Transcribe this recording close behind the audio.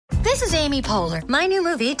This is Amy Poehler. My new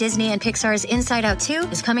movie, Disney and Pixar's Inside Out 2,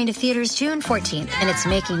 is coming to theaters June 14th, and it's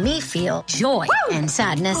making me feel joy and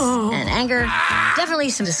sadness and anger, definitely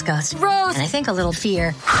some disgust, and I think a little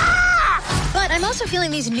fear. But I'm also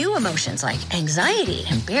feeling these new emotions like anxiety,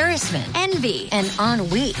 embarrassment, envy, and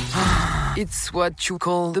ennui. It's what you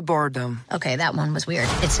call the boredom. Okay, that one was weird.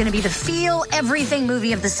 It's going to be the feel everything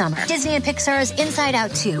movie of the summer. Disney and Pixar's Inside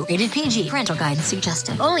Out 2. Rated PG. Parental guidance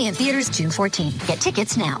suggested. Only in theaters June 14th. Get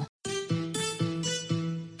tickets now.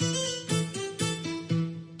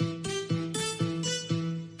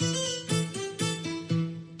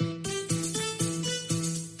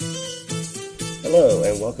 Hello,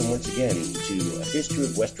 and welcome once again to A History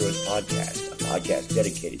of Westeros podcast, a podcast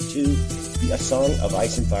dedicated to the A Song of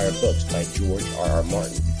Ice and Fire books by George R.R.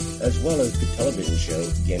 Martin, as well as the television show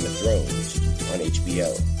Game of Thrones on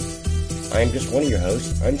HBO. I'm just one of your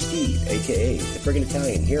hosts. I'm Steve, a.k.a. the Friggin'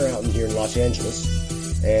 Italian, here in Los Angeles.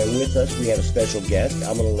 And with us, we have a special guest.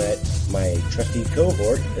 I'm going to let my trusty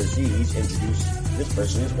cohort, Aziz, introduce this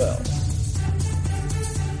person as well.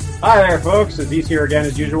 Hi there, folks. Aziz here again,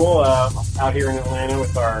 as usual, out here in Atlanta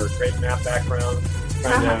with our great map background,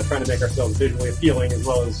 trying to make ourselves visually appealing as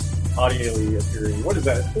well as audioly appealing. What is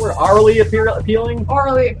that? Orally appealing?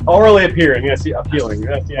 Orally appearing. Yes, appealing.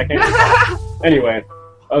 I can't. Anyway,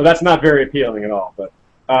 that's not very appealing at all. But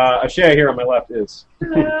Ashay here on my left is.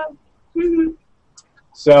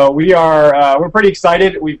 So we're pretty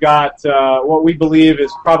excited. We've got what we believe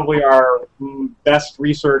is probably our best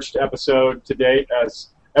researched episode to date. As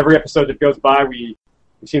every episode that goes by, we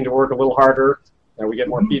seem to work a little harder, and we get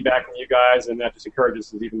more feedback from you guys, and that just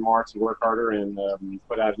encourages us even more to work harder and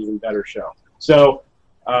put out an even better show. So,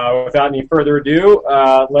 without any further ado,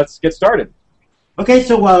 let's get started. Okay,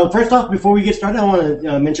 so first off, before we get started, I want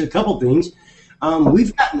to mention a couple things.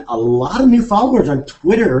 We've gotten a lot of new followers on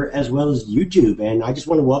Twitter as well as YouTube, and I just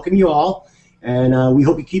want to welcome you all, and we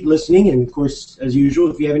hope you keep listening, and of course, as usual,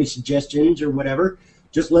 if you have any suggestions or whatever,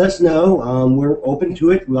 just let us know. We're open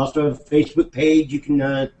to it. We also have a Facebook page you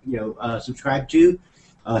can subscribe to,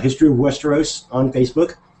 History of Westeros on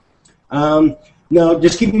Facebook. Now,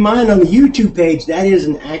 just keep in mind on the YouTube page, that is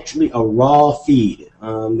actually a raw feed.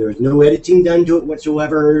 There's no editing done to it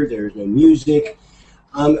whatsoever. There's no music.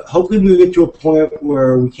 Hopefully we'll get to a point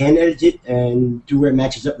where we can edit it and do where it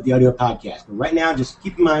matches up with the audio podcast. But right now, just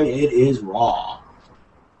keep in mind it is raw.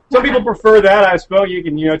 Some people prefer that. I suppose you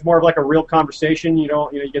can, it's more of like a real conversation. You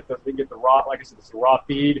get the raw, like I said, it's the raw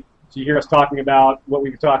feed. So you hear us talking about what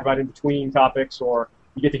we could talk about in between topics, or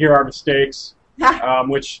you get to hear our mistakes,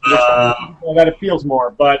 which that appeals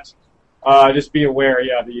more. But just be aware,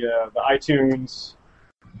 the iTunes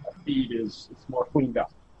feed is more cleaned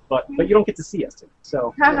up, but you don't get to see us,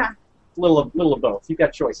 so a little of both. You've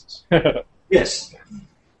got choices. Yes.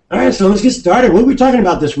 All right, so let's get started. What are we talking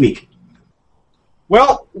about this week?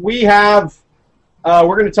 Well, we have,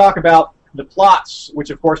 we're going to talk about the plots, which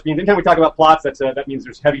of course means anytime we talk about plots, that means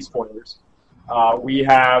there's heavy spoilers. We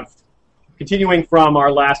have, continuing from our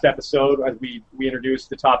last episode, as we introduced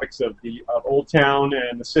the topics of Oldtown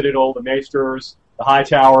and the Citadel, the Maesters, the High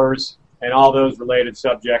Towers, and all those related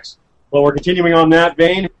subjects. Well, we're continuing on that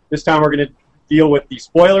vein. This time we're going to deal with the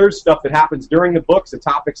spoilers, stuff that happens during the books, the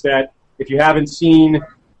topics that if you haven't seen,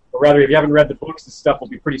 or rather if you haven't read the books, this stuff will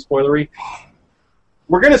be pretty spoilery.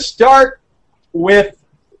 We're going to start with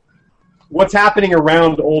what's happening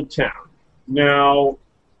around Oldtown. Now,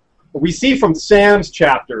 we see from Sam's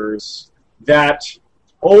chapters that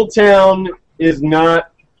Oldtown is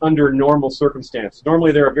not under normal circumstances.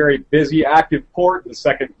 Normally, they're a very busy, active port, the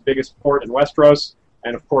second biggest port in Westeros,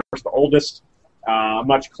 and of course the oldest,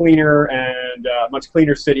 much cleaner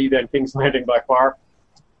city than King's Landing by far.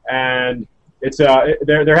 And it's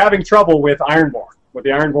they're having trouble with the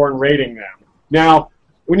Ironborn raiding them. Now,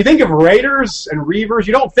 when you think of raiders and reavers,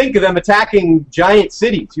 you don't think of them attacking giant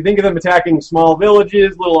cities. You think of them attacking small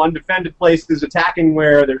villages, little undefended places, attacking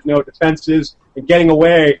where there's no defenses, and getting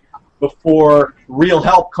away before real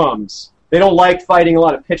help comes. They don't like fighting a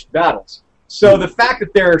lot of pitched battles. So the fact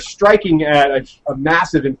that they're striking at a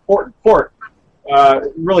massive, important port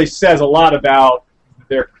really says a lot about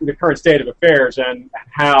the current state of affairs and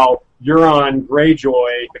how Euron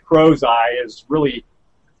Greyjoy, the Crow's Eye, has really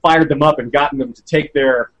fired them up and gotten them to take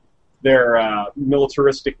their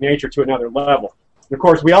militaristic nature to another level. And of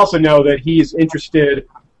course, we also know that he's interested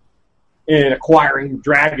in acquiring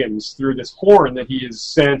dragons through this horn that he has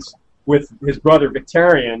sent with his brother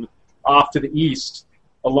Victarion off to the east,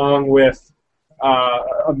 along with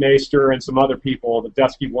a maester and some other people, the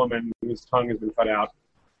Dusky Woman whose tongue has been cut out.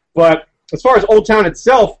 But as far as Oldtown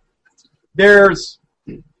itself, there's...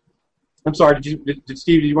 I'm sorry, did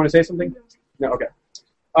Steve, did you want to say something? No, okay.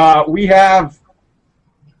 we have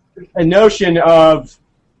a notion of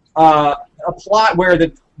a plot where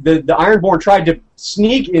the Ironborn tried to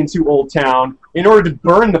sneak into Oldtown in order to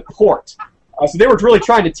burn the port. So they were really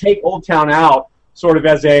trying to take Oldtown out sort of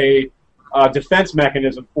as a defense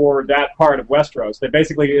mechanism for that part of Westeros. That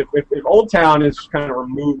basically, if Oldtown is kind of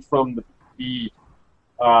removed from the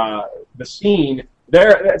scene,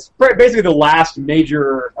 that's basically the last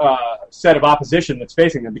major set of opposition that's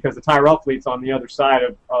facing them, because the Tyrell fleet's on the other side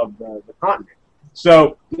of the continent.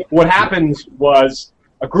 So what happened was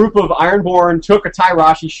a group of Ironborn took a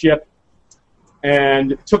Tyrashi ship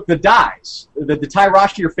and took the dyes. The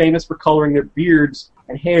Tyrashi are famous for coloring their beards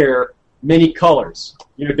and hair many colors.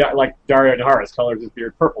 Like Dario Naharis colors his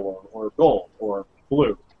beard purple or gold or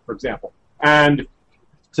blue, for example. And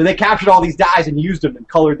so they captured all these dyes and used them and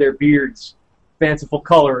colored their beards fanciful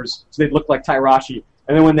colors so they'd look like Tyrashi.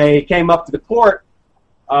 And then when they came up to the port,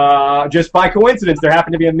 just by coincidence, there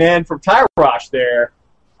happened to be a man from Tyrosh there,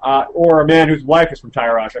 or a man whose wife is from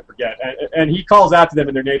Tyrosh, I forget. And he calls out to them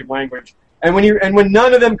in their native language. And when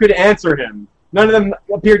none of them could answer him, none of them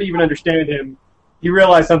appeared to even understand him, he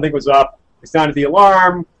realized something was up. He sounded the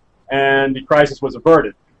alarm, and the crisis was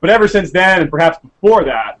averted. But ever since then, and perhaps before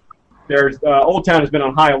that, Oldtown has been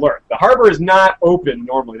on high alert. The harbor is not open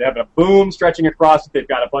normally. They have a boom stretching across it. They've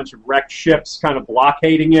got a bunch of wrecked ships kind of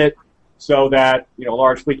blockading it so that a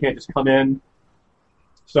large fleet can't just come in.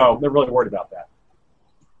 So they're really worried about that.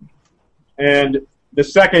 And the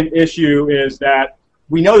second issue is that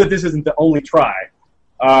we know that this isn't the only try,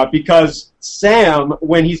 because Sam,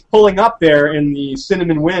 when he's pulling up there in the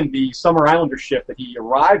Cinnamon Wind, the Summer Islander ship that he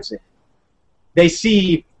arrives in, they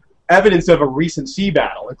see evidence of a recent sea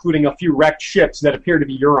battle, including a few wrecked ships that appear to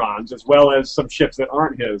be Eurons, as well as some ships that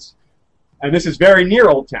aren't his. And this is very near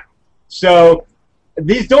Oldtown. So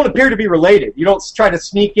these don't appear to be related. You don't try to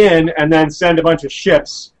sneak in and then send a bunch of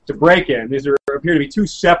ships to break in. These appear to be two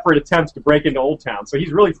separate attempts to break into Oldtown. So it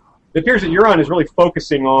appears that Euron is really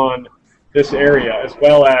focusing on this area, as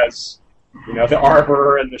well as the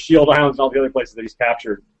Arbor and the Shield Islands and all the other places that he's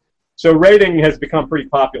captured. So raiding has become pretty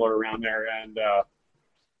popular around there, and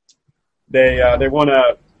they want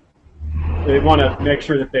to make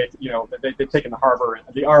sure that they've taken the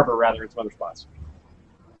Arbor rather, in some other spots.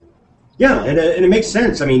 Yeah, and it makes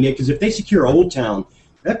sense. I mean, because if they secure Oldtown,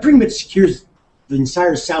 that pretty much secures the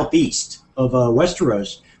entire southeast of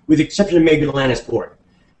Westeros, with the exception of maybe Lannisport.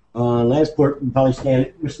 Lannisport would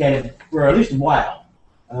probably withstand it for at least a while.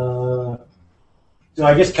 So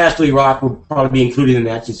I guess Casterly Rock would probably be included in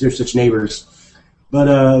that, since they're such neighbors. But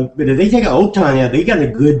if they take out Oldtown, they got a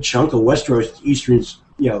good chunk of Westeros eastern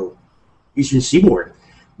seaboard,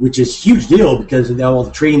 which is a huge deal because of all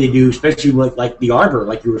the trading they do, especially like the Arbor,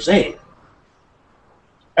 like you were saying.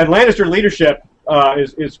 And Lannister leadership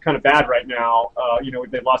is kind of bad right now.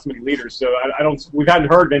 They've lost so many leaders, so we haven't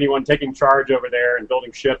heard of anyone taking charge over there and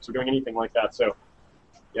building ships or doing anything like that. So,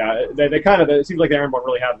 yeah, they kind of, it seems like the Ironborn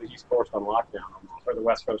really have the East Coast on lockdown, or the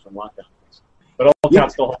West Coast on lockdown. But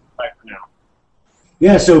Oldtown's still holding tight for now.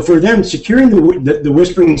 Yeah, so for them, securing the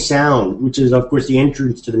Whispering Sound, which is, of course, the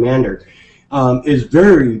entrance to the Manor, is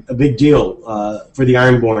a big deal for the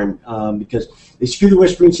Ironborn, because they secure the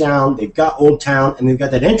Whispering Sound, they've got Oldtown, and they've got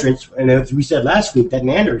that entrance, and as we said last week, that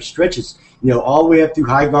Manor stretches all the way up through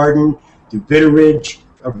Highgarden, through Bitterbridge,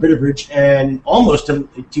 and almost to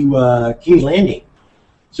King's Landing.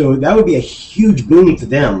 So that would be a huge boon for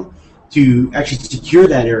them to actually secure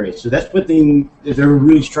that area. So that's what they're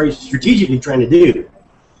really strategically trying to do.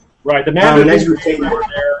 Right, the Manor is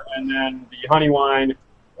there, and then the Honeywine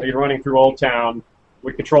running through Oldtown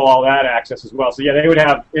would control all that access as well. So yeah, they would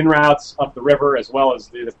have in routes up the river as well as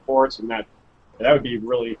the ports, and that would be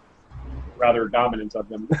really rather dominant of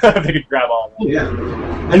them. They could grab all of that. Yeah,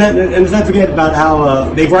 and let's not forget about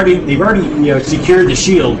how they've already secured the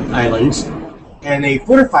Shield Islands, and they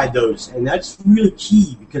fortified those, and that's really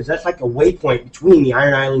key because that's like a waypoint between the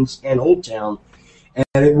Iron Islands and Oldtown,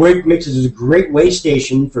 and it makes it a great way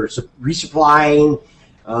station for resupplying,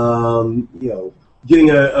 getting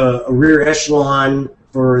a rear echelon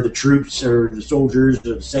for the troops or the soldiers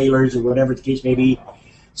or the sailors or whatever the case may be.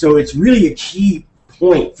 So it's really a key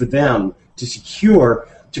point for them to secure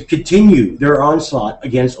to continue their onslaught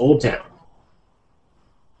against Oldtown.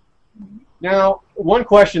 Now, one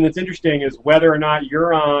question that's interesting is whether or not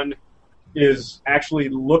Euron is actually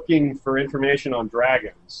looking for information on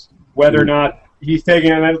dragons. Whether or not he's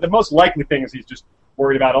taking, and the most likely thing is he's just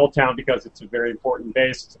worried about Oldtown because it's a very important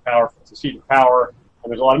base, it's a seat of power, and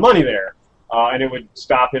there's a lot of money there, and it would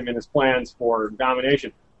stop him in his plans for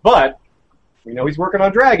domination. But we know he's working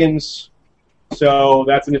on dragons, so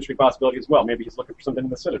that's an interesting possibility as well. Maybe he's looking for something in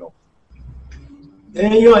the Citadel.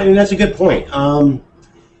 And and that's a good point.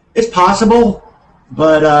 It's possible,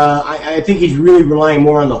 but I think he's really relying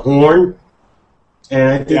more on the horn, and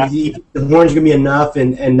I think the horn's going to be enough.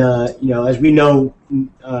 And as we know,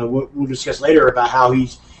 we'll discuss later about how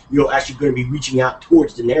he's actually going to be reaching out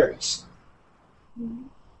towards Daenerys.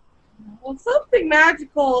 Well, something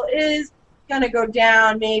magical is going to go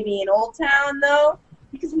down maybe in Oldtown, though,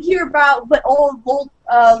 because we hear about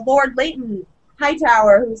Lord Leighton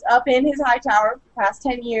Hightower, who's up in his high tower for the past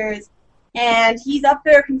 10 years, and he's up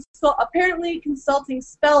there apparently consulting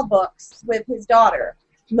spell books with his daughter,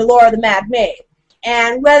 Melora the Mad Maid.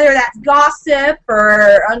 And whether that's gossip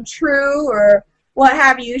or untrue or what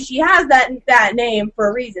have you, she has that name for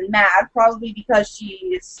a reason, Mad, probably because she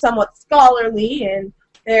is somewhat scholarly and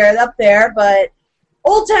they're up there, but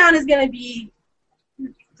Oldtown is going to be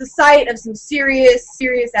the site of some serious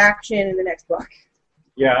action in the next book.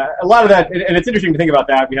 Yeah, a lot of that, and it's interesting to think about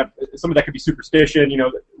that. We have some of that could be superstition.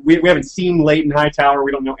 We haven't seen Leighton Hightower.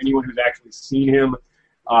 We don't know anyone who's actually seen him.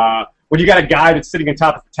 When you got a guy that's sitting on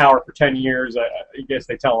top of the tower for 10 years, I guess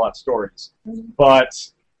they tell a lot of stories. But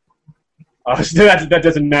that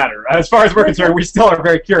doesn't matter. As far as we're concerned, we still are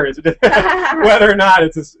very curious whether or not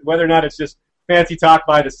it's just fancy talk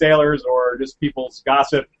by the sailors or just people's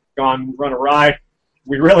gossip run awry.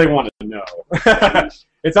 We really want to know.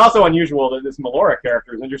 It's also unusual that this Melora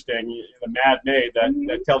character is interesting. The Mad Maid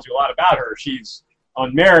that tells you a lot about her. She's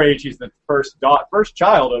unmarried. She's the first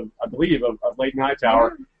child of, I believe, of Leighton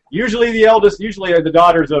Hightower. Usually the eldest. Usually the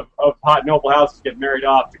daughters of hot noble houses get married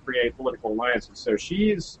off to create political alliances. So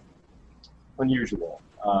she's unusual.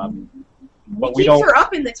 But he keeps her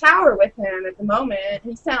up in the tower with him at the moment.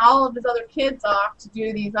 He sent all of his other kids off to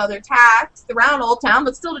do these other tasks around Oldtown,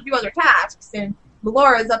 but still to do other tasks. And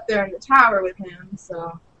Melora's up there in the tower with him.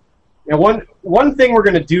 So, now, one thing we're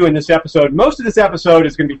going to do in this episode, most of this episode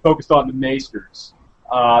is going to be focused on the Maesters.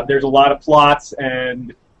 There's a lot of plots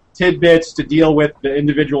and tidbits to deal with the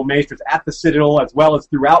individual Maesters at the Citadel as well as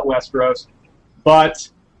throughout Westeros. But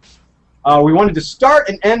we wanted to start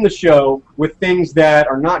and end the show with things that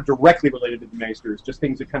are not directly related to the Maesters, just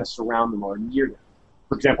things that kind of surround them or near them.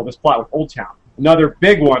 For example, this plot with Oldtown. Another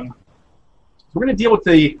big one. We're going to deal with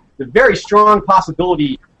the very strong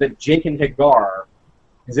possibility that Jaqen H'ghar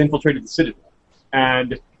has infiltrated the Citadel.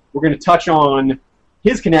 And we're going to touch on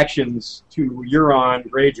his connections to Euron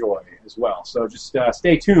Greyjoy as well. So just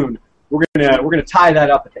stay tuned. We're going to tie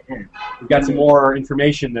that up at the end. We've got some more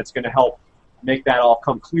information that's going to help make that all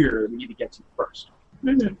come clear that we need to get to first.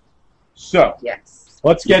 Mm-hmm. So, yes,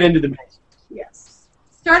 let's get into the Maesters. Yes.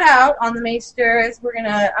 Start out on the Maesters.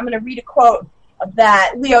 I'm gonna read a quote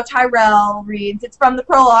that Leo Tyrell reads. It's from the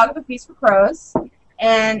prologue of A Feast for Crows,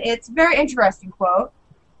 and it's a very interesting quote.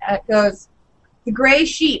 It goes, "The gray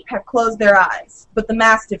sheep have closed their eyes, but the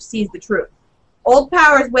mastiff sees the truth. Old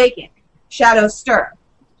powers waken, shadows stir.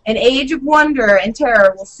 An age of wonder and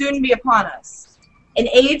terror will soon be upon us. An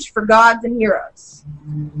age for gods and heroes."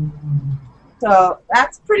 So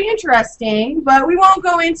that's pretty interesting, but we won't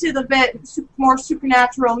go into the more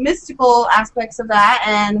supernatural, mystical aspects of that,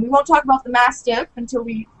 and we won't talk about the Mastiff until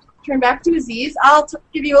we turn back to Aziz. I'll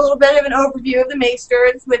give you a little bit of an overview of the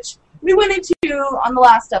Maesters, which we went into on the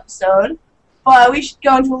last episode, but we should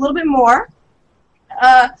go into a little bit more.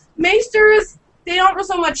 Maesters, they don't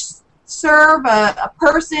so much serve a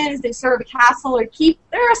person as they serve a castle or keep.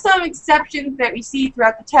 There are some exceptions that we see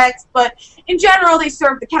throughout the text, but in general, they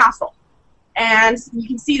serve the castle. And you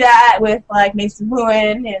can see that with, like, Maester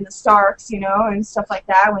Luwin and the Starks, and stuff like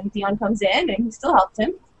that when Theon comes in, and he still helped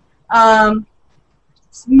him.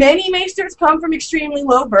 Many Maesters come from extremely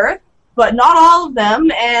low birth, but not all of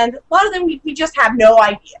them, and a lot of them we just have no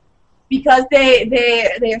idea. Because they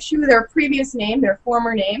eschew their previous name, their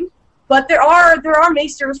former name. But there are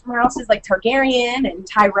Maesters from houses like Targaryen and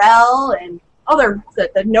Tyrell and other,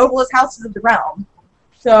 the noblest houses of the realm.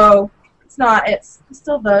 So, it's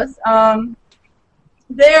still those.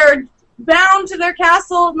 They're bound to their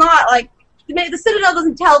castle, not like, the Citadel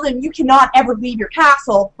doesn't tell them you cannot ever leave your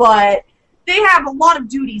castle, but they have a lot of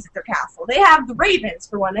duties at their castle. They have the ravens,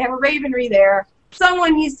 for one. They have a ravenry there.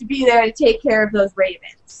 Someone needs to be there to take care of those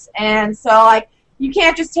ravens. And so, you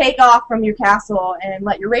can't just take off from your castle and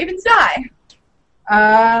let your ravens die.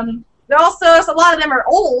 They're also, a lot of them are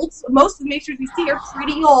old. Most of the Maesters we see are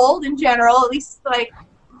pretty old in general, at least,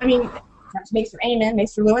 Maester Aemon,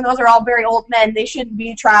 Maester Luwin, those are all very old men. They shouldn't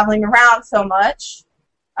be traveling around so much.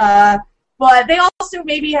 But they also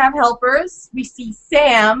maybe have helpers. We see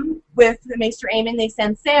Sam with the Maester Aemon. They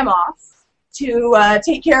send Sam off to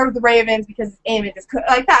take care of the ravens because Aemon just couldn't,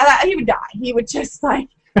 that he would die. He would just,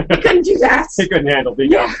 He couldn't do that. He couldn't handle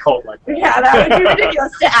being on the cult like that. Yeah, that would be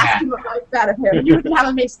ridiculous to ask him like that of him. You wouldn't have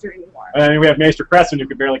a maester anymore. And then we have Maester Crescent, who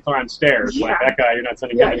could barely climb stairs. Yeah. Like, that guy, you're not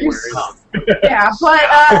sending him anywhere. Yeah,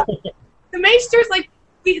 but the maesters, like,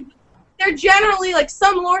 they're generally, like,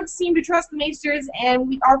 some lords seem to trust the maesters,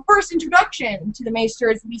 and our first introduction to the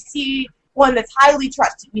maesters, we see one that's highly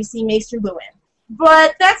trusted. We see Maester Lewin.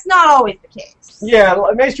 But that's not always the case. Yeah,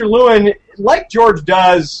 Maester Lewin, like George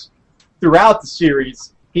does throughout the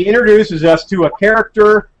series, he introduces us to a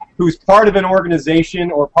character who's part of an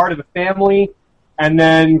organization or part of a family, and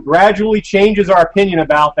then gradually changes our opinion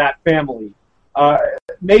about that family.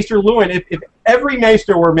 Maester Lewin, if every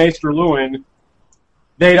Maester were Maester Lewin,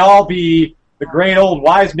 they'd all be the great old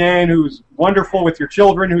wise man who's wonderful with your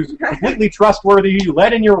children, who's completely trustworthy, you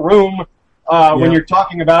let in your room when you're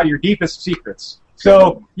talking about your deepest secrets.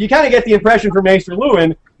 So you kind of get the impression from Maester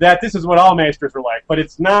Lewin that this is what all Maesters are like, but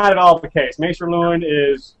it's not at all the case. Maester Lewin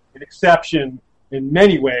is an exception in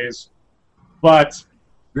many ways, but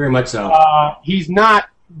very much so. He's not,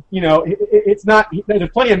 it's not. There's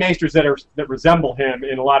plenty of Maesters that resemble him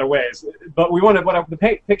in a lot of ways, but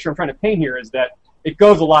the picture I'm trying to paint here is that it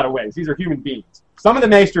goes a lot of ways. These are human beings. Some of the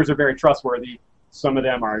Maesters are very trustworthy, some of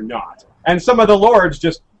them are not. And some of the lords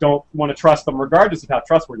just don't want to trust them regardless of how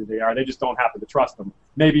trustworthy they are. They just don't happen to trust them.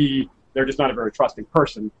 Maybe they're just not a very trusting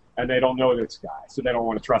person, and they don't know this guy, so they don't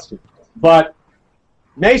want to trust him. But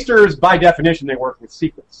Maesters, by definition, they work with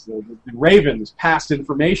secrets. The ravens pass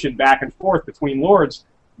information back and forth between lords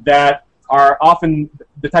that are often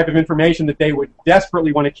the type of information that they would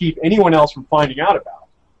desperately want to keep anyone else from finding out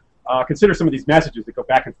about. Consider some of these messages that go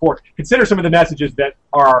back and forth. Consider some of the messages that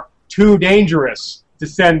are too dangerous to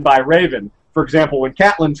send by Raven. For example, when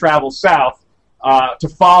Catelyn travels south to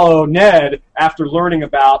follow Ned after learning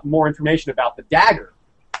about more information about the dagger,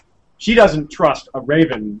 she doesn't trust a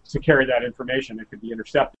Raven to carry that information. It could be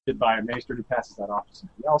intercepted by a Maester who passes that off to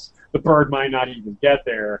somebody else. The bird might not even get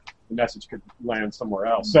there. The message could land somewhere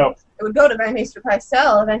else. So it would go to Maester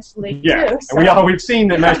Pycelle eventually, yeah, too. So. And we've seen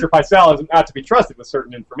that Maester Pycelle is not to be trusted with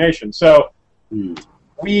certain information. So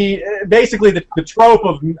we basically the trope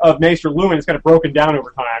of Maester Lewin is kind of broken down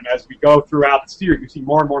over time as we go throughout the series. We see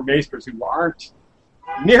more and more Maesters who aren't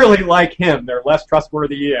nearly like him. They're less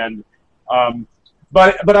trustworthy, and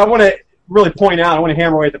but I want to really point out, I want to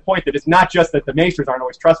hammer away at the point that it's not just that the Maesters aren't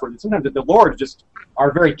always trustworthy. Sometimes the lords just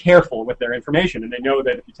are very careful with their information, and they know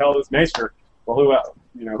that if you tell this Maester, well,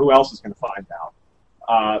 who else is going to find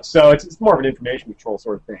out? So it's more of an information control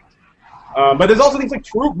sort of thing. But there's also things like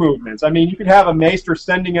troop movements. I mean, you could have a Maester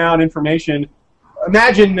sending out information.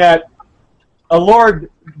 Imagine that a lord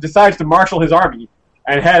decides to marshal his army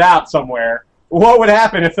and head out somewhere. What would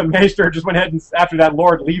happen if the Maester just went ahead and, after that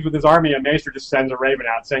lord leaves with his army, a Maester just sends a raven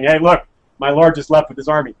out saying, hey, look, my lord just left with his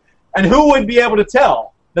army. And who would be able to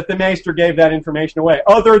tell that the Maester gave that information away?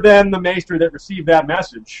 Other than the Maester that received that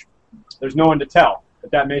message, there's no one to tell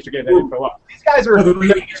that Maester gave that info up. These guys are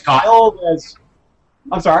billed as...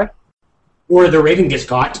 I'm sorry? Or the raven gets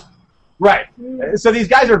caught. Right. So these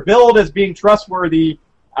guys are billed as being trustworthy,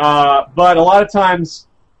 but a lot of times...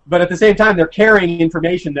 But at the same time, they're carrying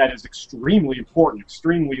information that is extremely important,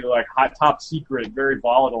 extremely hot, top secret, very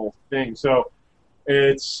volatile thing. So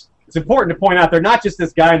it's important to point out they're not just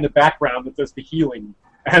this guy in the background that does the healing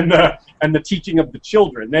and the teaching of the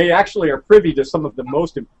children. They actually are privy to some of the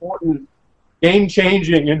most important,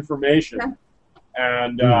 game-changing information,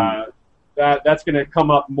 and that's going to come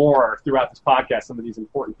up more throughout this podcast. Some of these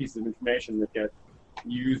important pieces of information that get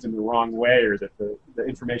used in the wrong way, or that the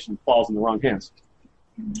information falls in the wrong hands.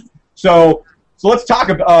 So let's talk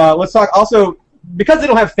also, because they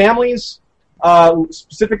don't have families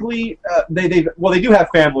specifically. They do have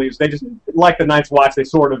families. They just, like the Night's Watch, they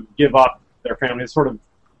sort of give up their family. They sort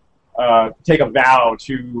of take a vow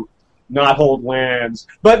to not hold lands.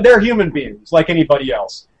 But they're human beings like anybody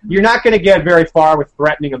else. You're not going to get very far with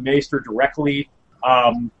threatening a Maester directly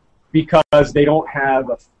because they don't have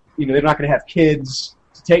they're not going to have kids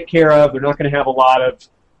to take care of. They're not going to have a lot of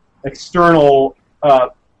external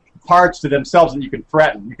parts to themselves that you can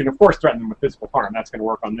threaten. You can, of course, threaten them with physical harm. That's going to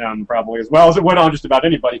work on them probably as well as it would on just about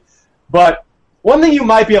anybody. But one thing you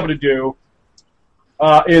might be able to do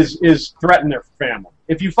is threaten their family.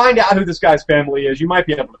 If you find out who this guy's family is, you might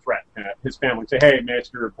be able to threaten his family. Say, hey,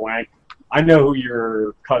 Maester Blank, I know who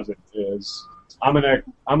your cousin is. I'm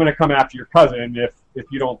gonna come after your cousin if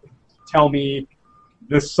you don't tell me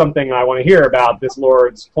this something I want to hear about this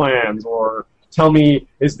lord's plans, or tell me,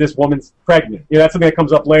 is this woman pregnant? That's something that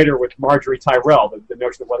comes up later with Marjorie Tyrell, the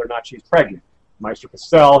notion of whether or not she's pregnant. Maester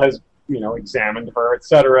Cassell has, examined her,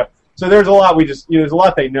 etc. So there's a lot there's a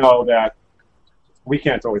lot they know that we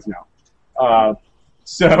can't always know.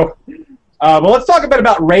 So, but let's talk a bit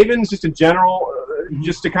about ravens just in general,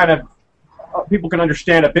 just to kind of people can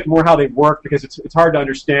understand a bit more how they work, because it's hard to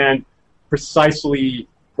understand precisely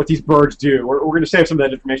what these birds do. We're going to save some of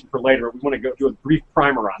that information for later. We want to go do a brief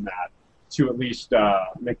primer on that to at least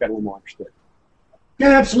make that a little more understood.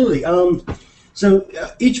 Yeah, absolutely. So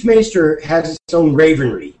each maester has its own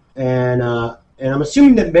ravenry, and I'm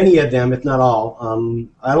assuming that many of them, if not all,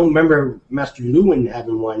 I don't remember Master Lewin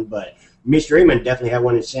having one, but Maester Raymond definitely had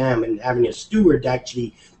one in Sam, and having a steward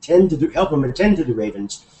actually help him attend to the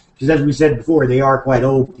ravens, because as we said before, they are quite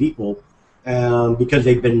old people, because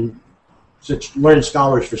they've been such learned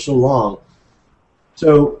scholars for so long.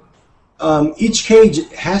 So each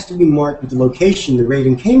cage has to be marked with the location the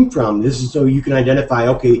raven came from. This is so you can identify,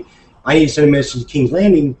 okay, I need to send a message to King's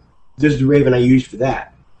Landing. This is the raven I used for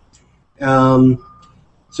that.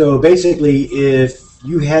 So basically, if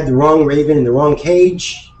you had the wrong raven in the wrong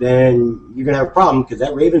cage, then you're going to have a problem, because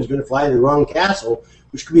that raven's going to fly to the wrong castle,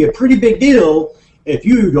 which could be a pretty big deal if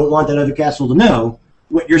you don't want that other castle to know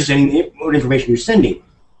what you're sending, what information you're sending.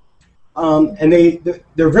 And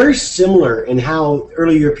they're very similar in how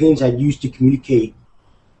early Europeans had used to communicate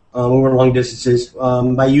over long distances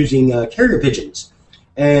by using carrier pigeons.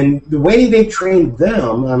 And the way they trained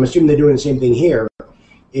them, I'm assuming they're doing the same thing here,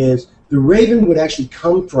 is the raven would actually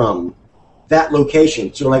come from that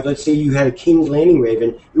location. So, like, let's say you had a King's Landing raven,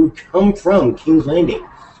 it would come from King's Landing.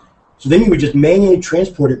 So then you would just manually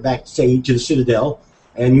transport it back, say, to the Citadel,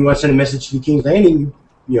 and you want to send a message to the King's Landing,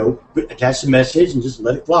 attach the message and just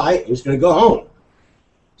let it fly, and it's going to go home.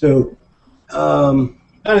 So,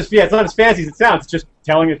 it's not as fancy as it sounds. It's just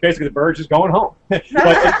telling it basically the bird's just going home. But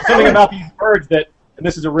it's something about these birds that, and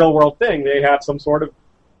this is a real world thing, they have some sort of,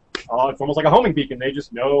 it's almost like a homing beacon. They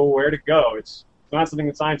just know where to go. It's not something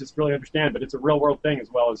that scientists really understand, but it's a real world thing as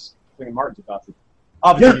well as something Martin's about to.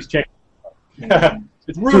 Obviously, he's changed.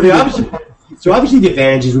 It's really so obviously the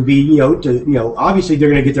advantages would be, obviously they're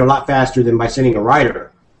going to get there a lot faster than by sending a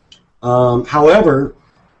rider. However,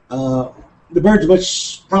 the bird's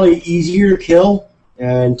much probably easier to kill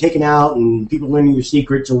and taken out, and people learning your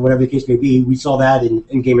secrets or whatever the case may be. We saw that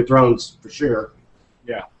in Game of Thrones for sure.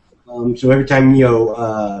 Yeah. So every time,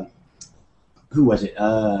 who was it?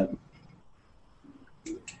 The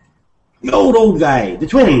old guy, the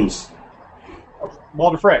twins.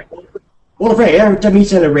 Walder Frey. Walder Frey, every time he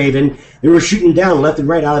sent a raven, they were shooting down left and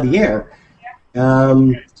right out of the air.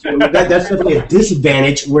 So that's definitely a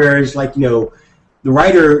disadvantage, whereas, the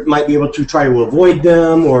rider might be able to try to avoid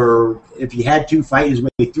them, or if he had to, fight his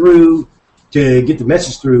way through to get the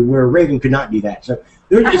message through, where a raven could not do that. So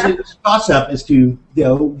there is a toss-up as to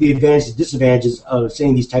the advantages and disadvantages of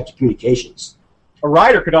sending these types of communications. A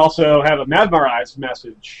rider could also have a mesmerized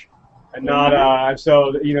message, and not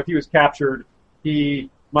so if he was captured,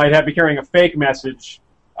 he might be carrying a fake message,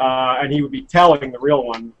 and he would be telling the real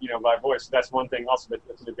one, by voice. That's one thing also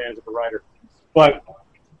that's an advantage of a rider. But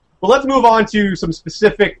let's move on to some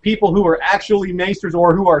specific people who are actually maesters,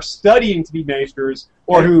 or who are studying to be maesters,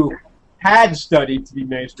 or who had studied to be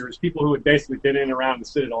maesters, people who had basically been in and around the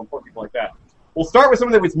Citadel, important people like that. We'll start with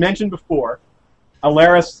someone that was mentioned before,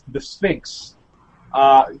 Alaris the Sphinx.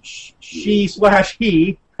 She/he.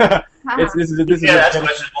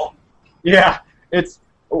 Yeah,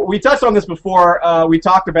 we touched on this before. We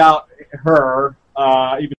talked about her,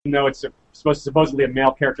 even though it's supposedly a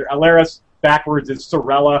male character. Alaris backwards is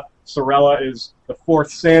Sorella. Sorella is the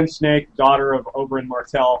fourth sand snake, daughter of Oberyn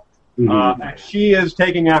Martell. And she is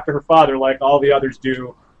taking after her father, like all the others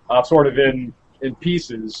do, sort of in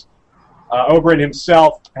pieces. Oberyn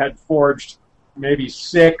himself had forged maybe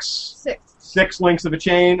six links of a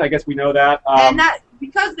chain. I guess we know that. And that,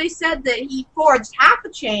 because they said that he forged half a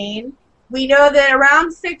chain, we know that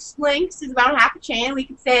around 6 links is about half a chain. We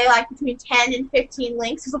could say like between 10 and 15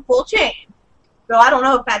 links is a full chain. So I don't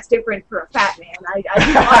know if that's different for a fat man.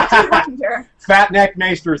 I do wonder. Fat-necked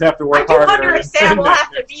maesters have to work harder. I do wonder if Sam will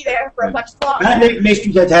have to be there for a much longer. Fat-necked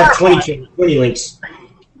maesters have to have 20 links.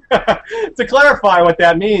 To clarify what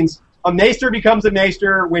that means, a maester becomes a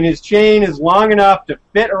maester when his chain is long enough to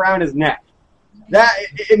fit around his neck. That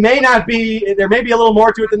it may not be. There may be a little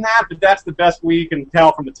more to it than that, but that's the best we can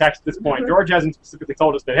tell from the text at this point. George hasn't specifically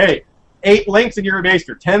told us that. Hey, 8 links and you're a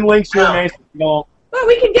maester. 10 links, you're a maester. Well,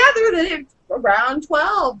 we can gather that it's around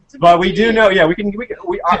 12. But we do know. Yeah, we can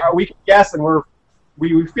guess, and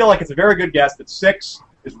we feel like it's a very good guess that 6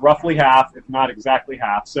 is roughly half, if not exactly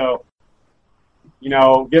half. So,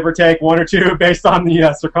 give or take 1 or 2 based on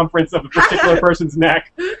the circumference of a particular person's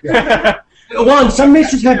neck. Well, and some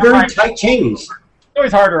maesters have very tight chains. It's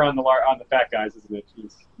always harder on the fat guys, isn't it?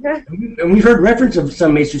 Jeez. And we've heard reference of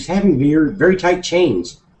some maesters having very, very tight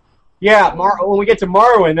chains. Yeah, when we get to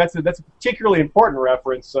Marwyn, that's a particularly important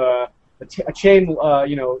reference. A chain,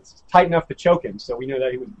 it's tight enough to choke him, so we know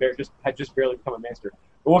that he had just barely become a maester.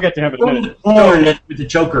 But we'll get to him in a minute. With the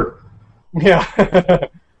choker. Yeah.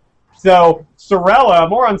 So Sorella,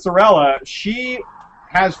 more on Sorella. She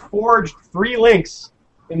has forged 3 links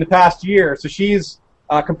in the past year, so she's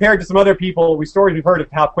compared to some other people. Stories we've heard of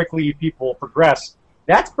how quickly people progress.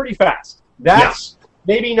 That's pretty fast. That's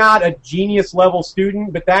maybe not a genius level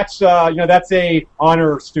student, but that's that's a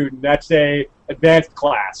honor student. That's a advanced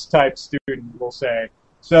class type student, we'll say.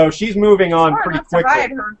 So she's moving on pretty quickly. To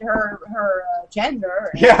hide her gender.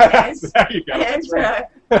 Yeah, there you go. And,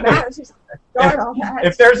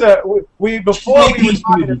 if there's we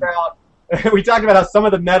talked about how some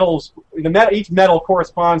of the medals, each medal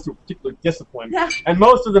corresponds to a particular discipline, and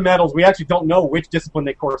most of the medals we actually don't know which discipline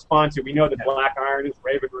they correspond to. We know that black iron is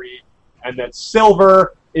Ravenry, and that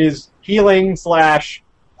silver is healing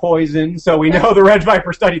 / poison. So we know the Red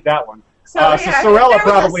Viper studied that one. So Sorella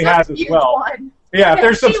probably has as well. One. Yeah,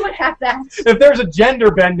 she would have that. If there's a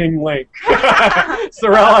gender bending link,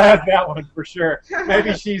 Sorella has that one for sure.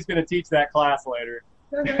 Maybe she's going to teach that class later.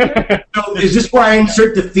 So is this where I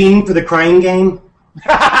insert the theme for the crying game?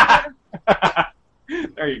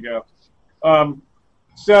 There you go. A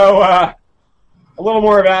little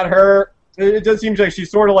more about her. It does seem like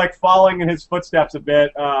she's sort of like following in his footsteps a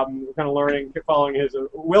bit, kind of learning, following his.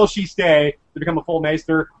 Will she stay to become a full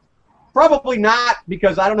maester? Probably not,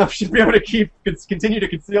 because I don't know if she'll be able to continue to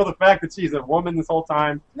conceal the fact that she's a woman this whole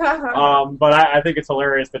time. But I think it's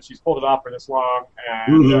hilarious that she's pulled it off for this long,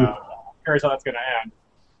 and curious how that's going to end.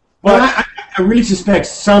 But I really suspect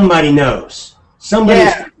somebody knows.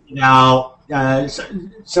 Somebody's figured it out.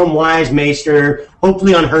 Some wise maester,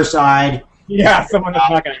 hopefully on her side. Yeah, someone that's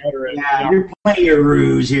not going to utter it. Yeah, you're playing your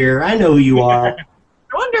ruse here. I know who you are.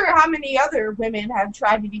 I wonder how many other women have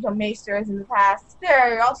tried to become maesters in the past.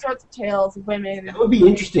 There are all sorts of tales of women. That would be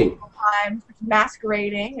interesting. Sometimes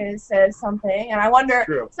masquerading, it says something. And I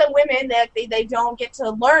wonder, some women, that they don't get to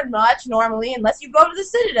learn much normally unless you go to the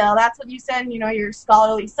Citadel. That's what you send, your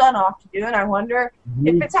scholarly son off to do. And I wonder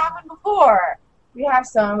if it's happened before. We have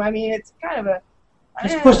some. I mean, it's kind of a...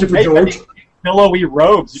 Just a question for George. Billowy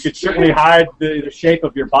robes. You could certainly hide the shape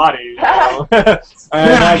of your body. After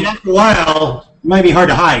a while, it might be hard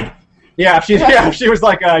to hide. Yeah, if she was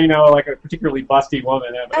like a particularly busty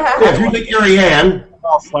woman. If you're like Ariane,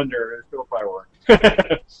 all slender, it'll probably work.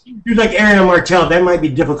 If you're like Ariane Martell, that might be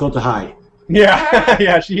difficult to hide.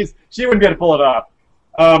 Yeah, she wouldn't be able to pull it off.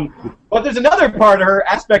 But there's another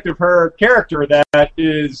aspect of her character that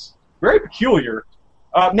is very peculiar.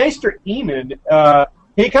 Maester Eamon,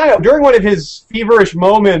 he kind of, during one of his feverish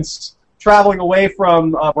moments traveling away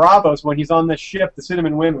from Bravos, when he's on the ship, the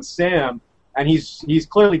Cinnamon Wind with Sam, and he's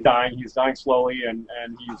clearly dying. He's dying slowly, and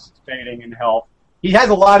he's fading in health. He has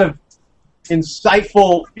a lot of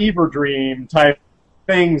insightful fever dream type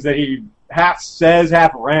things that he half says,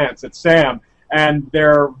 half rants at Sam, and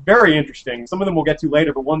they're very interesting. Some of them we'll get to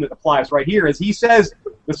later, but one that applies right here is he says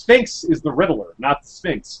the Sphinx is the Riddler, not the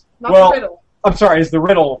Sphinx. Not the Riddle. I'm sorry, is the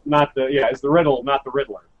riddle not the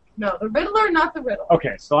Riddler? No, the Riddler, not the Riddle.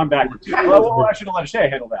 Okay, so I'm back. Well, I should have let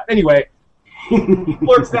Shay handle that. Anyway,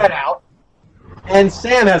 blurts that out, and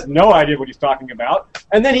Sam has no idea what he's talking about,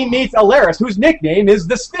 and then he meets Alaris, whose nickname is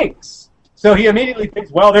the Sphinx. So he immediately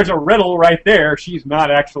thinks, well, there's a riddle right there. She's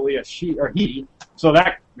not actually a she or he, so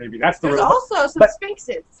maybe that's the riddle. There's also some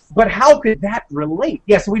Sphinxes. But how could that relate?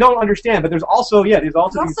 Yes, we don't understand. But there's also two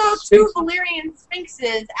Valyrian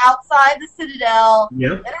Sphinxes outside the Citadel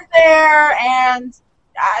that are there, and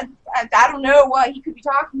I don't know what he could be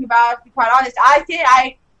talking about. To be quite honest,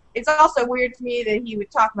 it's also weird to me that he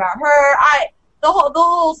would talk about her. The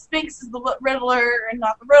whole Sphinx is the Riddler and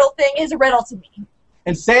not the riddle thing is a riddle to me.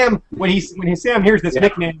 And Sam, when Sam hears this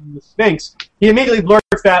nickname, the Sphinx, he immediately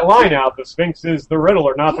blurts that line out: "The Sphinx is the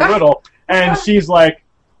Riddler, not the riddle." And she's like,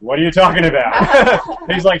 "What are you talking about?"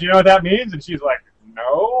 He's like, "Do you know what that means?" And she's like,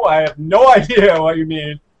 "No, I have no idea what you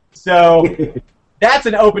mean." So that's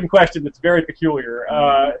an open question that's very peculiar.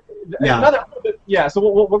 So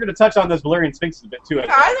we're going to touch on those Valyrian Sphinxes a bit too.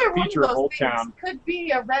 Either feature one of those Oldtown could be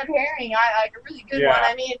a red herring, like a really good one.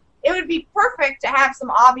 I mean, it would be perfect to have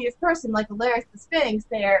some obvious person like Alaris the Sphinx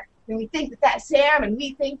there, and we think that that's Sam, and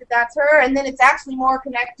we think that that's her, and then it's actually more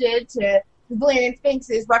connected to the Valyrian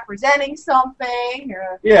Sphinx is representing something.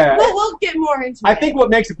 We'll get more into it. I think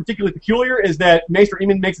what makes it particularly peculiar is that Maester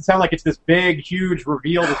Eamon makes it sound like it's this big, huge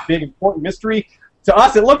reveal, this big, important mystery. To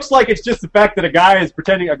us, it looks like it's just the fact that a girl is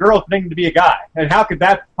pretending to be a guy. And how could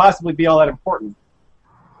that possibly be all that important?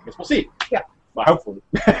 I guess we'll see. Yeah. Well, hopefully.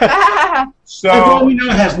 So all we know,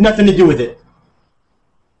 it has nothing to do with it.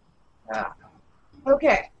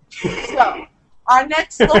 Okay, so our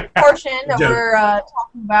next little portion that we're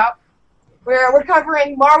talking about, we're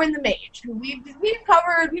covering Marwyn the Mage, who we've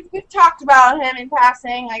talked about him in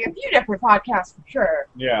passing, like a few different podcasts for sure.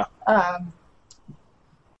 Yeah.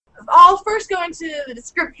 I'll first go into the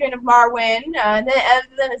description of Marwyn, and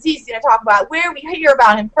then it's easy to talk about where we hear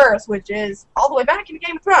about him first, which is all the way back in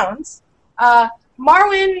Game of Thrones.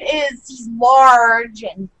 Marwyn he's large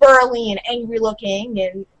and burly and angry looking,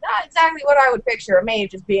 and not exactly what I would picture a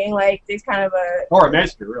mage as being, like, he's kind of a... Or a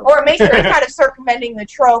maester, really. Or a maester is kind of circumventing the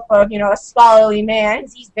trope of, a scholarly man.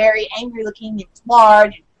 He's very angry looking and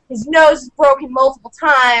large. His nose is broken multiple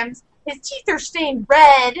times. His teeth are stained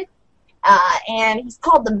red. And he's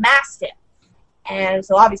called the Mastiff. And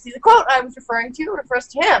so obviously the quote I was referring to refers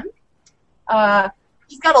to him.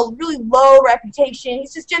 He's got a really low reputation.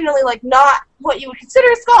 He's just generally not what you would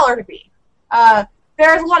consider a scholar to be.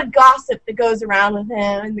 There's a lot of gossip that goes around with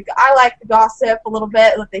him, and I like the gossip a little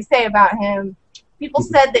bit, what they say about him. People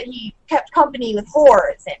said that he kept company with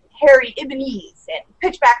whores and hairy Ibonese and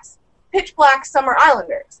pitch black summer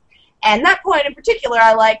islanders. And that point in particular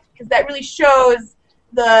I like because that really shows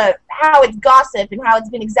how it's gossip and how it's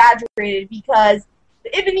been exaggerated, because the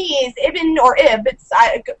Ibonese, Ibn or Ib,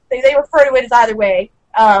 they refer to it as either way,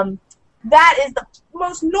 that is the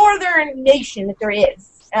most northern nation that there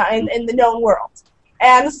is in the known world.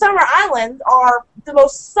 And the Summer Islands are the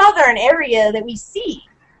most southern area that we see,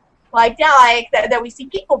 that we see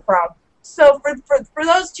people from. So for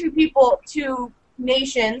those two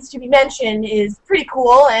nations to be mentioned is pretty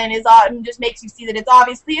cool, and just makes you see that it's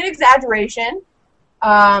obviously an exaggeration.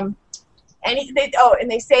 And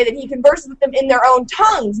they say that he converses with them in their own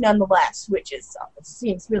tongues, nonetheless, which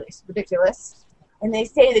seems really ridiculous. And they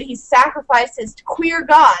say that he sacrifices to queer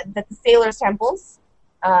gods at the sailors' temples.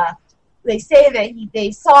 They say that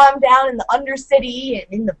they saw him down in the Undercity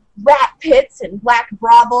and in the rat pits and black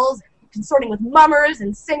brothels, and consorting with mummers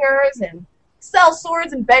and singers and sell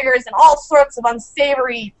swords and beggars and all sorts of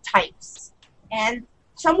unsavory types. And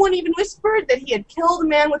someone even whispered that he had killed a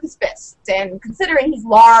man with his fists, and considering he's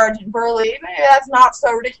large and burly, maybe that's not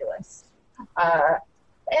so ridiculous.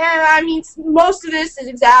 And I mean, most of this is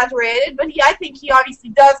exaggerated, but I think he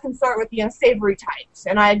obviously does consort with the unsavory types,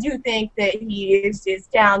 and I do think that he is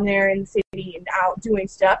down there in the city and out doing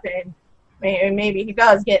stuff, and maybe he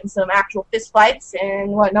does get in some actual fist fights and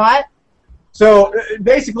whatnot. So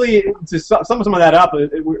basically, to sum some of that up, I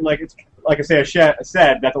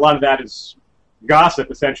said that a lot of that is gossip,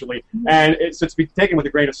 essentially, and it's to be taken with a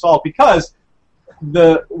grain of salt, because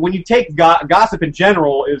when you take gossip in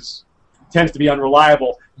general tends to be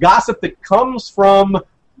unreliable. Gossip that comes from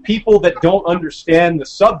people that don't understand the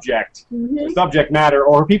subject matter,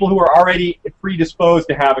 or people who are already predisposed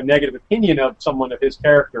to have a negative opinion of someone of his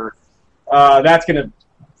character, that's going to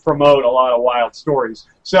promote a lot of wild stories.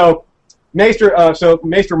 So Archmaester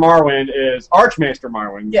Marwyn,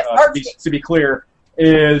 yes, to be clear,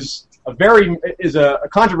 is a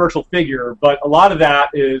controversial figure, but a lot of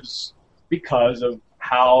that is because of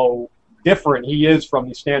how different he is from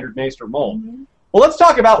the standard Maester mold. Mm-hmm. Well, let's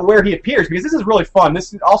talk about where he appears, because this is really fun.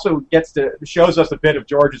 This also shows us a bit of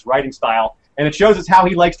George's writing style, and it shows us how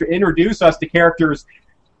he likes to introduce us to characters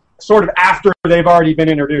sort of after they've already been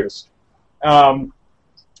introduced. And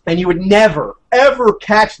you would never, ever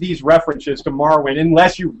catch these references to Marwyn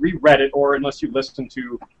unless you reread it or unless you listen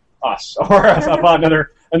to us or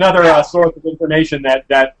another source of information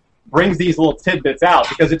that brings these little tidbits out,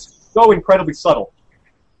 because it's so incredibly subtle.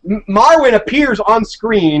 Marwyn appears on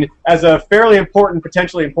screen as a fairly important,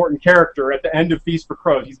 potentially important character at the end of Feast for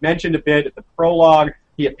Crows. He's mentioned a bit at the prologue.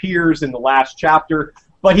 He appears in the last chapter,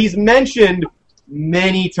 but he's mentioned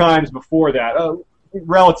many times before that,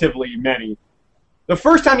 relatively many. The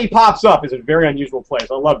first time he pops up is a very unusual place.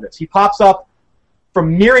 I love this. He pops up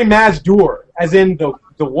from Miri Mazdur, as in the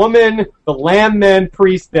woman, the Lamb-Men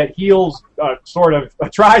priest that heals,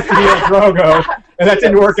 tries to heal Drogo, and that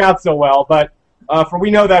didn't work out so well, but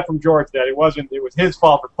we know that from George that it was his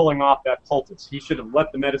fault for pulling off that poultice. He should have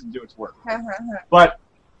let the medicine do its work. But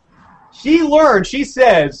she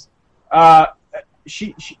says, when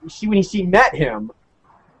she met him,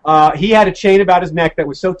 he had a chain about his neck that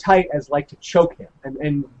was so tight as to choke him.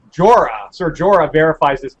 And Sir Jorah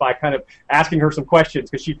verifies this by kind of asking her some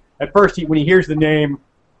questions, because at first when he hears the name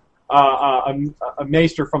a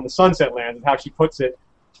maester from the Sunset Lands, is how she puts it,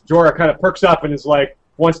 Jorah kind of perks up and is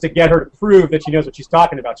wants to get her to prove that she knows what she's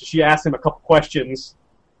talking about. So she asks him a couple questions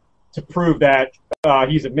to prove that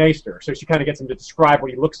he's a maester. So she kind of gets him to describe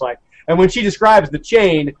what he looks like. And when she describes the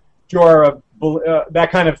chain, Jorah that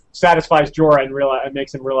kind of satisfies Jorah and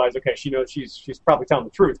makes him realize, okay, she knows she's probably telling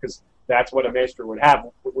the truth, because that's what a maester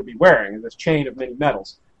would be wearing, this chain of many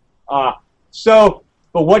metals. But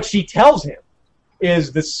what she tells him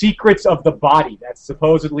is the secrets of the body. That's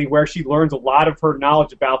supposedly where she learns a lot of her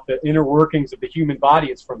knowledge about the inner workings of the human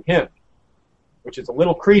body is from him, which is a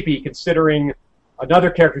little creepy considering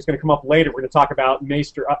another character who's going to come up later. We're going to talk about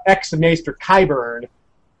ex-Maester Qyburn,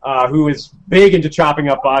 who is big into chopping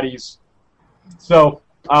up bodies. So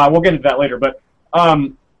we'll get into that later. But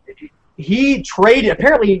he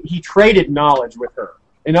traded knowledge with her.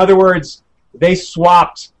 In other words, they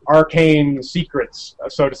swapped arcane secrets,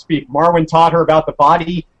 so to speak. Marwyn taught her about the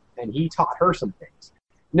body, and he taught her some things.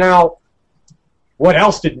 Now, what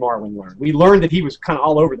else did Marwyn learn? We learned that he was kind of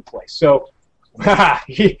all over the place. So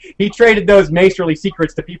he traded those maesterly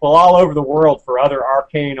secrets to people all over the world for other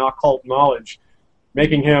arcane occult knowledge,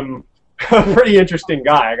 making him a pretty interesting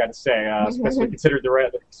guy, I got to say, especially considering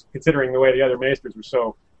the way the other maesters were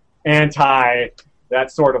so anti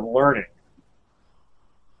that sort of learning.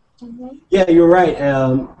 Yeah, you're right.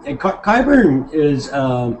 And Qyburn is,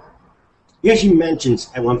 he actually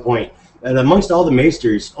mentions at one point that amongst all the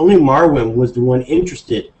maesters, only Marwyn was the one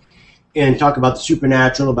interested in talking about the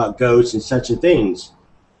supernatural, about ghosts and such things.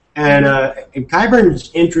 And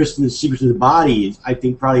Qyburn's interest in the secrets of the body is, I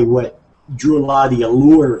think, probably what drew a lot of the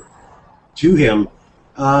allure to him.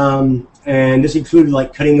 And this included,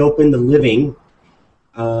 like, cutting open the living,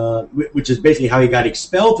 which is basically how he got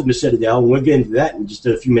expelled from the Citadel, and we'll get into that in just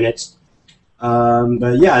a few minutes.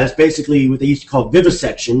 But yeah, that's basically what they used to call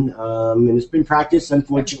vivisection, and it's been practiced,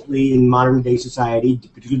 unfortunately, in modern-day society,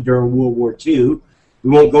 particularly during World War II. We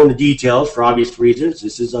won't go into details for obvious reasons.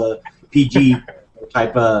 This is a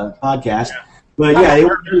PG-type podcast. But yeah, they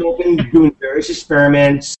were doing various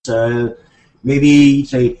experiments, maybe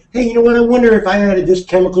say, hey, you know what, I wonder if I added this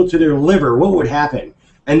chemical to their liver, what would happen?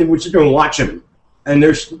 And then we'd sit there and watch them. And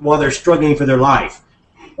while they're struggling for their life,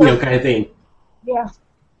 kind of thing. Yeah.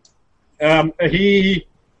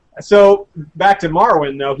 So back to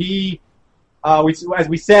Marwyn, though, as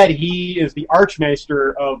we said, he is the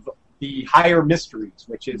Archmaester of the Higher Mysteries,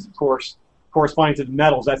 which is, of course, corresponding to the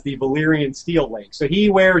metals. That's the Valyrian steel lake. So he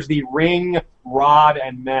wears the ring, rod,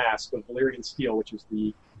 and mask of Valyrian steel, which is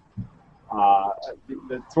the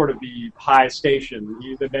sort of the high station.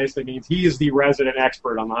 That basically means he is the resident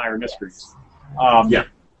expert on the Higher Mysteries.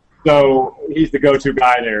 So he's the go-to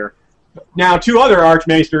guy there. Now, two other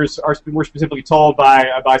Archmaesters were specifically told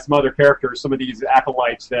by some other characters, some of these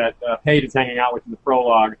acolytes that Pate is hanging out with in the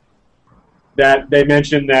prologue, that they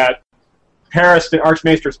mentioned that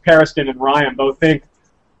Archmaesters Periston and Ryan both think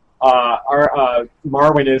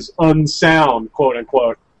Marwyn is unsound,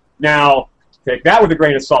 quote-unquote. Now, take that with a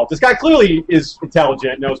grain of salt. This guy clearly is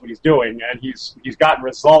intelligent, knows what he's doing, and he's gotten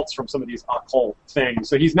results from some of these occult things.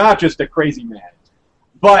 So he's not just a crazy man.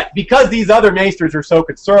 But because these other maesters are so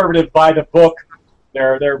conservative by the book,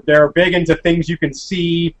 they're big into things you can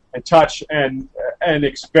see and touch and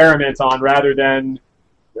experiment on rather than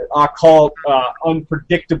occult,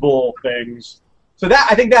 unpredictable things. So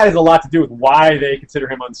I think that has a lot to do with why they consider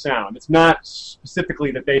him unsound. It's not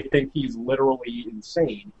specifically that they think he's literally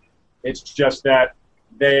insane. It's just that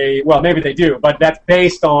maybe they do, but that's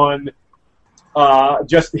based on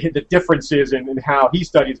just the differences in how he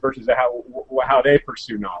studies versus how they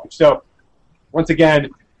pursue knowledge. So, once again,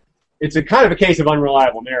 it's a kind of a case of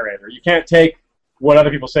unreliable narrator. You can't take what other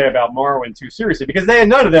people say about Marwyn too seriously because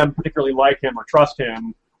none of them particularly like him or trust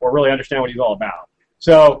him or really understand what he's all about.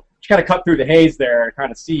 So, you kind of cut through the haze there and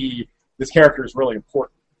kind of see this character is really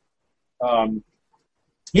important.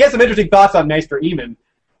 He has some interesting thoughts on Maester Aemon.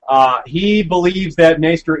 He believes that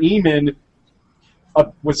Maester Aemon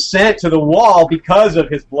was sent to the wall because of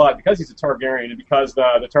his blood, because he's a Targaryen, and because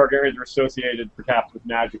the Targaryens are associated perhaps with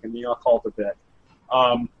magic and the occult a bit.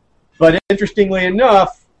 But interestingly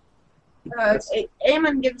enough,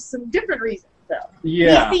 Aemon gives some different reasons, though.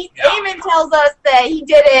 Yeah. Aemon tells us that he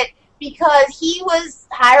did it because he was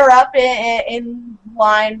higher up in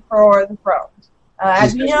line for the throne.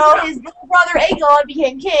 As we know, his little brother Aegon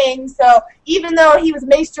became king, so even though he was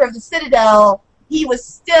Maester of the Citadel, he's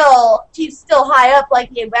still high up. Like,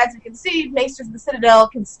 as you can see, Maesters of the Citadel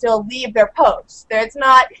can still leave their posts. It's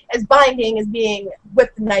not as binding as being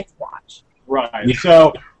with the Night's Watch. Right.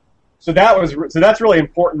 Yeah. So that's really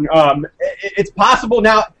important. It's possible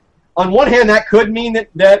now. On one hand, that could mean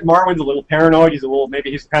that Marwyn's a little paranoid.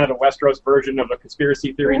 Maybe he's kind of the Westeros version of a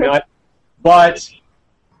conspiracy theory nut, but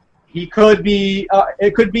he could be.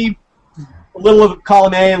 It could be a little of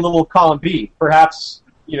column A and a little of column B. Perhaps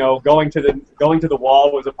going to the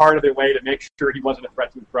wall was a part of their way to make sure he wasn't a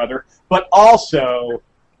threat to his brother, but also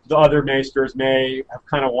the other maesters may have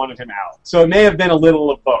kind of wanted him out. So it may have been a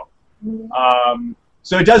little of both.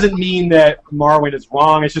 So it doesn't mean that Marwyn is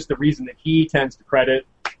wrong. It's just the reason that he tends to credit,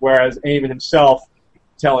 whereas Aemon himself,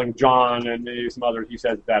 telling Jon and maybe some others, he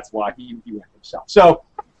says that's why he went himself. So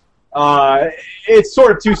it's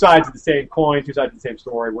sort of two sides of the same coin, two sides of the same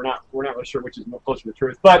story. We're not really sure which is closer to the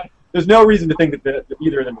truth, but there's no reason to think that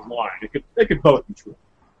either of them is lying. They could both be true.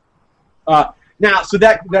 Now, so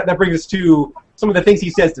that brings us to some of the things he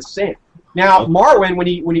says to Sam. Now, Marwyn,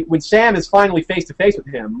 when Sam is finally face to face with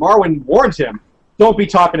him, Marwyn warns him, "Don't be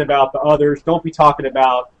talking about the others. Don't be talking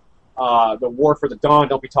about the War for the Dawn.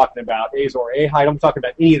 Don't be talking about Azor Ahai. Don't be talking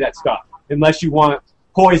about any of that stuff unless you want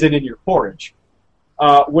poison in your porridge."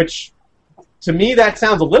 Which, to me, that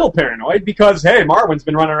sounds a little paranoid because, hey, Marwyn's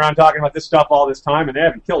been running around talking about this stuff all this time, and they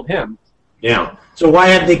haven't killed him. Yeah. So why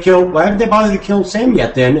haven't they bothered to kill Sam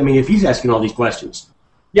yet? Then, I mean, if he's asking all these questions.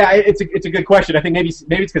 Yeah, it's a good question. I think maybe it's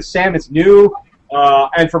because Sam is new,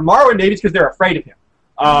 and for Marwyn, maybe it's because they're afraid of him.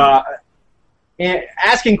 And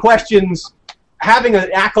asking questions, having an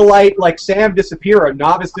acolyte like Sam disappear, or a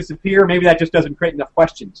novice disappear, maybe that just doesn't create enough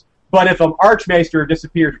questions. But if an archmaester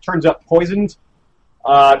disappears or turns up poisoned,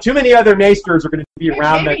 too many other maesters are going to be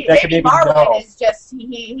around that can maybe Marwyn know. is just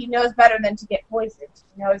he knows better than to get poisoned.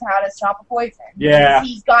 He knows how to stop a poison. Yeah,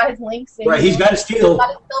 he's got his links. Right, he's got his steel. He's got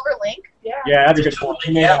his silver link. Yeah, that's a good point.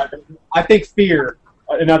 Yeah. I think fear,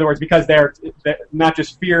 in other words, because they're not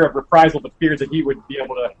just fear of reprisal, but fear that he would be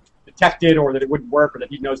able to detect it, or that it wouldn't work, or that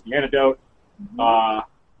he knows the antidote.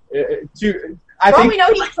 I think we know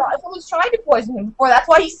someone's tried to poison him before. That's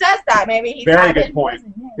why he says that. Maybe he's very good point.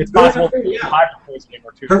 It's possible to hide the poisoning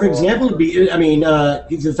or two. Perfect example would be, I mean,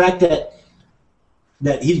 the fact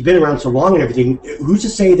that he's been around so long and everything. Who's to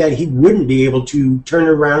say that he wouldn't be able to turn it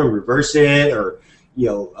around and reverse it, or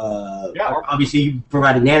obviously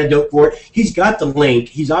provide an antidote for it. He's got the link.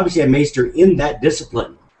 He's obviously a maester in that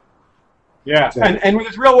discipline. Yeah, so. and with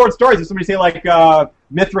his real world stories, if somebody say like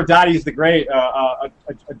Mithridates the Great, a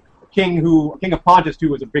king of Pontus, who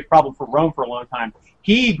was a big problem for Rome for a long time.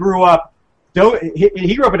 He grew up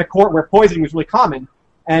in a court where poisoning was really common,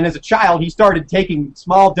 and as a child, he started taking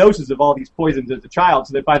small doses of all these poisons as a child,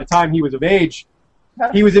 so that by the time he was of age,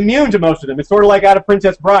 he was immune to most of them. It's sort of like out of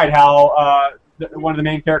Princess Bride, how one of the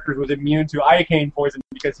main characters was immune to iocane poison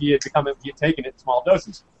because he had taken it in small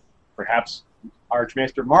doses. Perhaps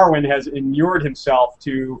Archmaester Marwyn has inured himself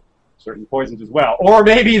to certain poisons as well. Or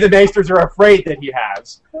maybe the maesters are afraid that he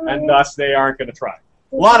has, and thus they aren't going to try.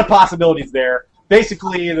 A lot of possibilities there.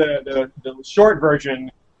 Basically, the short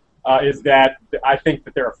version is that I think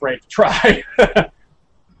that they're afraid to try.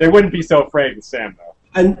 They wouldn't be so afraid with Sam, though.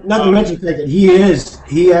 And not to mention the fact that he has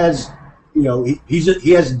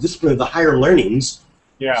the discipline of the higher learnings.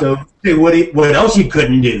 Yeah. So what else he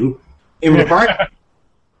couldn't do in regard.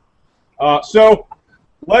 So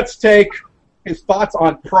let's take his thoughts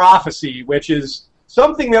on prophecy, which is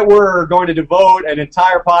something that we're going to devote an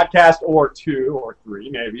entire podcast or two or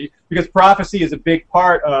three, maybe, because prophecy is a big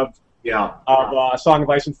part of Song of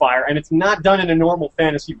Ice and Fire, and it's not done in a normal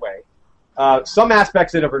fantasy way. Some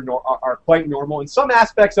aspects of it are quite normal, and some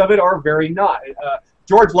aspects of it are very not.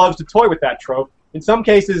 George loves to toy with that trope. In some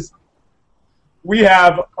cases, we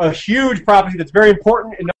have a huge prophecy that's very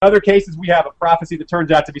important. In other cases, we have a prophecy that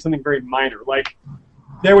turns out to be something very minor. Like,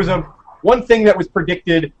 there was one thing that was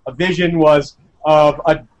predicted, a vision was of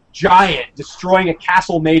a giant destroying a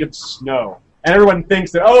castle made of snow. And everyone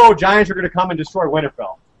thinks that, giants are going to come and destroy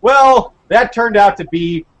Winterfell. Well, that turned out to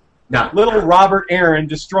be little Robert Aaron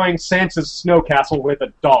destroying Sansa's snow castle with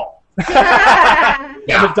a doll.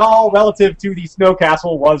 And the doll relative to the snow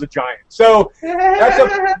castle was a giant. So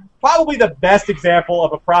that's probably the best example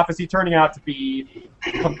of a prophecy turning out to be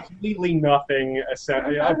completely nothing,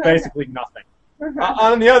 basically nothing.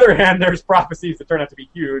 On the other hand, there's prophecies that turn out to be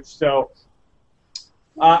huge. So,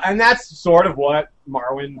 and that's sort of what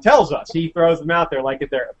Marwyn tells us. He throws them out there like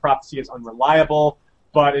their prophecy is unreliable,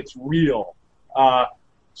 but it's real.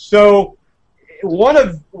 So one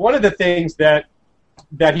of the things that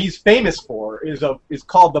he's famous for is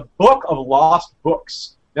called the Book of Lost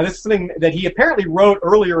Books. Now, this is something that he apparently wrote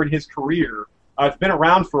earlier in his career. It's been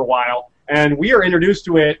around for a while, and we are introduced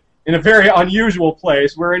to it in a very unusual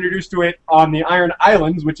place. We're introduced to it on the Iron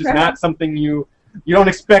Islands, which is not something you don't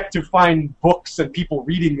expect to find books and people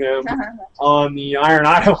reading them on the Iron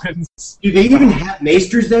Islands. Do they even have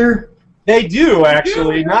maesters there? They do,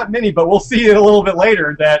 actually. Not many, but we'll see it a little bit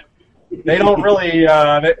later that they don't really.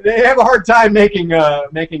 They have a hard time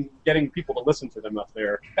getting people to listen to them up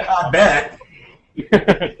there. I bet.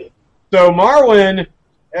 So Marwyn,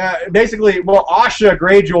 basically, Asha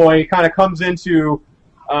Greyjoy kind of comes into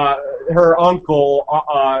her uncle,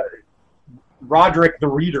 Roderick the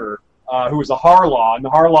Reader, who was a Harlaw, and the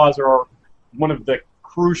Harlaws are one of the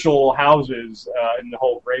crucial houses in the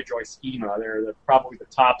whole Greyjoy schema. They're probably the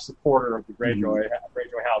top supporter of the Greyjoy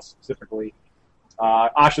house specifically.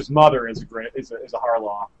 Asha's mother is a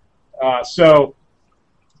Harlaw. So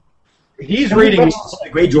he's reading the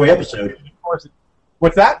Greyjoy episode.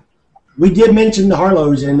 What's that? We did mention the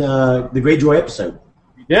Harlows in the Greyjoy episode.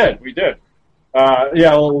 We did. A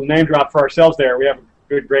little name drop for ourselves there. We have a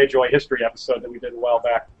good Greyjoy history episode that we did a while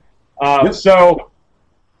back. So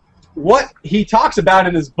what he talks about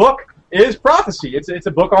in his book is prophecy. It's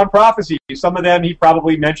a book on prophecy. Some of them he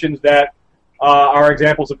probably mentions that are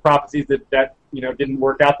examples of prophecies that didn't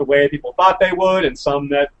work out the way people thought they would, and some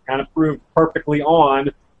that kind of proved perfectly on.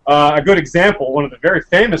 A good example, one of the very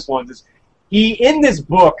famous ones, is in this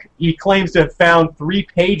book he claims to have found 3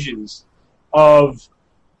 pages of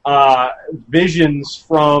visions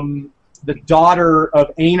from the daughter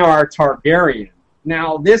of Aenar Targaryen.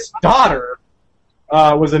 Now, this daughter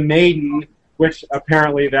was a maiden, which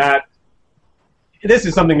apparently this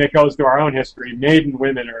is something that goes through our own history. Maiden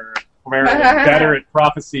women are better at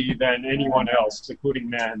prophecy than anyone else, including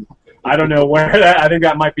men. I don't know where I think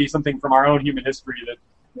that might be something from our own human history that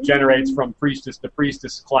generates from priestess to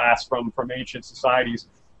priestess class from ancient societies.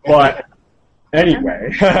 But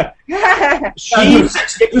anyway, there's no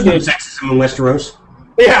sexism in Westeros.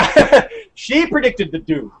 Yeah, she predicted the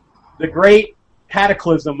doom, the great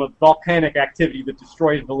cataclysm of volcanic activity that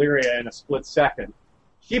destroyed Valyria in a split second.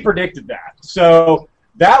 She predicted that. So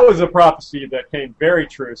that was a prophecy that came very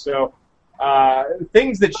true. So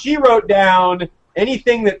things that she wrote down,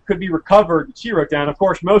 anything that could be recovered that she wrote down, of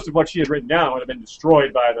course, most of what she had written down would have been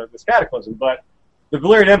destroyed by this cataclysm. But the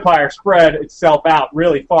Valyrian Empire spread itself out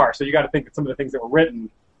really far. So you got to think that some of the things that were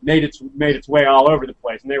written made its way all over the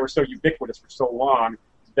place, and they were so ubiquitous for so long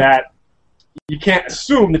that you can't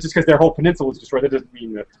assume that just because their whole peninsula was destroyed, that doesn't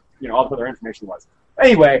mean that all the other information was.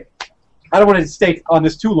 Anyway, I don't want to stay on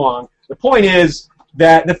this too long. The point is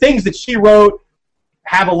that the things that she wrote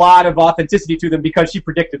have a lot of authenticity to them because she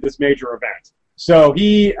predicted this major event. So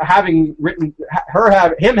him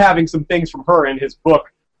having some things from her in his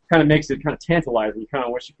book kind of makes it kind of tantalizing. You kind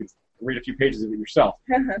of wish you could read a few pages of it yourself.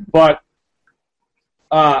 But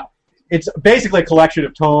it's basically a collection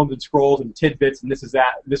of tomes and scrolls and tidbits and this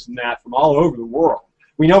and that from all over the world.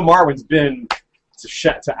 We know Marwyn's been to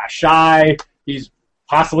Ashai. He's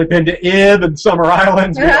possibly been to Ib and Summer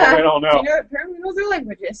Islands. We don't know. Apparently knows their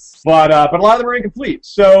languages. But a lot of them are incomplete.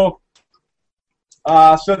 So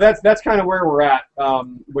that's kind of where we're at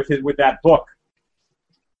with that book.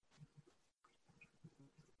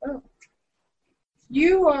 Oh.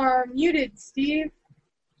 You are muted, Steve.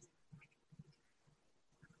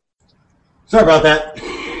 Sorry about that.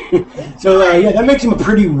 So, that makes him a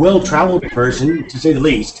pretty well-traveled person, to say the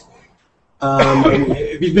least. And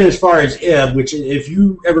if he's been as far as Ib, which if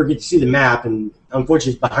you ever get to see the map, and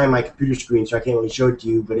unfortunately it's behind my computer screen, so I can't really show it to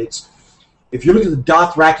you, but if you look at the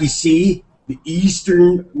Dothraki Sea, the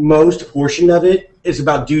easternmost portion of it is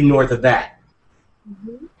about due north of that.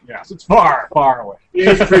 Mm-hmm. Yeah, so it's far, far away.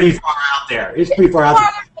 It's pretty far out there. So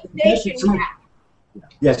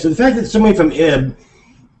the fact that somebody from Ib,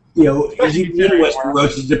 is even in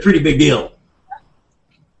Westeros is a pretty big deal.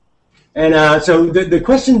 And so the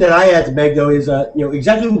question that I had to beg, though, is,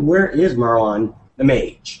 exactly where is Marwan the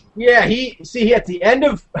Mage? Yeah, he at the end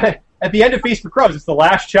of Feast for Crows, it's the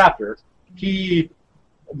last chapter. He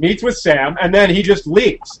meets with Sam, and then he just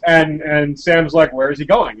leaves. And Sam's like, "Where is he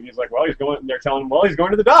going?" And he's like, "Well, he's going." And they're telling him, "Well, he's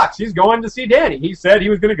going to the docks. He's going to see Dany. He said he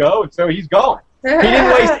was going to go, and so he's going." He didn't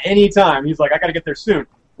waste any time. He's like, "I got to get there soon."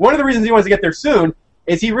 One of the reasons he wants to get there soon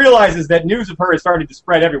is he realizes that news of her is starting to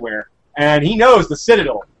spread everywhere, and he knows the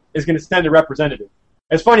Citadel is going to send a representative.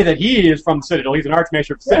 It's funny that he is from the Citadel. He's an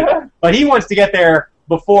Archmaester of the Citadel, but he wants to get there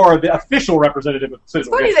before the official representative of the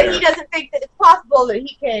Citadel gets there. It's funny that he doesn't think that it's possible that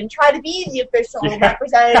he can try to be the official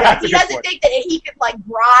representative. He doesn't think that he could,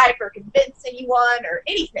 bribe or convince anyone or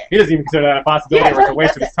anything. He doesn't even consider that a possibility or it's a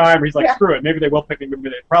waste of his time. Or he's like, screw it. Maybe they will pick me. Maybe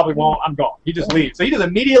they probably won't. I'm gone. He just leaves. So he just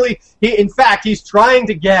immediately, he's trying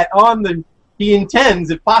to get on he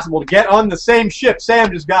intends, if possible, to get on the same ship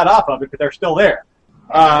Sam just got off of it, but they're still there.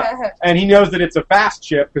 And he knows that it's a fast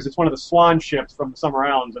ship because it's one of the Swan ships from the Summer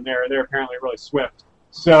Islands, and they're apparently really swift.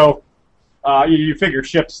 So you figure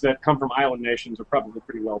ships that come from island nations are probably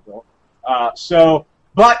pretty well built.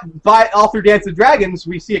 But by all through Dance of Dragons,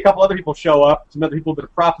 we see a couple other people show up, some other people that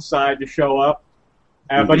have prophesied to show up,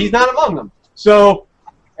 but he's not among them. So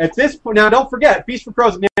at this point, now don't forget, Feast for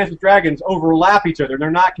Crows and Dance with Dragons overlap each other. They're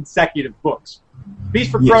not consecutive books.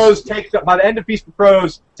 Feast for Crows takes up, by the end of Feast for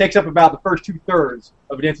Crows, takes up about the first 2/3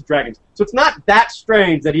 of A Dance with Dragons. So it's not that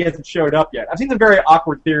strange that he hasn't showed up yet. I've seen some very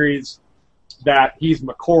awkward theories that he's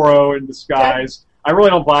Makoro in disguise. I really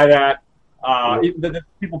don't buy that. The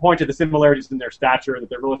people point to the similarities in their stature, that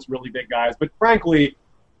they're really big guys. But frankly,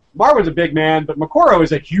 Marwyn's a big man, but Makoro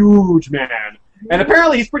is a huge man. And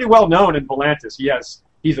apparently he's pretty well known in Volantis.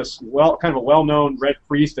 He's kind of a well-known Red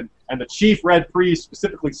Priest, and the chief Red Priest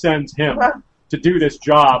specifically sends him to do this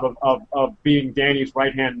job of being Dany's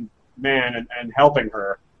right-hand man and helping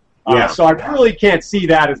her. So I really can't see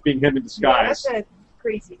that as being him in disguise. Yeah, that's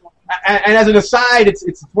crazy. And as an aside,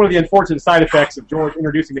 it's one of the unfortunate side effects of George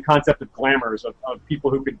introducing the concept of glamours, of people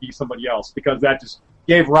who could be somebody else, because that just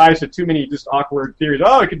gave rise to too many just awkward theories.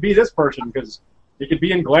 Oh, it could be this person because it could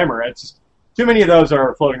be in glamour. It's just, too many of those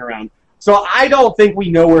are floating around. So I don't think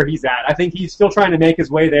we know where he's at. I think he's still trying to make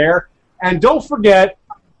his way there. And don't forget,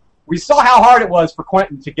 we saw how hard it was for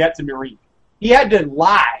Quentin to get to Meereen. He had to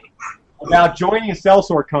lie about joining a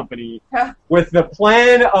sellsword company with the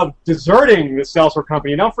plan of deserting the sellsword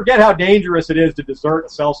company. And don't forget how dangerous it is to desert a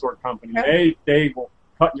sellsword company. They will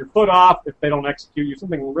cut your foot off if they don't execute you.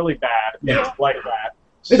 Something really bad like that.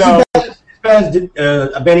 So, it's as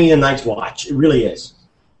a Benny and Night's Watch. It really is.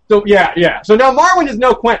 So yeah. So now Marwyn is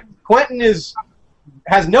no Quentin. Quentin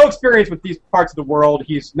has no experience with these parts of the world.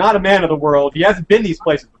 He's not a man of the world. He hasn't been these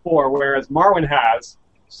places before, whereas Marwyn has.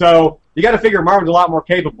 So you got to figure Marwyn's a lot more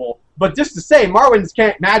capable. But just to say, Marwyn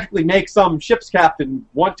can't magically make some ship's captain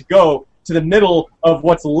want to go to the middle of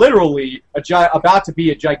what's literally about to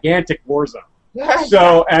be a gigantic war zone.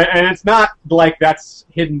 So, and it's not like that's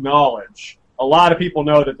hidden knowledge. A lot of people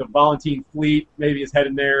know that the Volantene fleet maybe is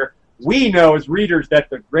heading there. We know as readers that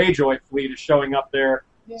the Greyjoy fleet is showing up there.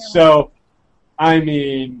 Yeah. So, I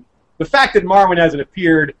mean, the fact that Marwyn hasn't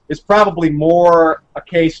appeared is probably more a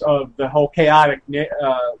case of the whole chaotic, the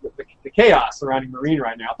chaos surrounding Meereen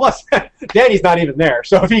right now. Plus, Dany's not even there.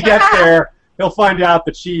 So if he gets there, he'll find out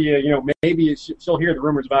that she, maybe she'll hear the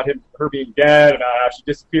rumors about her being dead, about how she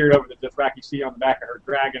disappeared over the Dothraki Sea on the back of her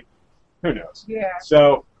dragon. Who knows? Yeah.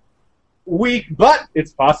 So, but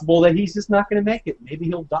it's possible that he's just not going to make it. Maybe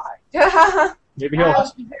he'll die. Maybe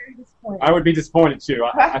he'll. I would be disappointed too.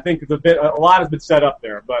 I think a lot has been set up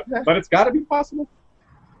there, but it's got to be possible.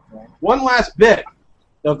 One last bit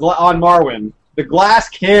on Marwyn, the glass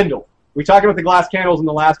candle. We talked about the glass candles in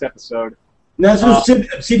the last episode. That's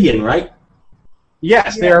obsidian, right?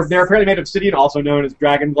 Yes, they're apparently made of obsidian, also known as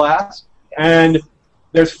dragon glass, and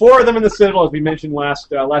there's 4 of them in the Citadel, as we mentioned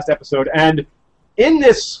last episode. And in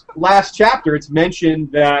this last chapter, it's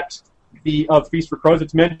mentioned that of Feast for Crows,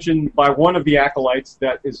 it's mentioned by one of the acolytes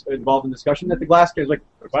that is involved in discussion that the glass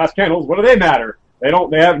candles, what do they matter? No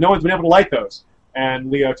one's been able to light those.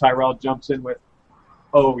 And Leo Tyrell jumps in with,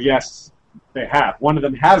 oh yes, they have. One of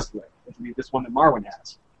them has lit, which would be this one that Marwyn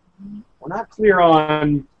has. We're not clear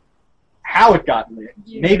on how it got lit.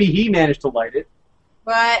 Yeah. Maybe he managed to light it.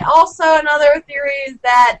 But also another theory is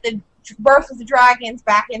that the birth of the dragons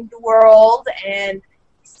back into the world and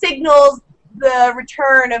signals the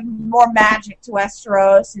return of more magic to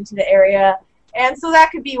Westeros, into the area. And so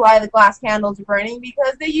that could be why the glass candles are burning,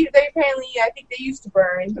 because they apparently, I think they used to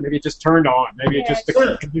burn. Maybe it just turned on. Maybe it just,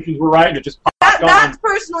 the conditions were right and it just popped on. That's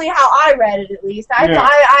personally how I read it, at least.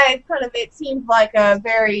 I kind of, it seemed like a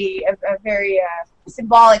very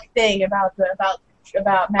symbolic thing about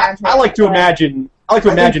magic. I like to imagine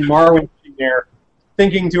Marwyn sitting there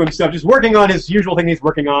thinking to himself, just working on his usual thing he's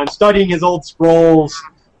working on, studying his old scrolls,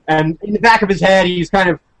 and in the back of his head he's kind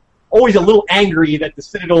of always a little angry that the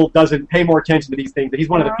Citadel doesn't pay more attention to these things, that he's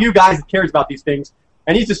one of the few guys that cares about these things,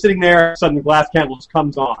 and he's just sitting there, suddenly the glass candle just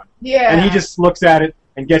comes on. Yeah. And he just looks at it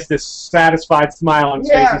and gets this satisfied smile on his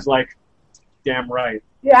face. He's like, damn right.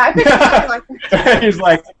 Yeah, I think something like that. He's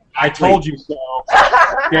like, I told you so.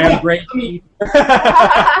 Damn great.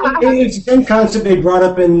 It's the same concept they brought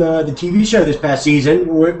up in the TV show this past season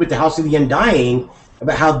with the House of the Undying,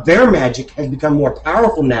 about how their magic has become more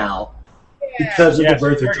powerful now because of the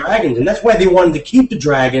birth of dragons. And that's why they wanted to keep the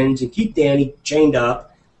dragons and keep Dany chained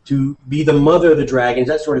up to be the mother of the dragons,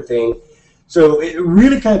 that sort of thing. So it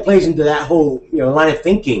really kind of plays into that whole line of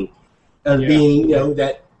thinking of being,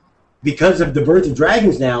 that because of the birth of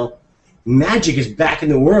dragons now, magic is back in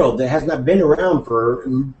the world that has not been around for,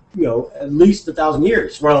 at least 1,000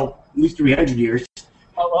 years. Well, at least 300 years.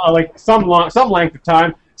 Like some length of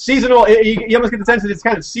time. Seasonal, you almost get the sense that it's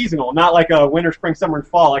kind of seasonal, not like a winter, spring, summer, and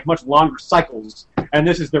fall, like much longer cycles. And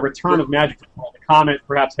this is the return of magic. The comet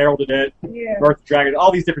perhaps heralded it, birth of dragon,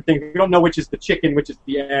 all these different things. We don't know which is the chicken, which is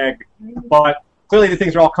the egg, but clearly the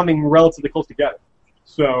things are all coming relatively close together.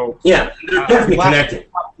 So Yeah, they're definitely connected.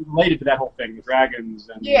 Related to that whole thing, the dragons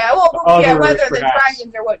and whether others, the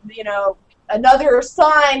dragons are what another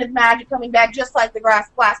sign of magic coming back, just like the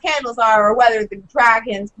glass candles are, or whether the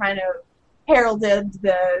dragons kind of heralded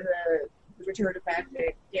the return of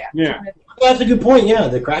magic. Yeah. Well, that's a good point. Yeah,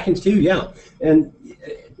 the Krakens too. Yeah, and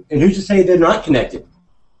who's to say they're not connected?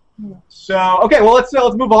 So okay, well let's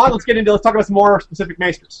move on. Let's talk about some more specific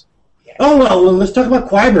maesters. Oh well, let's talk about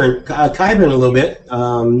Qyburn. Qyburn a little bit.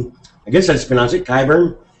 I guess I just pronounce it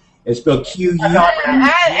Qyburn. It's spelled Q-U.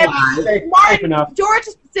 George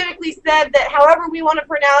specifically said that however we want to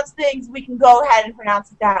pronounce things, we can go ahead and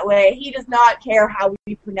pronounce it that way. He does not care how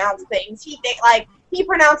we pronounce things. He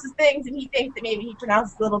pronounces things, and he thinks that maybe he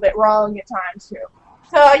pronounces a little bit wrong at times too.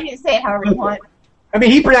 So you can say it however you want. I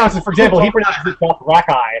mean, he pronounces, for example, it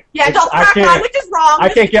Dothraki. Yeah, Dothraki, which is wrong. I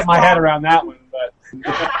can't get my head around that one, but.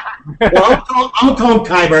 Well, I'm call him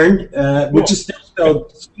Qyburn, which is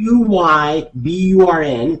spelled Qyburn.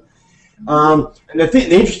 And the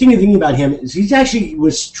interesting thing about him is he actually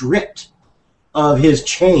was stripped of his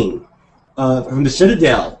chain from the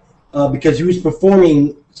Citadel because he was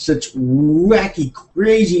performing such wacky,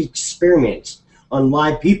 crazy experiments on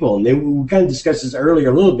live people. And we kind of discussed this earlier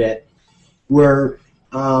a little bit, where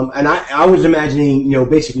and I was imagining,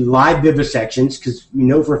 basically live vivisections, because we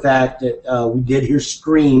know for a fact that we did hear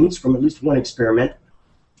screams from at least one experiment.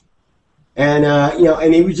 And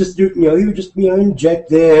and he would just inject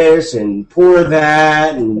this and pour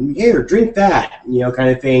that and here, drink that, kind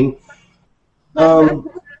of thing.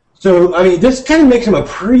 So I mean, this kind of makes him a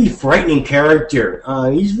pretty frightening character.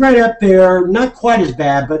 He's right up there, not quite as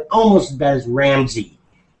bad, but almost as bad as Ramsay.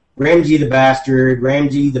 Ramsay the Bastard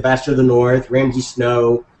of the North, Ramsay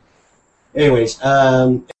Snow. Anyways,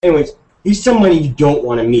 he's someone you don't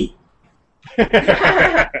want to meet.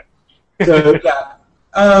 So yeah.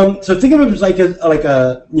 So think of him as like a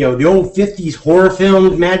the old 50s horror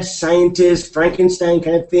film, mad scientist, Frankenstein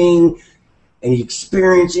kind of thing, and he's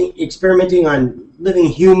experimenting on living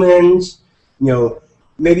humans,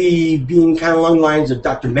 maybe being kind of along the lines of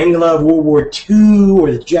Dr. Mengele of World War II,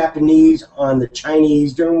 or the Japanese on the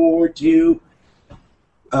Chinese during World War II.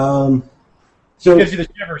 So gives you the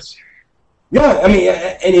shivers. Yeah, I mean,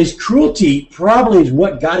 and his cruelty probably is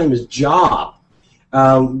what got him his job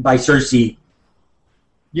by Cersei.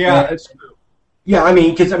 Yeah, that's true. Yeah,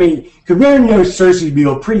 because we already know Cersei to be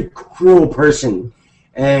a pretty cruel person,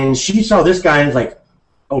 and she saw this guy and was like,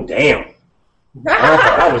 "Oh damn,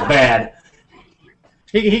 that was bad."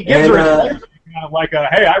 He gives her kind of like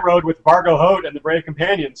 "Hey, I rode with Vargo Hoat and the Brave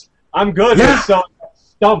Companions. I'm good with some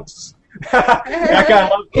stumps." That guy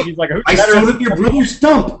loves him. He's like, "Who's better?" I sewed up your brother's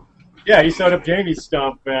stump. Yeah, he sewed up Jaime's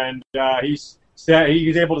stump, and he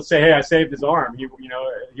was able to say, "Hey, I saved his arm. He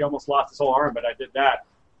almost lost his whole arm, but I did that."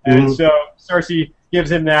 And so Cersei gives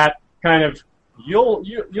him that kind of you'll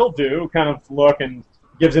do kind of look, and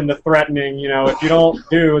gives him the threatening, if you don't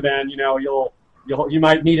do, then you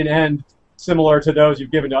might meet an end similar to those you've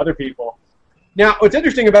given to other people. Now, what's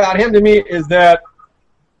interesting about him to me is that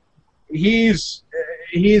he's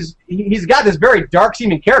got this very dark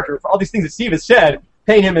seeming character for all these things that Steve has said,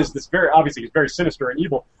 paint him as this he's very sinister and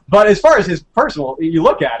evil. But as far as his personal, you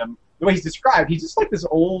look at him, the way he's described, he's just like this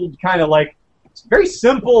old kind of like very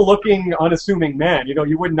simple-looking, unassuming man.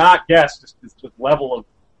 You would not guess just this level of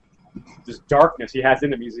this darkness he has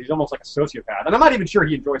in him. He's almost like a sociopath, and I'm not even sure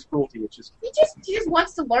he enjoys cruelty. It's just he just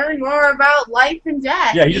wants to learn more about life and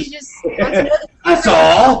death. Yeah, he just wants to know that's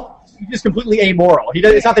all. He's just completely amoral.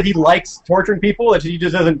 It's not that he likes torturing people; he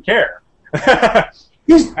just doesn't care.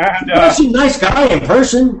 He's a nice guy in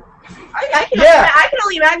person. I can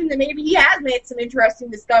only imagine that maybe he has made some interesting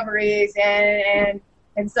discoveries and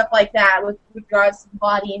stuff like that with regards to the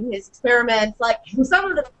body and his experiments. Like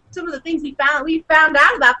some of the things we found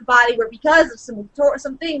out about the body were because of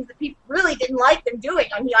some things that people really didn't like them doing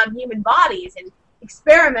on human bodies and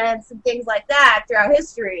experiments and things like that throughout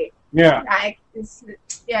history. Yeah.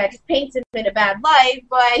 It just paints him in a bad light,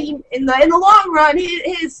 but in the long run,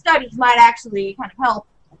 his studies might actually kind of help.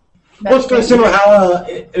 Well, it's kind of similar how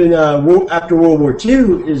after World War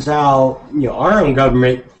II is how our own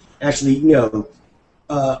government actually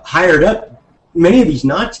hired up many of these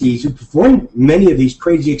Nazis who performed many of these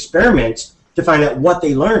crazy experiments to find out what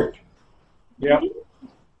they learned. Yeah,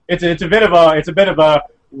 it's a bit of a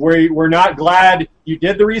we're not glad you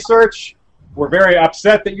did the research. We're very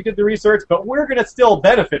upset that you did the research, but we're going to still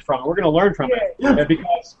benefit from it. We're going to learn from it. Yeah.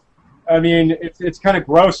 Because, it's kind of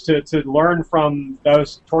gross to learn from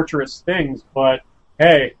those torturous things, but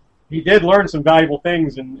hey, he did learn some valuable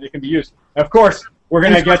things, and it can be used. Of course, we're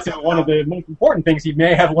going to get to one of the most important things he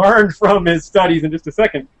may have learned from his studies in just a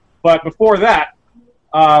second. But before that,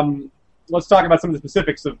 let's talk about some of the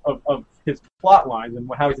specifics of his plot lines and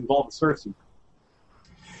how he's involved with Cersei.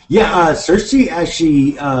 Yeah, Cersei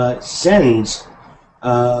actually sends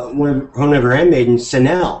one of her handmaidens,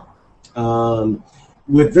 Citadel,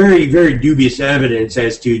 with very, very dubious evidence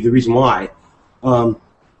as to the reason why, to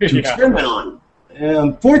experiment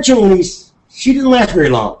on. Fortunately, she didn't last very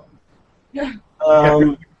long.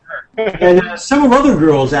 And some of other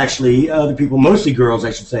girls, actually, other people, mostly girls,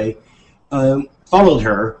 I should say, followed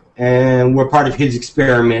her and were part of his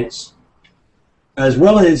experiments, as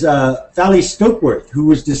well as Fally Stokeworth, who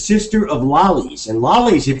was the sister of Lollies. And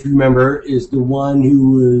Lollies, if you remember, is the one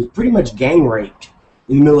who was pretty much gang raped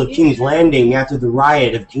in the middle of King's Landing after the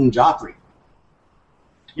riot of King Joffrey.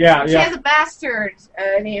 Yeah, She has a bastard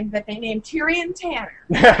that they named Tyrion Tanner.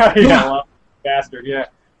 Well, bastard, yeah.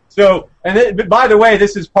 So, but by the way,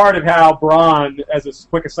 this is part of how Bronn, as a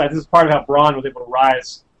quick aside, this is part of how Bronn was able to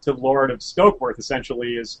rise to Lord of Stokeworth,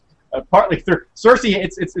 essentially, is partly through Cersei.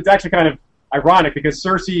 It's actually kind of ironic because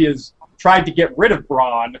Cersei has tried to get rid of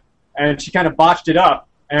Bronn, and she kind of botched it up,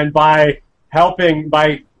 and by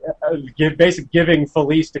giving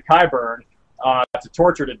Felice to Qyburn to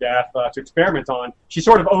torture to death, to experiment on, she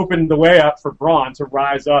sort of opened the way up for Bronn to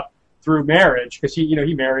rise up through marriage, because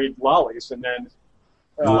he married Lollies, and then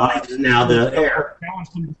Lollies is now the heir.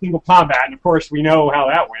 Challenged him to single combat, and of course we know how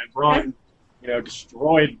that went. Bronn,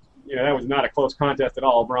 destroyed. That was not a close contest at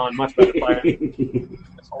all. Bronn, much better fighter.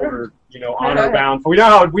 Older, honor bound. We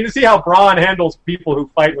see how Bronn handles people who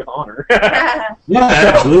fight with honor. Yeah,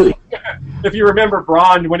 absolutely. If you remember,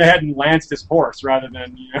 Bronn went ahead and lanced his horse rather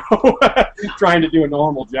than trying to do a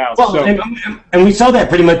normal joust. Well, and we saw that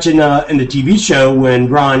pretty much in the TV show when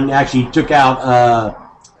Bronn actually took out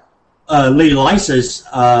Lady Lysa's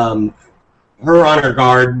her honor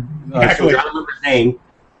guard. Exactly. I don't remember his name.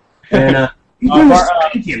 And he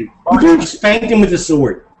spanked him with a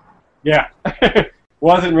sword. Yeah.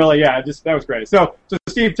 Wasn't really, that was great. So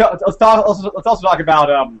Steve, let's also talk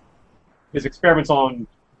about his experiments on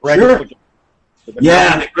Gregor. Sure.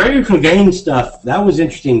 Yeah, the Gregor Clegane stuff, that was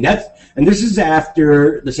interesting. And this is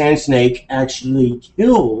after the Sand Snake actually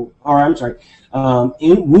wounded.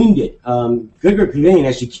 Gregor Clegane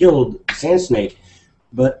actually killed the Sand Snake,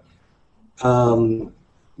 but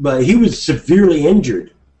he was severely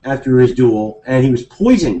injured after his duel, and he was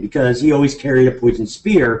poisoned because he always carried a poisoned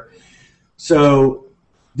spear. So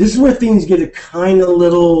this is where things get a kind of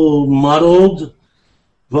little muddled,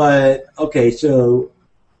 but okay, so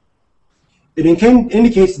it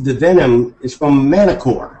indicates that the venom is from a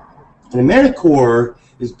manicore. And a manicore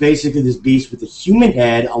is basically this beast with a human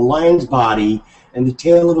head, a lion's body, and the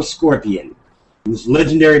tail of a scorpion. And this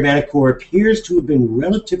legendary manicore appears to have been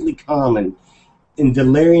relatively common in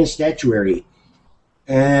Valyrian statuary.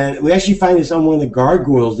 And we actually find this on one of the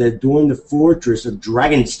gargoyles that adorn the fortress of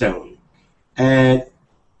Dragonstone. And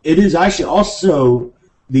it is actually also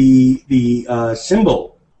the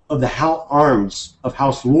symbol of the arms of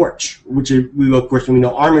House Lorch, which we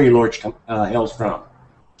know Armory Lorch hails from.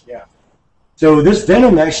 Yeah. So this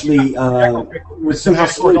venom actually was somehow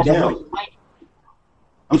slowed down.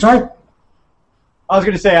 I'm sorry? I was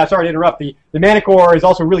going to say, I'm sorry to interrupt. The manicore is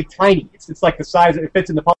also really tiny. It's like the size, it fits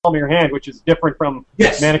in the palm of your hand, which is different from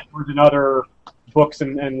manicores in other books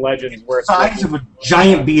and legends. Where it's the size of a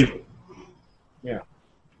giant beetle. Yeah.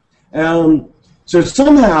 So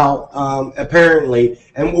somehow, apparently,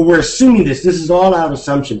 and we're assuming this is all out of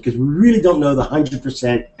assumption because we really don't know the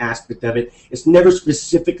 100% aspect of it. It's never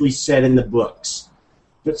specifically said in the books.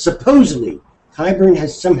 But supposedly, Qyburn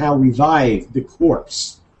has somehow revived the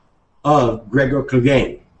corpse of Gregor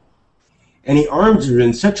Clegane. And he arms it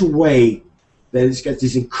in such a way that it's got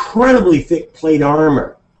this incredibly thick plate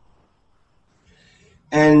armor.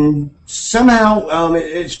 And somehow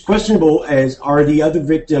it's questionable as are the other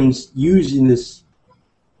victims used in this,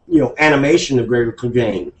 animation of Gregor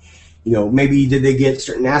Clegane. Maybe did they get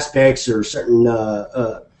certain aspects or certain,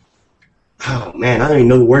 I don't even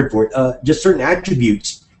know the word for it, just certain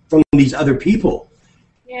attributes from these other people.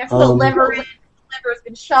 Yeah, if the liver's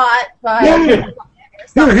been shot by...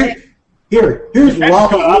 Here's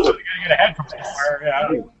Lava.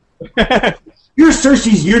 Here's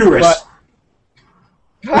Cersei's uterus.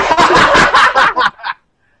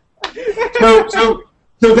 So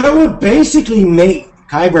that would basically make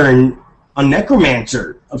Qyburn a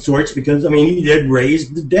necromancer of sorts because, he did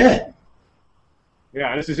raise the dead.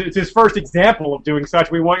 Yeah, it's his first example of doing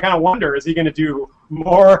such. We kind of wonder, is he going to do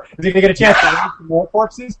more? Is he going to get a chance to raise some more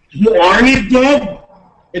corpses? The army dead?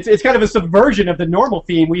 It's kind of a subversion of the normal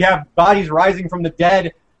theme. We have bodies rising from the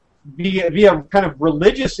dead via kind of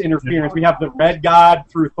religious interference. We have the Red God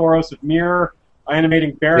through Thoros of Myr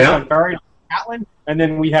animating Barrack unburied. Catelyn, and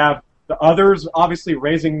then we have the others, obviously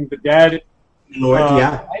raising the dead. North,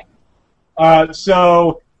 yeah.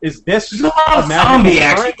 So is this There's a lot of zombie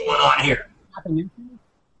action going on here?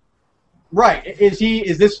 Right. Is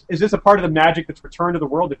this a part of the magic that's returned to the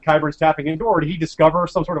world that Qyburn's tapping into, or did he discover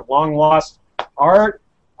some sort of long lost art?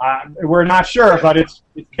 We're not sure, but it's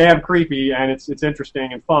damn creepy and it's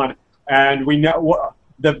interesting and fun. And we know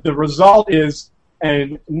the result is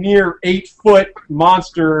a near 8-foot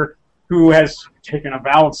monster who has taken a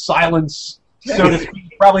vow of silence, so to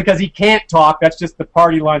speak, probably because he can't talk. That's just the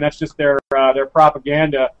party line. That's just their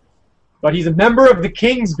propaganda. But he's a member of the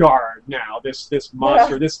Kingsguard now. This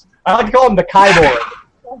monster. This I like to call him the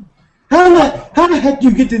Qyburn. How the heck do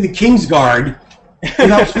you get to the Kingsguard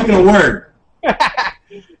without speaking a word?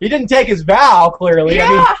 He didn't take his vow, clearly. Yeah.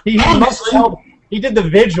 I mean, he did the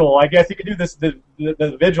vigil. I guess he could do this the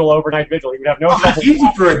vigil, overnight vigil. He would have no trouble. That's easy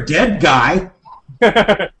for a dead guy.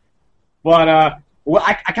 But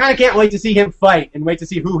I kind of can't wait to see him fight and wait to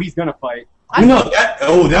see who he's going to fight.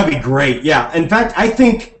 That'd be great. Yeah. In fact, I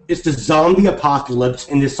think it's the zombie apocalypse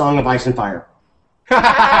in this Song of Ice and Fire.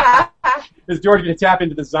 Is George going to tap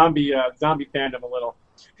into the zombie fandom a little?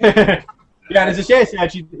 Yeah, and as Ashay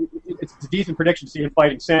said, it's a decent prediction to see him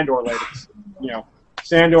fighting Sandor later.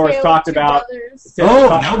 Sandor has talked about.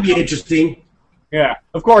 That would be interesting. Yeah,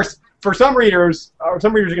 of course. For some readers are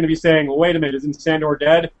going to be saying, "Well, wait a minute, isn't Sandor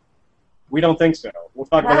dead?" We don't think so. We'll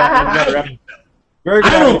talk about that in another episode. Very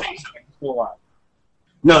good. I don't think so. Still alive.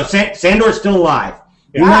 No, Sandor's still alive.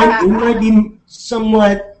 Yeah. He might be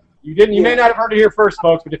somewhat. You may not have heard it here first,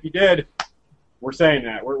 folks, but if you did, we're saying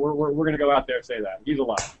that. We're going to go out there and say that he's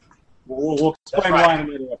alive. We'll explain why in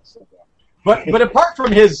another episode. But apart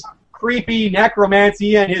from his creepy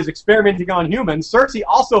necromancy and his experimenting on humans, Cersei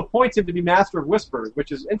also appoints him to be Master of Whispers,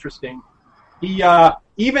 which is interesting. He,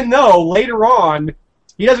 even though later on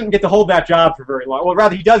he doesn't get to hold that job for very long. Well,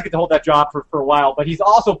 rather, he does get to hold that job for a while, but he's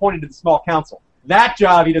also appointed to the Small Council. That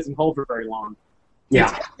job he doesn't hold for very long.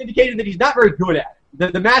 Yeah. It's indicated that he's not very good at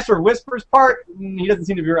it. The Master of Whispers part, he doesn't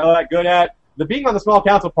seem to be all that good at. The being on the Small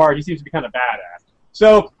Council part, he seems to be kind of bad at.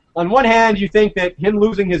 So, on one hand, you think that him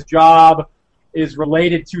losing his job is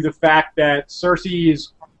related to the fact that Cersei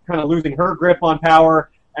is kind of losing her grip on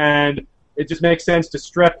power, and it just makes sense to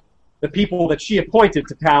strip the people that she appointed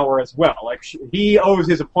to power as well. Like, he owes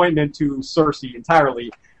his appointment to Cersei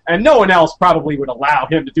entirely, and no one else probably would allow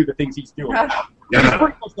him to do the things he's doing. He's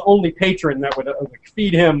pretty much the only patron that would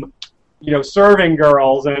feed him, serving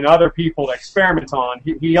girls and other people to experiment on.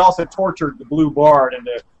 He also tortured the Blue Bard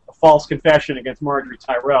into a false confession against Marjorie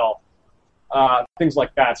Tyrell, things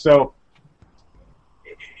like that. So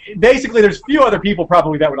basically, there's few other people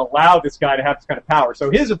probably that would allow this guy to have this kind of power. So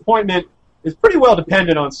his appointment is pretty well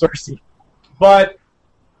dependent on Cersei. But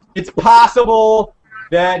it's possible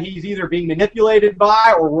that he's either being manipulated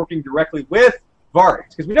by or working directly with Varys.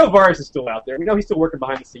 Because we know Varys is still out there. We know he's still working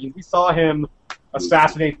behind the scenes. We saw him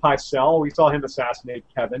assassinate Pycelle. We saw him assassinate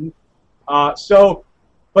Kevin. But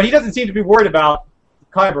he doesn't seem to be worried about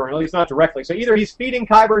Qyburn, at least not directly. So either he's feeding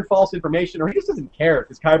Qyburn false information, or he just doesn't care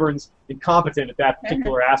because Qyburn's incompetent at that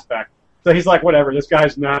particular aspect. So he's like, whatever, this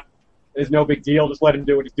guy's is no big deal, just let him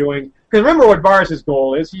do what he's doing. Because remember what Varys'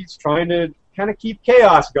 goal is. He's trying to kind of keep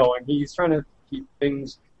chaos going. He's trying to keep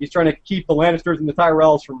the Lannisters and the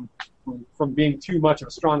Tyrells from being too much of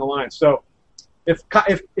a strong alliance. So if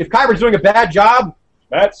Qyburn's doing a bad job,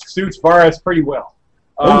 that suits Varys pretty well.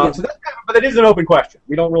 But it is an open question.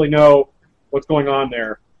 We don't really know what's going on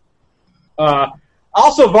there.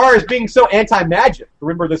 Also, Varys being so anti-magic.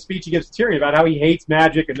 Remember the speech he gives to Tyrion about how he hates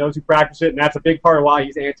magic and those who practice it, and that's a big part of why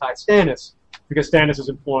he's anti-Stannis, because Stannis is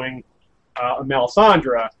employing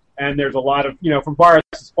Melisandre, and there's a lot of, from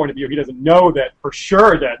Varys' point of view, he doesn't know that for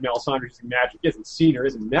sure that Melisandre using magic, he hasn't seen her,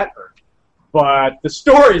 hasn't met her. But the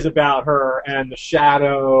stories about her and the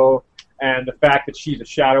shadow and the fact that she's a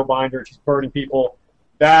shadow binder and she's burning people,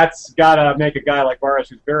 that's got to make a guy like Varys,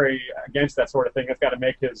 who's very against that sort of thing, that's got to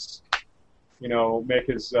make his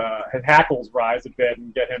hackles rise a bit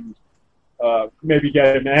and get him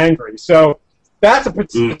angry. So that's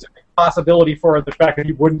a possibility for the fact that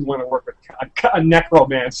he wouldn't want to work with a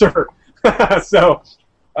necromancer. So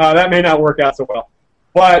that may not work out so well.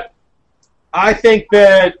 But I think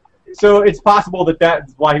that, so it's possible that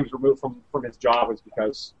that's why he was removed from his job, was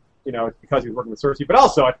because, it's because he was working with Cersei, but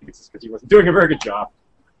also I think it's just because he wasn't doing a very good job.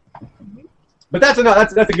 But that's enough.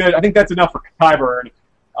 I think that's enough for Qyburn.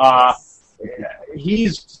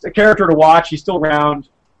 He's a character to watch. He's still around,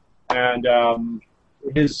 and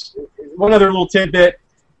his one other little tidbit,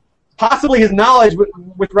 possibly his knowledge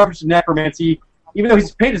with reference to necromancy even though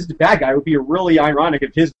he's painted as a bad guy, it would be really ironic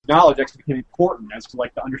if his knowledge actually became important as to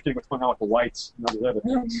like the understanding what's going on with the whites and all those other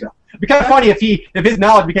things. So it'd be kind of funny if his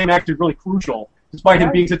knowledge became actually really crucial, despite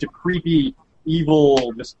him being such a creepy,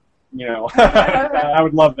 evil, just I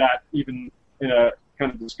would love that, even in a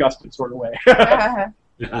kind of disgusted sort of way.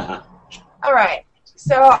 All right.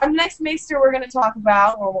 So our next maester we're going to talk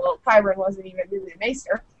about, well, Kyron wasn't even really a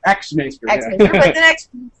maester. Ex-maester. Ex-maester. But the next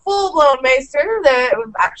full-blown maester, I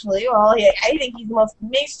think he's the most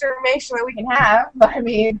maester that we can have. But I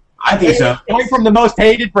mean, I think so. Going from the most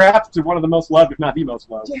hated, perhaps, to one of the most loved, if not the most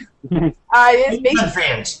loved. Is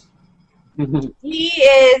fans. He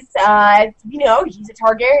is, he's a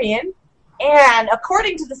Targaryen. And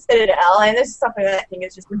according to the Citadel, and this is something that I think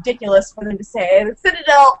is just ridiculous for them to say, the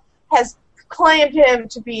Citadel has claimed him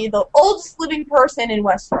to be the oldest living person in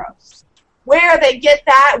Westeros. Where they get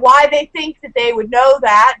that, why they think that they would know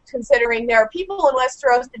that, considering there are people in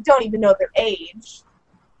Westeros that don't even know their age.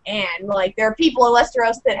 And, there are people in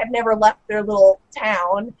Westeros that have never left their little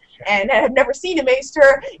town and have never seen a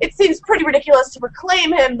maester. It seems pretty ridiculous to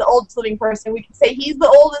proclaim him the oldest living person. We could say he's the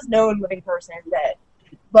oldest known living person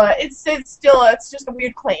but it's just a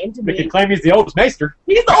weird claim to me. They can claim he's the oldest maester.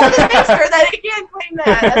 He's the oldest maester. That he can't claim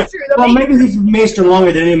that. That's true. Maybe he's maester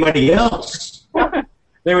longer than anybody else.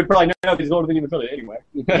 They would probably know he's older than you in the village anyway.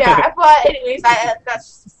 Yeah, but anyways, that's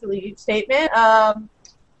just a silly statement.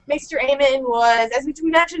 Maester Aemon was, as we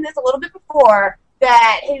mentioned this a little bit before,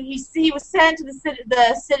 that he was sent to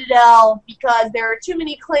the Citadel because there were too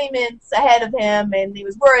many claimants ahead of him, and he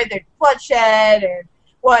was worried there'd be bloodshed and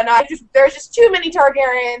whatnot. There's just too many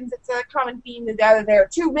Targaryens. It's a common theme that either there are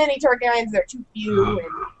too many Targaryens, there are too few,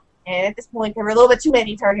 and at this point there were a little bit too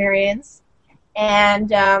many Targaryens.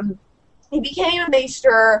 And he became a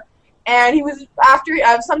maester, and he was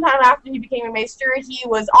sometime after he became a maester, he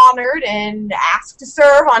was honored and asked to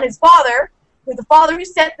serve on his father, who the father who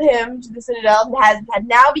sent him to the Citadel had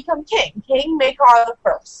now become king, King Maekar the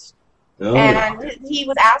First. Oh. And he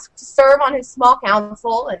was asked to serve on his small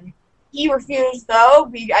council, and he refused,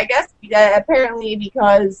 though, I guess, apparently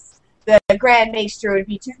because the Grand Maester would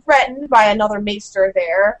be too threatened by another Maester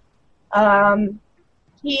there.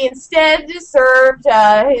 He instead served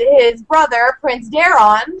his brother, Prince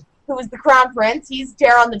Daeron, who was the Crown Prince. He's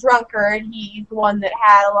Daeron the Drunkard. He's the one that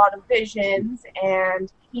had a lot of visions,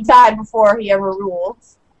 and he died before he ever ruled.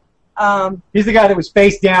 He's the guy that was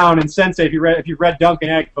face down in Sensei. If you read Dunk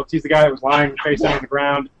and Egg books, he's the guy that was lying face down on the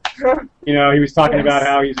ground. He was talking about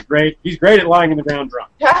how he's great at lying in the ground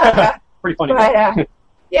drunk. Pretty funny. But,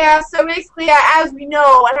 so basically, as we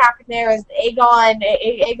know, what happened there is Aegon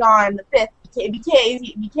the Fifth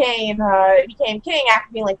became king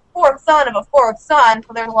after being the fourth son of a fourth son,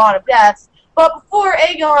 so there's a lot of deaths. But before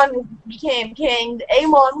Aegon became king,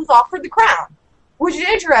 Aemon was offered the crown, which is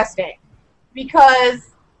interesting because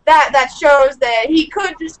that shows that he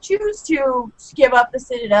could just choose to give up the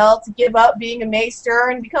Citadel, to give up being a maester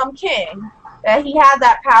and become king. That he had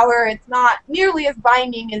that power. It's not nearly as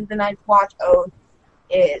binding as the Night's Watch oath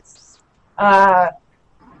is.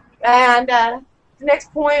 The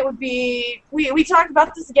next point would be, we talked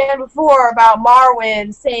about this again before, about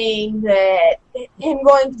Marwyn saying that him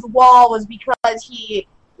going to the Wall was because he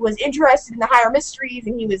was interested in the higher mysteries,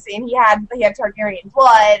 and he had Targaryen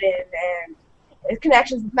blood and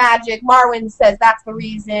connections with magic. Marwyn says that's the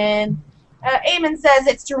reason. Aemon says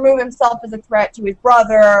it's to remove himself as a threat to his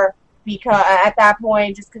brother, because at that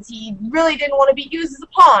point, just because he really didn't want to be used as a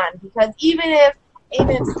pawn. Because even if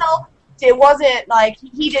Aemon himself, it wasn't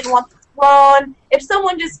he didn't want the throne. If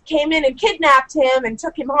someone just came in and kidnapped him and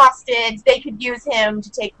took him hostage, they could use him to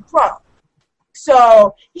take the throne.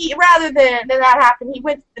 So rather than that happen, he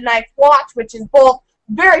went to the Night's Watch, which is both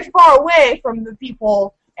very far away from the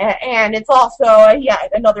people, and it's also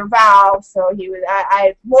another vow. So he was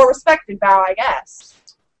I more respected vow, I guess.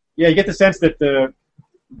 Yeah, you get the sense that the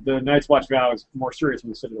Night's Watch vow is more serious than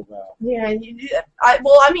the Citadel vow. Yeah,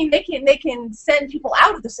 they can send people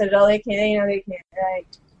out of the Citadel. They can.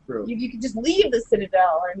 True. You can just leave the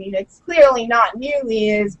Citadel. I mean, it's clearly not nearly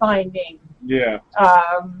as binding. Yeah.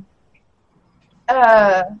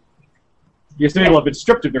 Yes, they will have been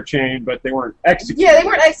stripped of their chain, but they weren't executed. Yeah, they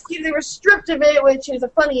weren't executed. They were stripped of it, which is a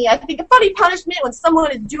funny punishment when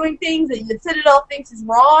someone is doing things that the Citadel thinks is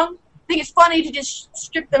wrong. I think it's funny to just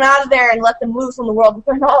strip them out of there and let them loose on the world with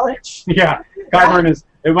their knowledge. Yeah, Qyburn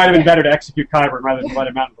it might have been better to execute Qyburn rather than let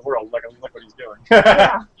him out into the world. Look what he's doing.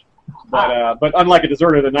 Yeah. But unlike a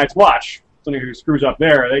deserter of the Night's Watch, somebody who screws up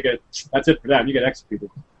there, that's it for them. You get executed.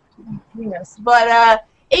 Yes, but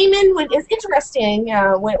Aemon is interesting.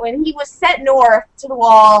 When he was sent north to the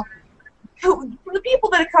Wall, the people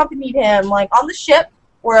that accompanied him, on the ship,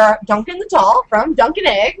 were Duncan the Tall from Dunk and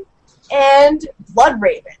Egg and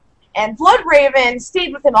Bloodraven. And Bloodraven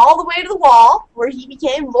stayed with him all the way to the Wall, where he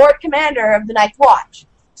became Lord Commander of the Night's Watch.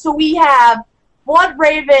 So we have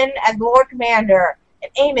Bloodraven as the Lord Commander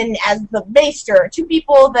and Aemon as the Maester, two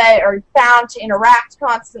people that are bound to interact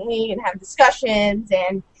constantly and have discussions,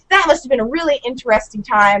 and that must have been a really interesting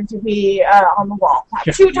time to be on the Wall.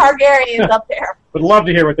 Have two Targaryens up there. Would love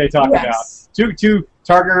to hear what they talk about. Two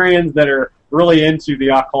Targaryens that are really into the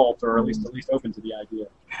occult, or at least open to the idea.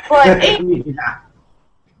 But Aemon,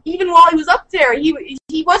 even while he was up there,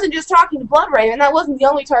 he wasn't just talking to Bloodraven. That wasn't the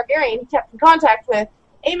only Targaryen he kept in contact with.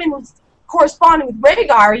 Aemon was corresponding with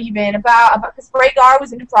Rhaegar even about because Rhaegar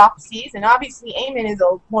was into prophecies, and obviously Aemon is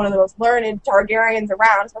one of the most learned Targaryens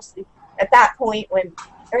around, especially at that point when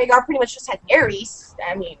Rhaegar pretty much just had Aerys.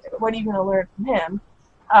 I mean, what are you going to learn from him?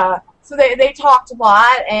 So they talked a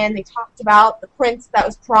lot, and they talked about the prince that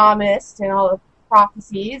was promised and all the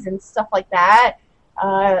prophecies and stuff like that.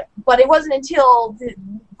 But it wasn't until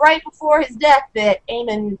right before his death that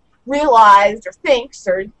Aemon realized, or thinks,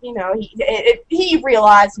 or he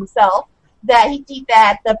realized himself that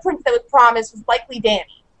the prince that was promised was likely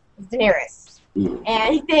Daenerys,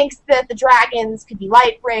 and he thinks that the dragons could be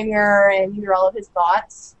Lightbringer, and these are all of his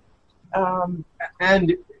thoughts.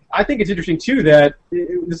 And I think it's interesting too that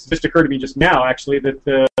this just occurred to me just now, actually,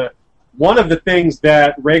 that one of the things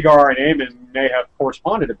that Rhaegar and Aemon may have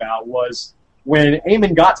corresponded about was when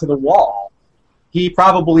Aemon got to the Wall, he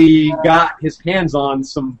probably got his hands on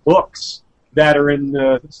some books that are in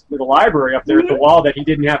the library up there at the Wall that he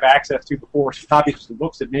didn't have access to before. Copies of some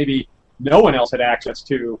books that maybe no one else had access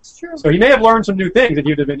to. It's true. So he may have learned some new things, and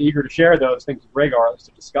he would have been eager to share those things with Rhaegar, at least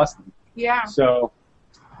to discuss them. Yeah. So,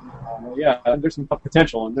 there's some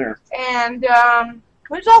potential in there. And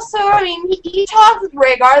there's also, he talked with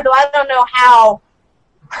Rhaegar, though I don't know how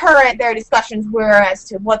current their discussions were as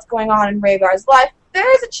to what's going on in Rhaegar's life.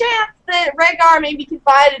 There is a chance that Rhaegar maybe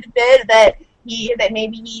confided a bit that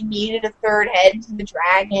maybe he needed a third head to the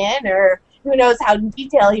dragon, or who knows how in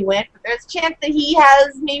detail he went, but there's a chance that he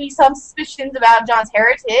has maybe some suspicions about Jon's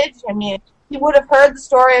heritage. I mean, he would have heard the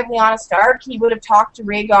story of Lyanna Stark, he would have talked to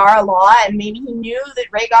Rhaegar a lot, and maybe he knew that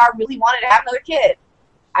Rhaegar really wanted to have another kid.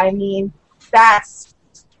 I mean,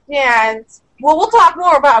 we'll talk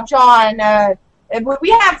more about Jon.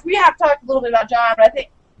 We have talked a little bit about Jon, but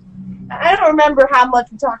I don't remember how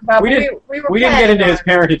much we talked about. We didn't get into his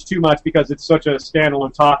parentage too much because it's such a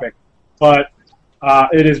standalone topic, but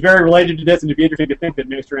it is very related to this, and it'd be interesting to think that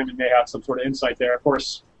Maester Aemon may have some sort of insight there. Of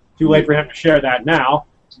course, too late for him to share that now,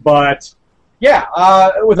 but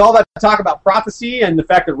with all that talk about prophecy and the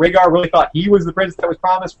fact that Rhaegar really thought he was the prince that was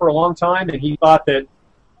promised for a long time, and he thought that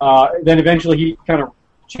then eventually he kind of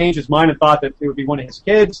changed his mind and thought that it would be one of his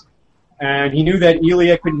kids. And he knew that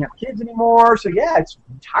Elia couldn't have kids anymore, so it's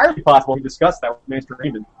entirely possible he discussed that with Maester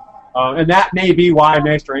Aemon. And that may be why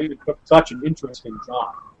Maester Aemon took such an interest in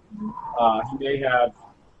Jon. He may have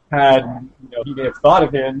thought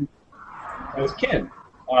of him as kin,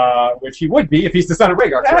 which he would be if he's the son of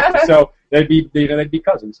Rhaegar. So they'd be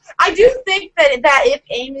cousins. I do think that if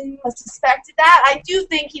Aemon suspected that, I do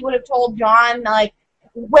think he would have told Jon, like,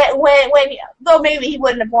 when though maybe he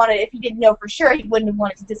wouldn't have wanted, if he didn't know for sure, he wouldn't have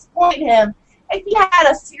wanted to disappoint him. If he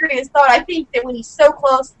had a serious thought, I think that when he's so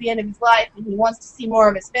close to the end of his life and he wants to see more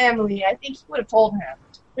of his family, I think he would have told him.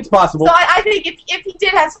 It's possible. So I think if he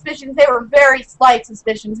did have suspicions, they were very slight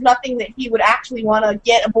suspicions, nothing that he would actually want to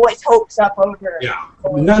get a boy's hopes up over. Yeah,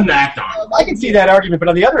 none to act on. I can see that argument, but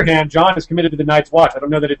on the other hand, Jon is committed to the Night's Watch. I don't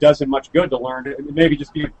know that it does him much good to learn. It may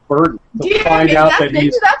just be a burden to find out that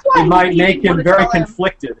it might make him very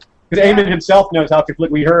conflicted. Because Aemon himself knows how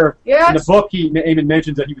conflicted. We heard in the book, Aemon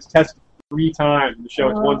mentions that he was tested 3 times. In the show,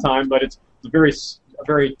 it's 1 time, but it's very,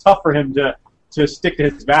 very tough for him to stick to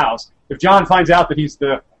his vows. If Jon finds out that he's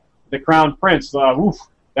the crown prince, that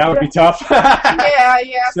would be tough. So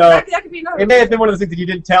that could be it may have been one of those things that you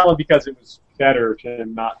didn't tell him because it was better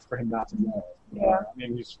for him not to know. Yeah.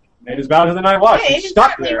 He's made his vow to the Night Watch. He's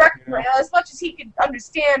stuck there. As much as he could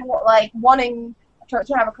understand, wanting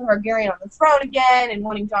to have a Targaryen on the throne again and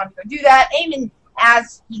wanting Jon to go do that, Aemon,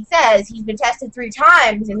 as he says, he's been tested 3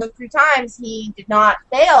 times, and those 3 times he did not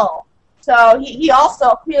fail. So he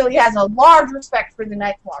also clearly has a large respect for the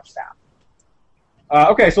Night's Watch vow.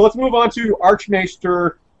 Okay, so let's move on to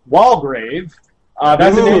Archmaester Walgrave.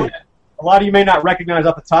 That's a name that a lot of you may not recognize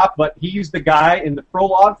off the top, but he's the guy in the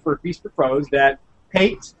prologue for Feast for Crows that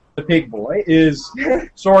Pate, the pig boy, is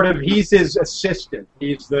he's his assistant.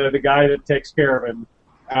 He's the guy that takes care of him.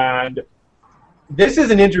 And this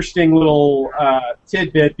is an interesting little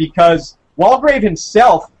tidbit because Walgrave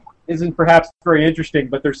himself isn't perhaps very interesting,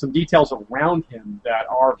 but there's some details around him that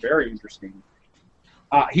are very interesting.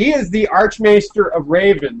 He is the Archmaester of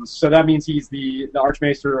Ravens, so that means he's the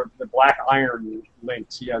Archmaester of the Black Iron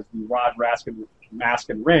links. He has the rod, mask,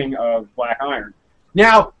 and ring of Black Iron.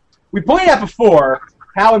 Now, we pointed out before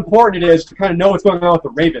how important it is to kind of know what's going on with the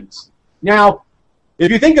Ravens. Now,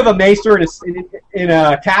 if you think of a Maester in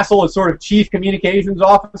a castle as sort of chief communications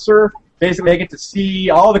officer, basically they get to see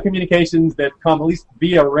all the communications that come, at least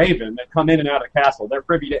via Raven, that come in and out of the castle. They're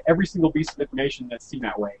privy to every single piece of information that's seen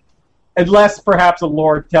that way. Unless perhaps a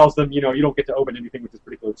lord tells them, you don't get to open anything with this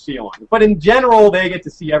particular seal on it. But in general, they get to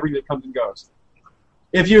see everything that comes and goes.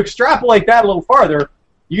 If you extrapolate that a little farther,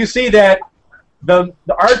 you see that the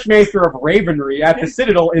Archmaester of Ravenry at the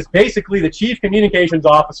Citadel is basically the chief communications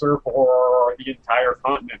officer for the entire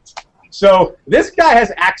continent. So this guy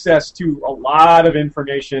has access to a lot of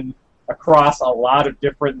information across a lot of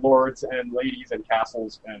different lords and ladies and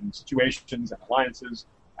castles and situations and alliances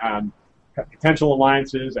and potential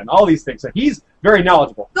alliances and all these things. So he's very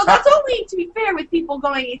knowledgeable. So that's only, to be fair, with people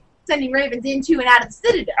sending ravens into and out of the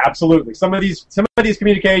Citadel. Absolutely. Some of these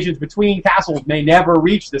communications between castles may never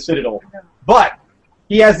reach the Citadel, but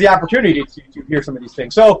he has the opportunity to hear some of these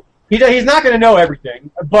things. So he's not going to know everything,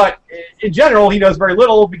 but in general, he knows very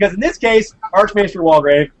little because in this case, Archmaester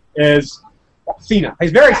Walgrave is senile.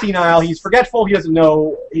 He's very senile. He's forgetful. He doesn't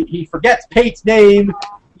know. He forgets Pate's name.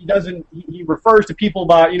 He refers to people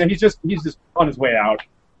by, he's just on his way out.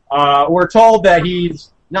 We're told that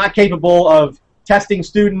he's not capable of testing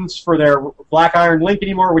students for their Black Iron Link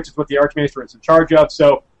anymore, which is what the Archmaester is in charge of.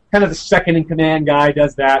 So kind of the second-in-command guy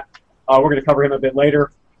does that. We're going to cover him a bit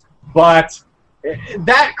later. But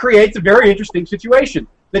that creates a very interesting situation.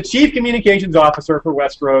 The chief communications officer for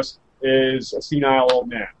Westeros is a senile old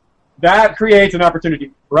man. That creates an opportunity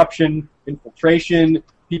for corruption, infiltration.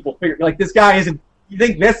 People figure, this guy isn't. You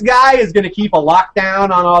think this guy is going to keep a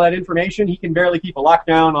lockdown on all that information? He can barely keep a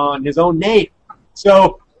lockdown on his own name.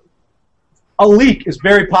 So a leak is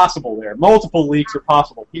very possible there. Multiple leaks are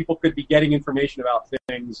possible. People could be getting information about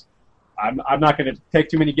things. I'm not going to take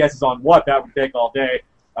too many guesses on what. That would take all day.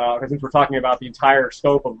 Since we're talking about the entire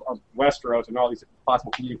scope of Westeros and all these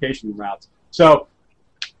possible communication routes. So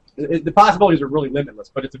the possibilities are really limitless,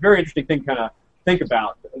 but it's a very interesting thing to kind of think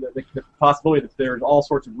about, the possibility that there's all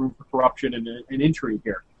sorts of room for corruption and intrigue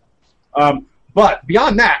here. But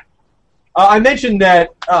beyond that, I mentioned that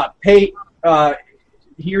Pate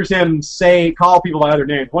hears him call people by other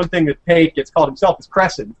names. One thing that Pate gets called himself is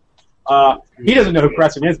Crescent. He doesn't know who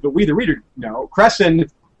Crescent is, but we, the reader, know.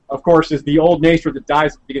 Crescent, of course, is the old Maester that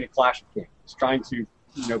dies at the beginning of Clash of Kings, trying to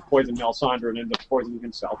poison Melisandre and end up poisoning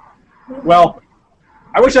himself. Well,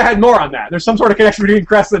 I wish I had more on that. There's some sort of connection between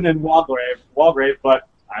Crescent and Walgrave, but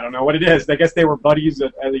I don't know what it is. I guess they were buddies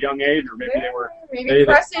at a young age, or maybe they were. Maybe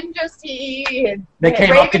Crescent they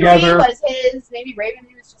came up together. Maybe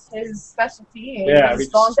Ravenry was just his specialty. Yeah, he was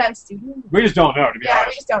a long-time student. We just don't know, to be honest. Yeah,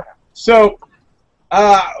 we just don't know. So,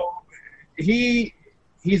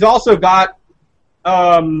 he's also got.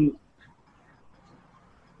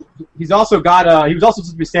 He was also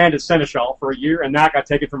supposed to be stand as seneschal for a year, and that got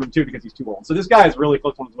taken from him too because he's too old. So this guy is really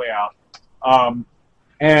close on his way out.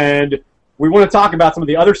 And we want to talk about some of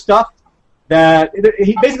the other stuff that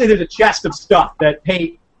basically there's a chest of stuff that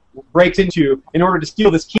Pate breaks into in order to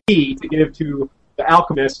steal this key to give to the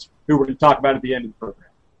alchemist who we're going to talk about at the end of the program.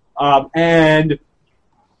 And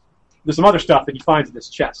there's some other stuff that he finds in this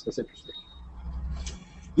chest that's interesting.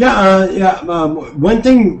 One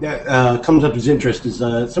thing that comes up as interest is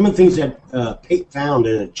some of the things that Pate found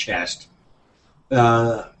in a chest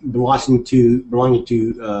belonging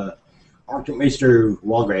to Archmaester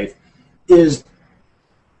Walgrave is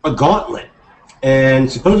a gauntlet. And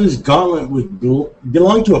supposedly this gauntlet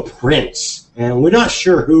belonged to a prince. And we're not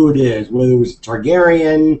sure who it is, whether it was a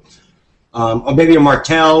Targaryen or maybe a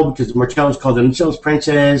Martell, because the Martells call themselves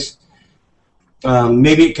princes.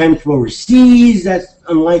 Maybe it came from overseas. That's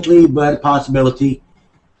unlikely, but a possibility.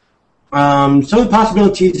 Some of the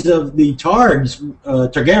possibilities of the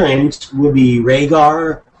Targaryens will be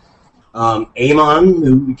Rhaegar, Aemon,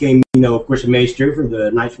 who became, of course, a maester for the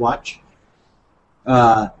Night's Watch,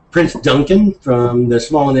 Prince Duncan from the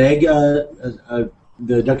Small and Egg, the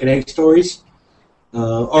Duncan Egg stories.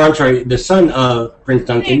 The son of Prince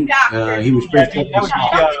Duncan. He was Prince Duncan's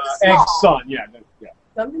Egg's son, yeah.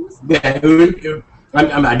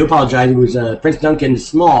 I do apologize. It was Prince Duncan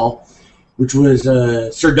Small, which was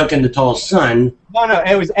Sir Duncan the Tall's son. No,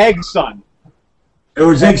 it was Egg's son. It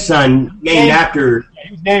was Egg's son, named after. Yeah,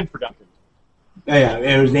 he was named for Duncan. Yeah,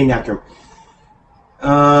 it was named after him.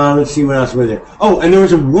 Let's see what else was there. Oh, and there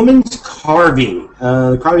was a woman's carving.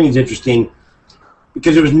 The carving is interesting.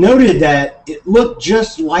 because it was noted that it looked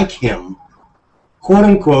just like him, quote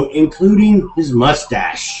unquote, including his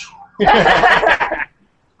mustache.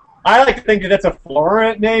 I like to think that that's a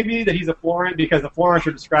Florent, maybe, that he's a Florent, because the Florents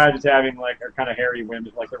are described as having, like, are kind of hairy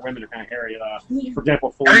women, like, their women are kind of hairy. For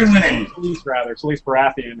example, Felice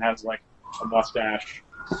Baratheon has, like, a mustache.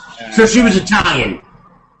 And, so she was Italian.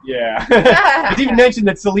 Yeah. It's even mentioned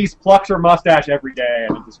that Celise plucks her mustache every day,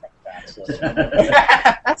 and it describes that. So.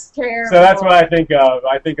 That's terrible. So that's what I think of.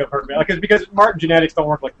 I think of her, because Martin genetics don't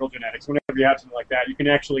work like real genetics. Whenever you have something like that, you can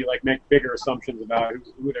actually, like, make bigger assumptions about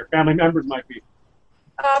who their family members might be.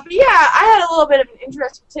 But yeah, I had a little bit of an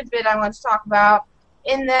interesting tidbit I want to talk about.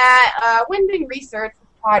 In that, when doing research for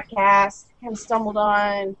the podcast, kind of stumbled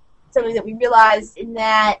on something that we realized in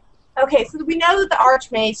that. Okay, so we know that the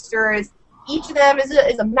Archmaesters, each of them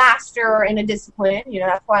is a master in a discipline. You know,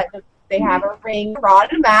 that's why they have a ring, a rod,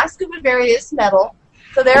 and a mask of various metal.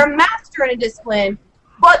 So they're a master in a discipline.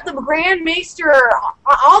 But the Grand Maester,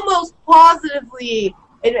 almost positively,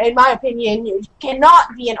 in my opinion,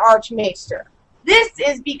 cannot be an Archmaester. This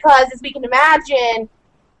is because, as we can imagine,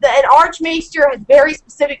 an Archmaester has very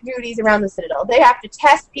specific duties around the Citadel. They have to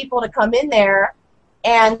test people to come in there,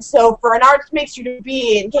 and so for an Archmaester to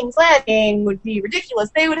be in King's Landing would be ridiculous.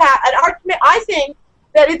 They would have I think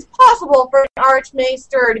that it's possible for an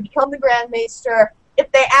Archmaester to become the Grand Maester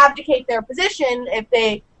if they abdicate their position, if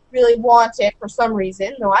they really want it for some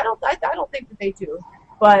reason. No, I don't think that they do,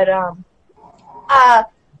 but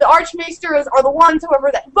the Archmaesters are the ones, however,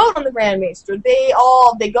 that vote on the Grand Maester. They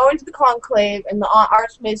go into the conclave, and the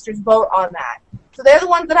Archmaesters vote on that. So they're the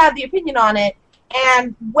ones that have the opinion on it.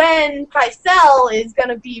 And when Pycelle is going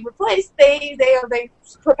to be replaced, they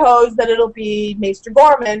propose that it'll be Maester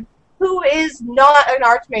Gorman, who is not an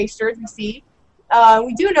Archmaester, as we see.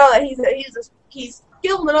 We do know that he's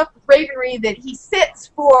skilled enough with Ravenry that he sits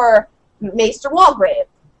for Maester Walgrave.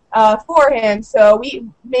 For him, so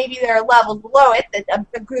maybe there are levels below it that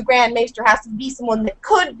the Grand Maester has to be someone that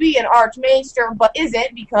could be an Archmaester but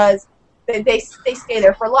isn't, because they stay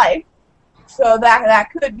there for life. So that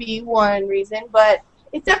could be one reason, but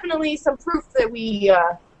it's definitely some proof that we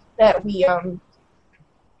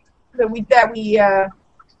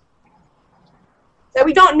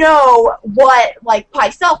don't know what, like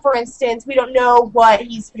Pycelle, for instance, we don't know what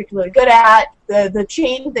he's particularly good at. The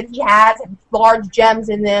chains that he has have large gems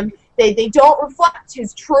in them. They don't reflect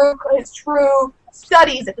his true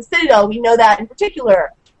studies at the Citadel. We know that in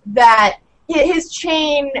particular, that his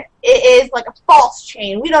chain is like a false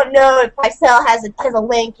chain. We don't know if Pycelle has a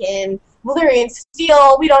link in Valyrian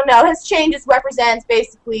steel. We don't know. His chain just represents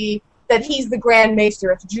basically that he's the Grand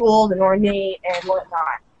Maester. It's jeweled and ornate and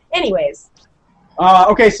whatnot. Anyways.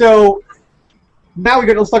 Okay, so now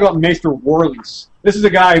let's talk about Maester Warlease. This is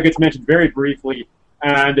a guy who gets mentioned very briefly,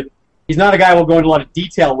 and he's not a guy we'll go into a lot of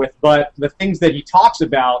detail with, but the things that he talks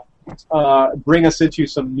about bring us into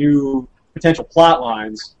some new potential plot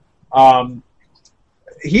lines.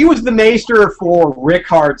 He was the Maester for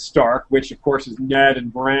Rickard Stark, which, of course, is Ned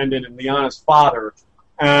and Brandon and Lyanna's father,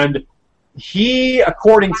 and he,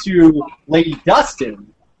 according to Lady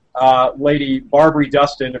Dustin, Lady Barbary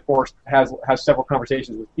Dustin, of course, has several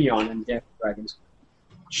conversations with Theon in Dance of Dragons.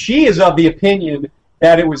 She is of the opinion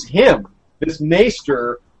that it was him, this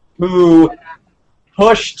Maester, who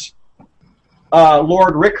pushed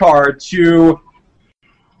Lord Rickard to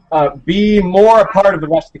be more a part of the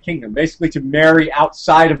rest of the kingdom, basically to marry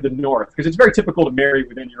outside of the north, because it's very typical to marry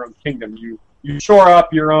within your own kingdom. You shore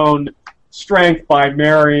up your own strength by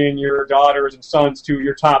marrying your daughters and sons to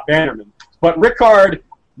your top bannermen. But Rickard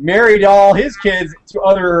married all his kids to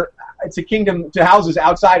houses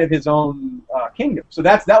outside of his own kingdom. So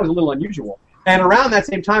that was a little unusual. And around that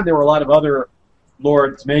same time, there were a lot of other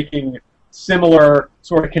lords making similar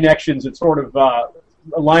sort of connections and sort of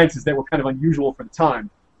alliances that were kind of unusual for the time.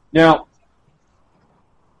 Now,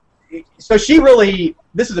 so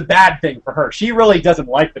this is a bad thing for her. She really doesn't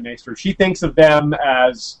like the Maesters. She thinks of them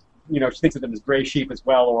as, she thinks of them as gray sheep as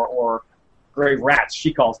well, or gray rats,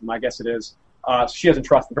 she calls them, I guess it is. She doesn't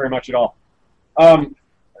trust them very much at all.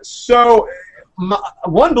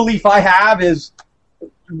 One belief I have is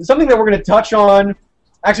something that we're going to touch on.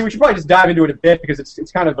 Actually, we should probably just dive into it a bit, because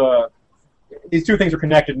it's kind of these two things are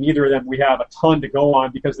connected, and neither of them we have a ton to go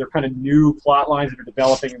on, because they're kind of new plot lines that are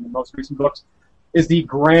developing in the most recent books. Is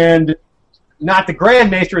not the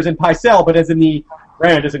Grand Maester as in Pycelle, but as in the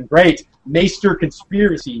Grand, as in great, Maester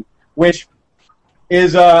conspiracy, which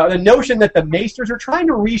is the notion that the Maesters are trying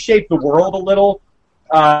to reshape the world a little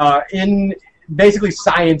in basically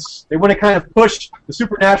science. They want to kind of push the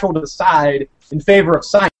supernatural to the side in favor of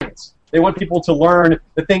science. They want people to learn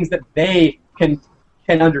the things that they can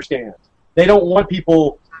understand. they don't want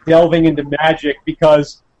people delving into magic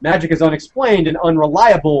because magic is unexplained and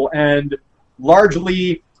unreliable and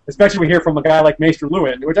largely, especially we hear from a guy like Maester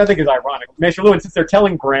Lewin, which I think is ironic. Maester Lewin, since they're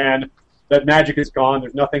telling Bran that magic is gone,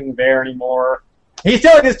 there's nothing there anymore, he's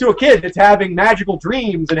telling this to a kid that's having magical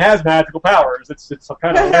dreams and has magical powers. It's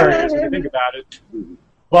kind of hilarious when you think about it.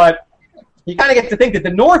 But you kind of get to think that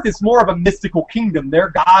the North is more of a mystical kingdom. Their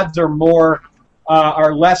gods are more,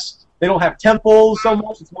 are less, they don't have temples so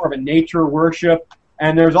much. It's more of a nature worship.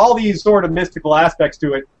 And there's all these sort of mystical aspects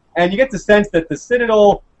to it. And you get the sense that the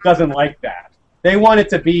Citadel doesn't like that. They want it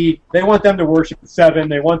to be, they want them to worship the Seven.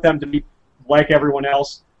 They want them to be like everyone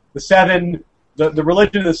else. The Seven, the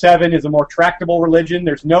religion of the Seven is a more tractable religion.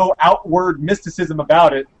 There's no outward mysticism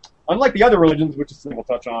about it. Unlike the other religions, which is something we'll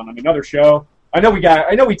touch on another show. I know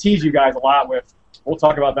we tease you guys a lot with, we'll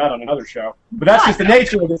talk about that on another show. But that's just the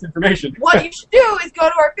nature of this information. What you should do is go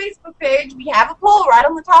to our Facebook page. We have a poll right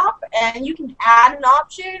on the top, and you can add an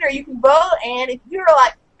option or you can vote. And if you're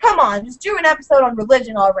like, come on, just do an episode on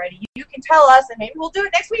religion already, you can tell us, and maybe we'll do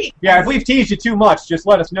it next week. Yeah, if we've teased you too much, just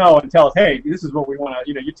let us know and tell us, hey, this is what we want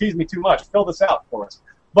to, you teased me too much. Fill this out for us.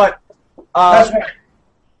 But,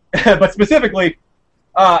 but specifically,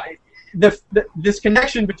 this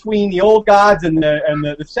connection between the old gods and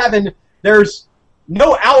the Seven, there's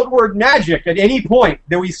no outward magic at any point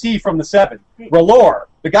that we see from the Seven. R'hllor,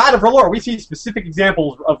 the god of R'hllor, we see specific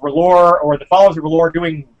examples of R'hllor or the followers of R'hllor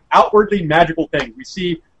doing outwardly magical things. We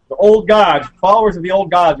see the old gods, followers of the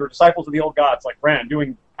old gods or disciples of the old gods, like Bran,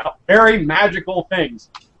 doing very magical things.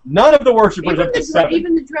 None of the worshippers of the Seven.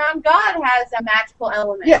 Even the drowned god has a magical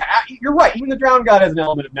element. Yeah, you're right. Even the drowned god has an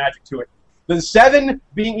element of magic to it. The Seven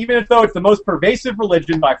being, even though it's the most pervasive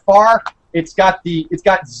religion by far, it's got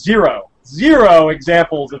zero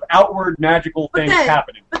examples of outward magical things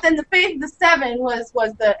happening. But then the faith of the Seven was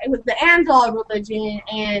the Andal religion,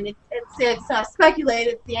 and it's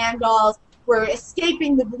speculated the Andals were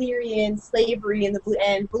escaping the Valyrian slavery, and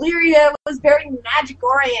Valyria was very magic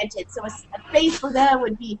oriented. So a faith for them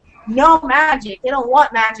would be no magic. They don't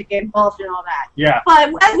want magic involved in all that. Yeah.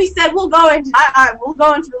 But as we said, we'll go into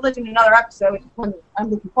religion in another episode, which is one that I'm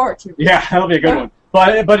looking forward to. Yeah, that'll be a good one.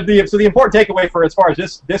 But the important takeaway for as far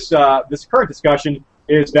as this current discussion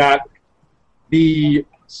is that the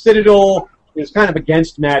Citadel is kind of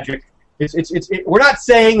against magic. We're not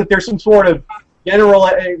saying that there's some sort of general,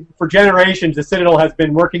 for generations, the Citadel has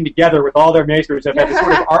been working together with all their maesters, have had this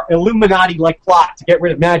sort of Illuminati-like plot to get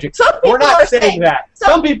rid of magic. We're not saying that.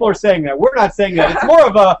 Some people are saying that. We're not saying that. It's more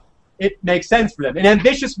of it makes sense for them. An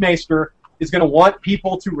ambitious maester is going to want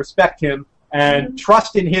people to respect him and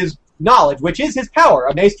trust in his knowledge, which is his power.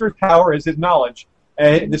 A maester's power is his knowledge.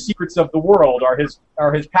 The secrets of the world are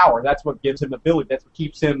his power. That's what gives him ability. That's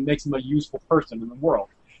what makes him a useful person in the world.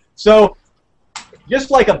 So,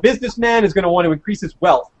 just like a businessman is going to want to increase his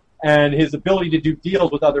wealth and his ability to do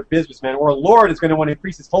deals with other businessmen, or a lord is going to want to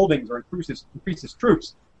increase his holdings or increase his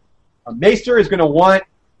troops, a maester is going to want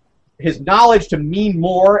his knowledge to mean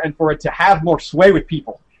more and for it to have more sway with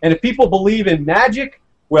people. And if people believe in magic,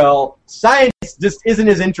 well, science just isn't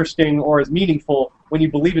as interesting or as meaningful when you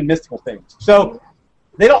believe in mystical things. So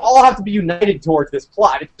they don't all have to be united towards this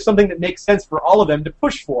plot. It's something that makes sense for all of them to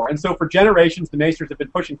push for. And so for generations, the maesters have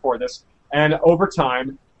been pushing for this. And over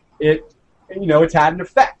time, it's had an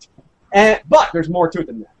effect. But there's more to it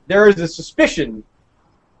than that. There is a suspicion,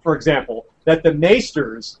 for example, that the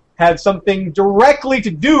maesters had something directly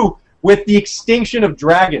to do with the extinction of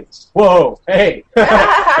dragons. Whoa, hey,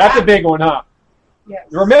 that's a big one, huh? Yes.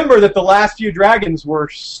 Remember that the last few dragons were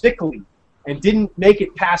sickly and didn't make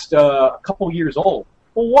it past a couple years old.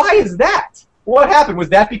 Well, why is that? What happened? Was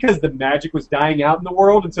that because the magic was dying out in the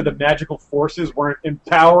world, and so the magical forces weren't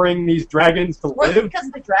empowering these dragons to live? Was it because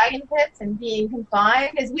of the dragon pits and being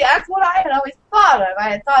confined? That's what I had always thought of. I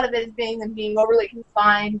had thought of it as being overly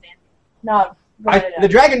confined and not... the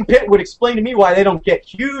dragon pit would explain to me why they don't get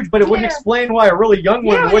huge, but it wouldn't explain why a really young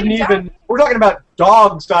one wouldn't even... We're talking about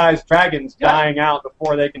dog-sized dragons dying out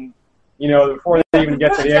before they can, before they even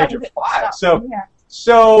get to the age of 5.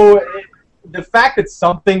 So the fact that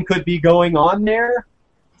something could be going on there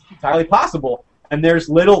is entirely possible. And there's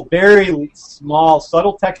little, very small,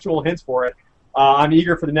 subtle textual hints for it. I'm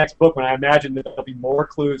eager for the next book when I imagine that there'll be more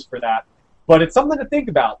clues for that. But it's something to think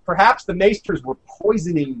about. Perhaps the maesters were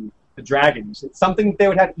poisoning the dragons. It's something that they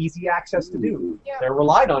would have easy access to do. Yeah. They're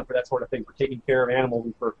relied on for that sort of thing, for taking care of animals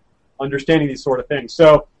and for understanding these sort of things.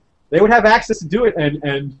 So they would have access to do it,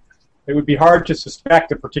 and it would be hard to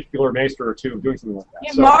suspect a particular maester or two of doing something like that.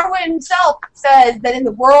 Yeah, so, Marwyn himself says that in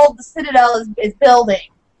the world the Citadel is building.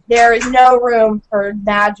 there is no room for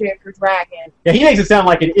magic or dragon. Yeah, he makes it sound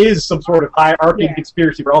like it is some sort of hierarchical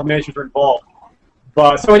conspiracy where all the Maesters are involved.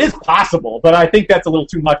 So it is possible, but I think that's a little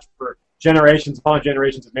too much for generations upon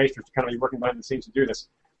generations of Maesters to kind of be working behind the scenes to do this.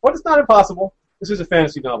 But it's not impossible. This is a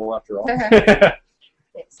fantasy novel, after all.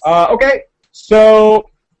 Okay, so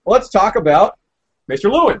let's talk about Maester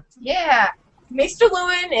Luwin. Yeah. Maester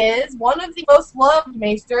Luwin is one of the most loved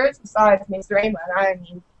Maesters, besides Maester Aemon. I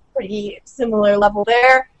mean, pretty similar level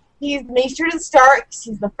there. He's Maester to the Starks.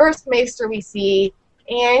 He's the first Maester we see,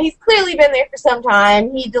 and he's clearly been there for some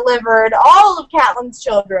time. He delivered all of Catelyn's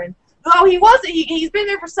children. Though he's been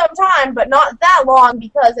there for some time, but not that long,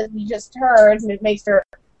 because as we just heard, Maester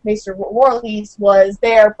Warlease was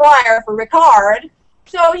there prior for Ricard.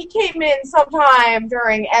 So he came in sometime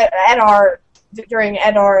during Eddard's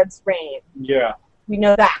reign. Yeah. We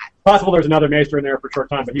know that. Possible there's another Maester in there for a short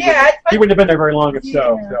time, but he wouldn't have been there very long if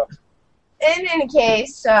so. In any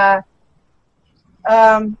case, Marwyn,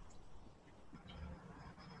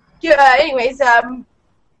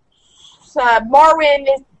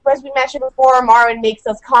 as we mentioned before, Marwyn makes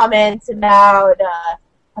those comments about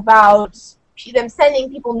them sending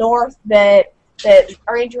people north that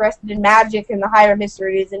are interested in magic and the higher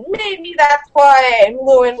mysteries, and maybe that's why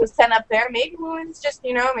Luwin was sent up there. Maybe Luwin's just,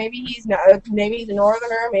 maybe he's a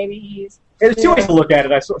northerner, maybe he's... There's two ways to look at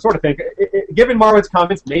it, I sort of think. Given Marwyn's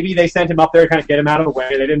comments, maybe they sent him up there to kind of get him out of the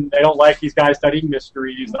way. They don't like these guys studying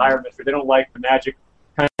mysteries, the higher mystery. They don't like the magic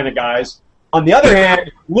kind of guys. On the other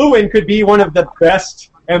hand, Luwin could be one of the best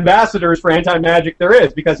ambassadors for anti-magic there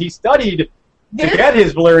is, because he studied to get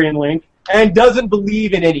his Valyrian link and doesn't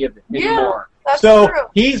believe in any of it anymore. That's so true.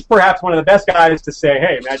 He's perhaps one of the best guys to say,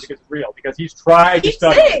 hey, magic isn't real, because he's tried to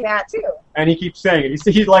study. He's saying that, too. And he keeps saying it.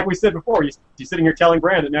 He's like we said before, he's sitting here telling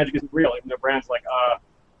Bran that magic isn't real, even though Bran's like,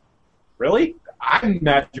 really? I'm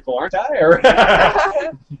magical, aren't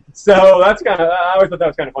I? So that's kind of, I always thought that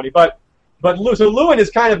was kind of funny. But Luwin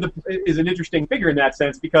is kind of is an interesting figure in that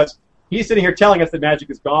sense, because he's sitting here telling us that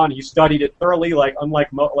magic is gone. He studied it thoroughly,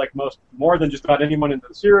 more than just about anyone in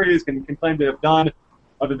the series can claim to have done,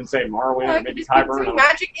 other than, say, Marwyn or maybe Qyburn.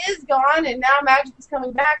 Magic is gone, and now magic is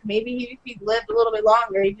coming back. Maybe if he'd lived a little bit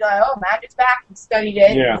longer, he'd be like, oh, magic's back, and studied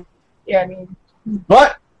it. Yeah. And, yeah, I mean...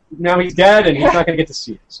 But now he's dead, and he's not going to get to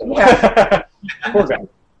see it. So. Yeah. Poor guy.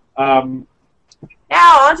 Now,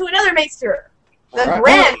 on to another Maester. The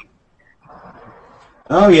Grand...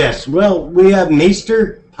 Oh, yes. Well, we have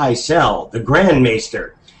Maester Pycelle, the Grand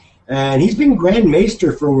Maester. And he's been Grand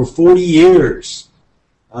Maester for over 40 years.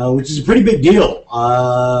 Which is a pretty big deal,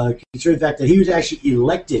 considering the fact that he was actually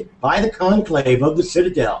elected by the conclave of the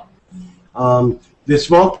Citadel. The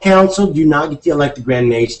small council do not get to elect the Grand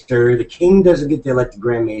Maester. The king doesn't get to elect the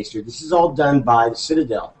Grand Maester. This is all done by the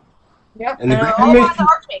Citadel. Yep, and the all by the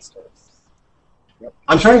Archmaesters. Yep.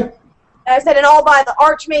 I'm sorry? I said, and all by the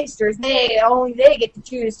Archmaesters. Only they get to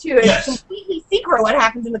choose, too. It's completely secret what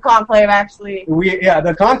happens in the conclave, actually.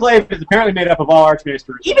 The conclave is apparently made up of all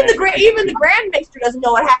Archmaesters. Even the Grand Maester doesn't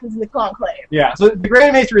know what happens in the conclave. Yeah, so the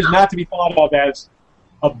Grand Maester is not to be thought of as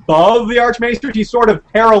above the Archmaesters. He's sort of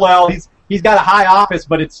parallel. He's got a high office,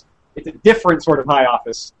 but it's a different sort of high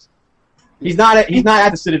office. He's not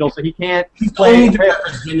at the Citadel, so he can't. He's only the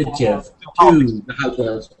representative to the High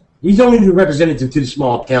Council. He's only the representative to the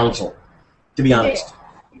small council, to be honest.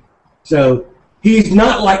 So he's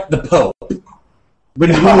not like the Pope, but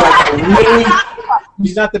he's more like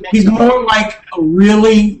he's more like a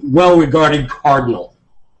really well-regarded cardinal.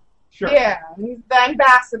 Sure. Yeah, he's the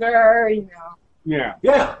ambassador, Yeah.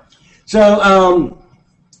 Yeah. So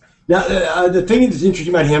now the thing that's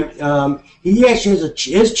interesting about him, he actually has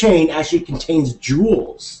his chain actually contains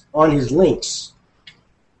jewels on his links,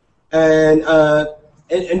 and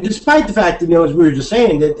despite the fact that, as we were just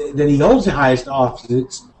saying, that he holds the highest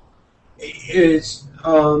office, it's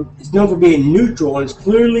known for being neutral, and it's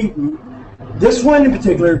clearly, this one in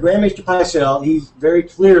particular, Grand Maester Pycelle, he's very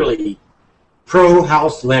clearly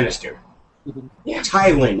pro-House Lannister.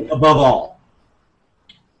 Tywin, above all.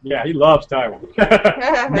 Yeah, he loves Tywin.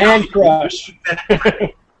 Man crush.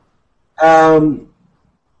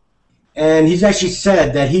 And he's actually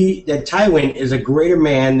said that Tywin is a greater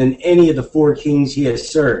man than any of the four kings he has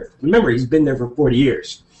served. Remember, he's been there for 40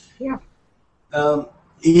 years. Yeah.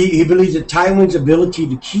 He believes that Tywin's ability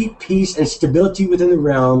to keep peace and stability within the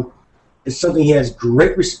realm is something he has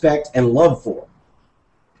great respect and love for.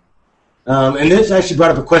 And this actually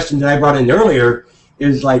brought up a question that I brought in earlier,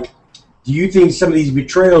 is like, do you think some of these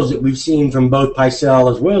betrayals that we've seen from both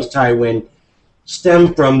Pycelle as well as Tywin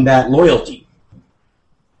stem from that loyalty?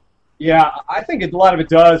 Yeah, I think a lot of it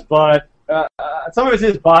does, but some of it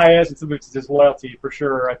is bias and some of it is his loyalty, for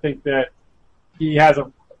sure. I think that he has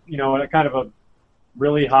a kind of a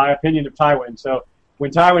really high opinion of Tywin. So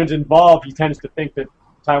when Tywin's involved, he tends to think that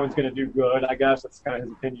Tywin's going to do good. I guess that's kind of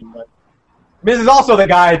his opinion. But this is also the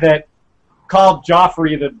guy that called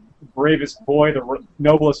Joffrey the bravest boy, the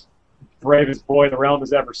noblest, bravest boy the realm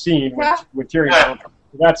has ever seen. With Tyrion.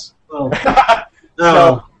 That's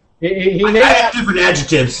so he may have different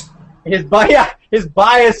adjectives. His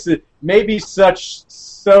bias may be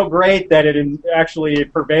so great that it actually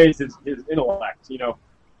pervades his intellect.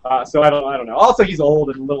 So I don't know. Also, he's old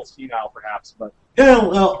and a little senile, perhaps. But yeah,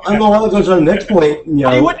 well, I don't know how it goes on the next point. He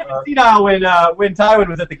wouldn't have been senile when Tywin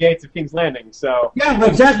was at the gates of King's Landing. So yeah,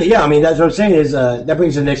 exactly. Yeah, I mean that's what I'm saying. Is that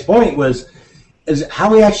brings the next point is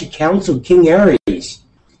how he actually counseled King Aerys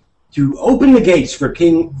to open the gates for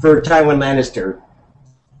Tywin Lannister,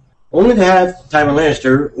 only to have Tywin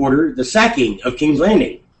Lannister order the sacking of King's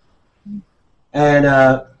Landing. And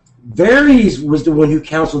Varys was the one who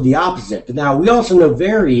counseled the opposite. But now we also know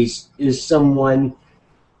Varys is someone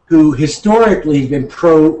who historically has been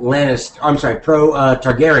pro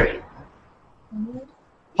Targaryen.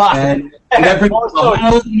 And that brings a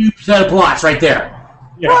whole new set of plots right there.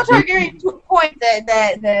 Pro Targaryen to a point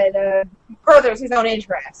that furthers his own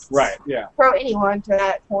interests. Right, yeah. Pro anyone to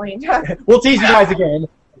that point. We'll tease you guys again.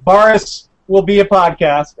 Varys will be a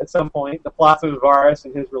podcast at some point. The plots of Varys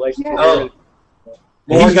and his relationship. Yeah.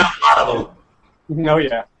 He's got a lot of them. Oh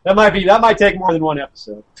yeah, that might take more than one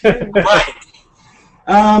episode. Right.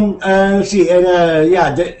 Let's see,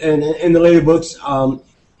 and in the later books,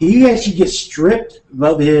 he actually gets stripped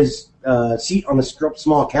of his seat on the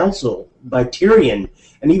Small Council by Tyrion,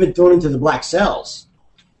 and even thrown into the Black Cells.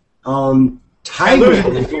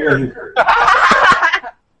 Tywin is going.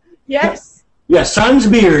 Yes. Yeah, son's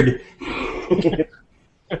beard.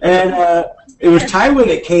 And it was Tywin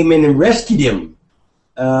that came in and rescued him.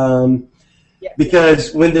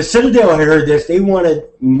 Because when the Citadel had heard this, they wanted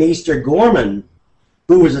Maester Gorman,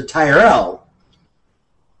 who was a Tyrell,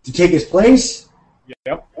 to take his place.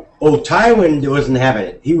 Yep. Oh, Tywin wasn't having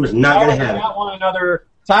it. He was not going to have it. One another.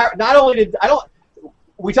 Not only did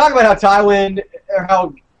we talk about how Tywin,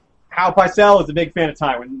 or how Pycelle is a big fan of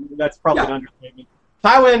Tywin. That's probably an understatement.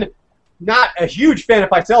 Tywin, not a huge fan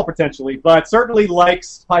of Pycelle potentially, but certainly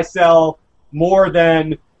likes Pycelle more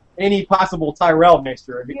than any possible Tyrell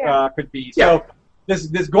Maester could be. So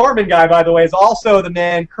this Gorman guy, by the way, is also the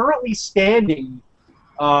man currently standing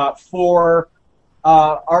for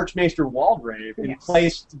Archmaester Waldrave in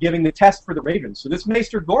place, giving the test for the Ravens. So this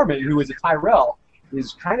Maester Gorman, who is a Tyrell,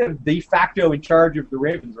 is kind of de facto in charge of the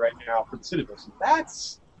Ravens right now for the Citadel. So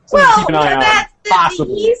that's something to keep an eye on.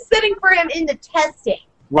 Possibly. He's sitting for him in the testing.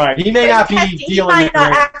 Right. He may not be dealing with it. He might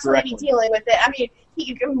not actually be dealing with it. I mean,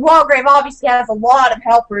 Walgrave obviously has a lot of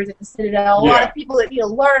helpers at the Citadel, a lot of people that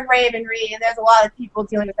learn Ravenry, and there's a lot of people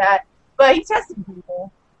dealing with that. But he's testing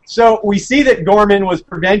people. So we see that Gorman was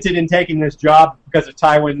prevented in taking this job because of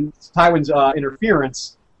Tywin's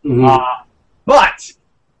interference. Mm-hmm. But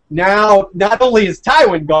now, not only is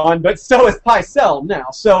Tywin gone, but so is Pycelle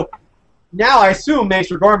now. So now I assume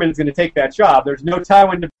Maester Gorman is going to take that job. There's no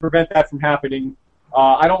Tywin to prevent that from happening.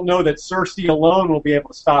 I don't know that Cersei alone will be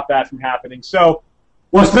able to stop that from happening. So,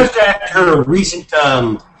 well, especially after a recent,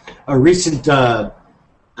 I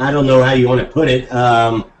don't know how you want to put it,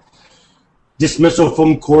 dismissal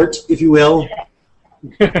from court, if you will.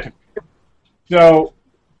 So,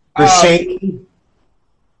 for shame.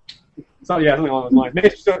 Something along those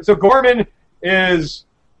lines. So Gorman is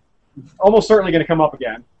almost certainly going to come up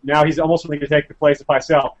again. Now he's almost certainly going to take the place of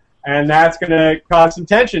Pycelle, and that's going to cause some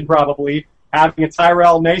tension probably. Having a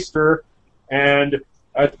Tyrell Maester and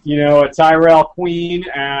a Tyrell Queen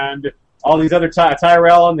and all these other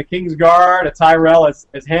Tyrell in the King's Guard, a Tyrell as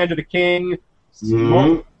hand of the King,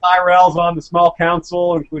 multiple Tyrells on the Small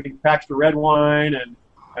Council, including Paxter Redwine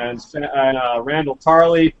and Randall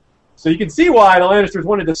Tarley. So you can see why the Lannisters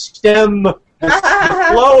wanted to stem the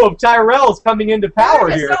flow of Tyrells coming into power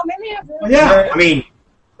here. So many of them. Yeah, I mean,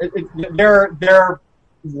 their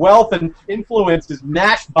wealth and influence is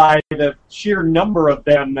matched by the sheer number of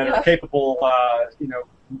them that are capable,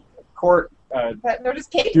 court they're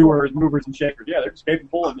just capable. doers, movers, and shakers. Yeah, they're just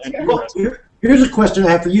capable and interesting. Here's a question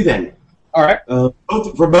I have for you then. All right.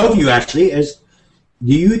 For both of you, actually, is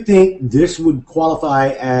do you think this would qualify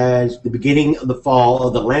as the beginning of the fall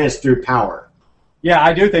of the Lannister power? Yeah,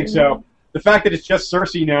 I do think so. The fact that it's just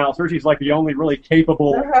Cersei now, Cersei's like the only really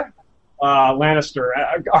capable Lannister,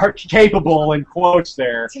 are capable in quotes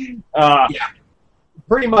there.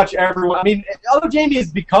 Pretty much everyone. I mean, although Jaime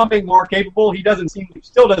is becoming more capable, he doesn't care that much.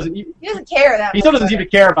 He still doesn't seem to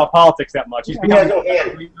care about politics that much. He's becoming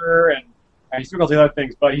a leader, and he still calls the other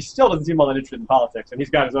things, but he still doesn't seem all that interested in politics, and he's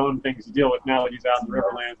got his own things to deal with now that he's out in the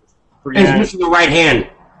Riverlands. And he's missing the right hand.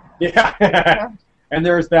 Yeah, and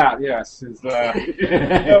there's that. Yes,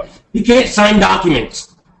 He can't sign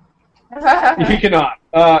documents. he cannot.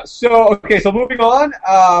 So moving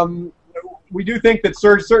on. We do think that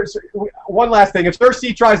one last thing. If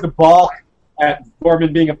Cersei tries to balk at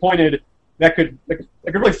Dorman being appointed, that could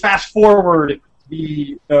really fast forward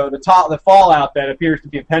the fallout that appears to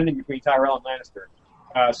be impending between Tyrell and Lannister.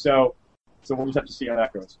 So we'll just have to see how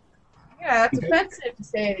that goes. Yeah, it's offensive to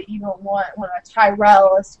say that you don't want one of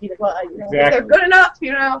Tyrell to be the one. Exactly. They're good enough,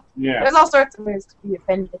 Yeah. There's all sorts of ways to be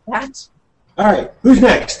offended at that. All right, who's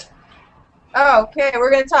next? Okay,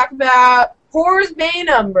 we're going to talk about Horsebane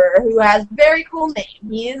Umber, who has a very cool name.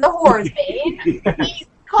 He is the Horsebane. He's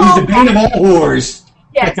the bane of all whores.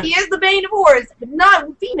 Yes, he is the bane of whores, but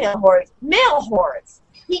not female whores, male whores.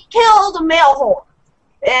 He killed a male whore,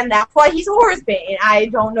 and that's why he's a Horsebane. I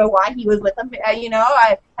don't know why he was with him.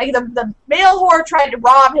 The male whore tried to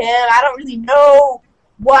rob him. I don't really know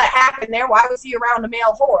what happened there. Why was he around a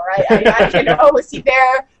male whore? Was he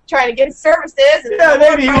there trying to get his services? Yeah,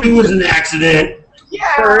 maybe it was an accident.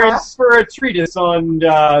 Yeah. For a treatise on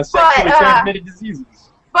sexually transmitted diseases.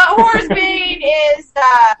 But Horsebane is,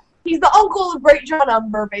 he's the uncle of Great John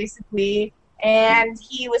Umber, basically, and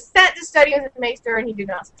he was sent to study as a maester, and he did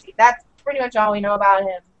not succeed. That's pretty much all we know about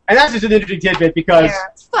him. And that's just an interesting tidbit, because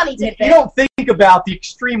it's funny tidbit. You don't think about the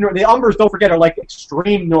extreme north. The Umbers, don't forget, are like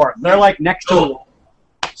extreme north. They're like next to the wall.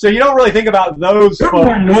 So you don't really think about those folks.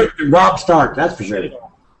 More north than Robb Stark, that's for sure.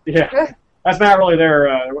 Yeah. That's not really their...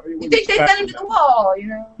 you think they sent him to the wall,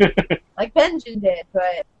 like Benjen did,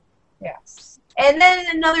 but yes. And then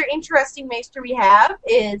another interesting maester we have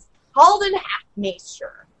is Halden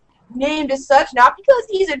Half-Maester. Named as such, not because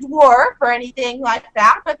he's a dwarf or anything like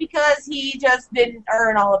that, but because he just didn't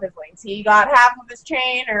earn all of his links. He got half of his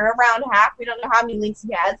chain, or around half. We don't know how many links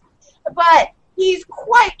he has. But he's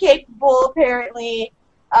quite capable, apparently.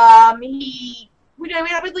 We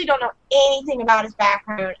really don't know anything about his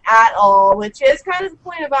background at all, which is kind of the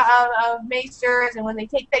point of maesters, and when they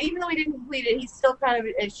take that, even though he didn't complete it, he's still kind of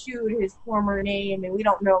eschewed his former name, and we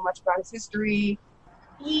don't know much about his history.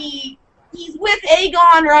 He's with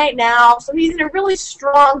Aegon right now, so he's in a really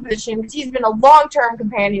strong position, because he's been a long-term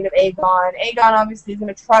companion of Aegon. Aegon obviously is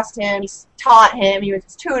going to trust him. He's taught him. He was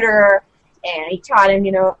his tutor, and he taught him,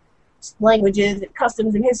 languages and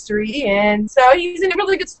customs and history, and so he's in a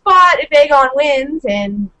really good spot if Aegon wins,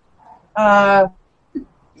 and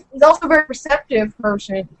he's also a very perceptive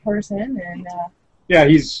person, and yeah,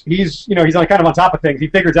 he's on kind of on top of things. He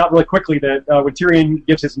figures out really quickly that when Tyrion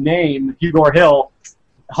gives his name, Hugor Hill,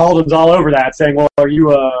 Halden's all over that, saying, well, are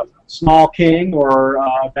you a small king or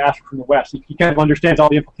a bastard from the west? He kind of understands all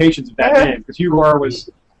the implications of that name, because Hugor was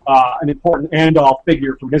an important Andal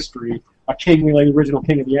figure from history, a king, like the original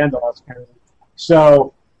king of the Andals, apparently.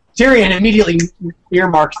 So Tyrion immediately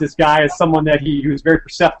earmarks this guy as someone that who's very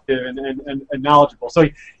perceptive and knowledgeable. So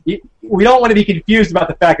we don't want to be confused about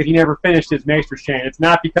the fact that he never finished his maester's chain. It's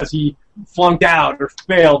not because he flunked out or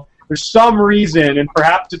failed. There's some reason, and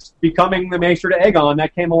perhaps it's becoming the maester to Aegon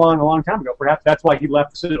that came along a long time ago. Perhaps that's why he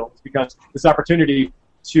left the Citadel. It's because this opportunity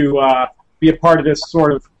to be a part of this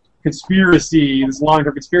sort of conspiracy, this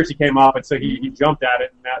long-term conspiracy came up, and so he jumped at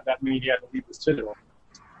it, and that meant he had to leave the Citadel.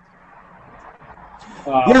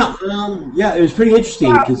 It was pretty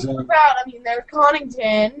interesting. Because there's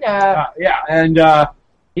Connington. And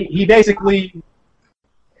he basically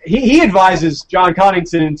he advises John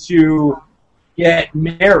Connington to get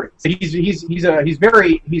married. So he's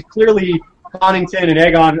clearly, Connington and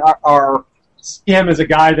Aegon are him as a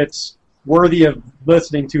guy that's worthy of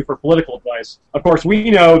listening to for political advice. Of course, we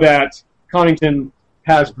know that Connington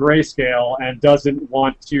has grayscale and doesn't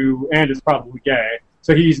want to, and is probably gay,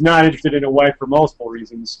 so he's not interested in a wife for multiple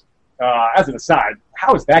reasons. As an aside,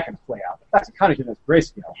 how is that going to play out? The fact that Connington has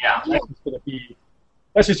grayscale,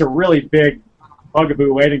 that's just a really big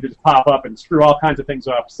bugaboo waiting to just pop up and screw all kinds of things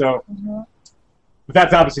up. So, but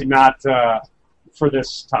that's obviously not for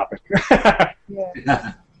this topic.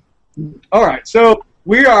 All right, so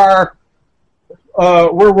we're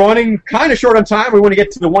running kind of short on time. We want to get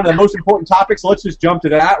to one of the most important topics, so let's just jump to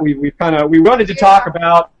that. We wanted to talk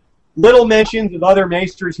about little mentions of other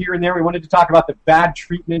maesters here and there. We wanted to talk about the bad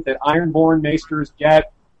treatment that Ironborn maesters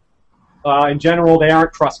get. In general, they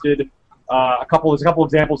aren't trusted. There's a couple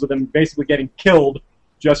examples of them basically getting killed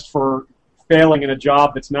just for failing in a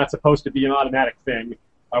job that's not supposed to be an automatic thing.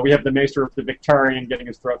 We have the maester of the Victarion getting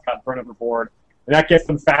his throat cut and thrown overboard, and that gets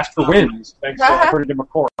them faster wins, thanks to according to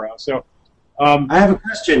Makoro. So, I have a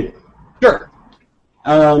question. Sure.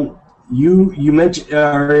 you mentioned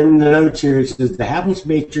in the notes here, it says the hapless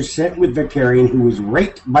major sent with Victorian, who was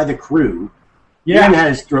raped by the crew. Yeah. And had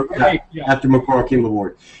his throat cut after McCall came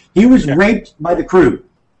aboard. He was raped by the crew.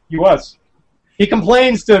 He was. He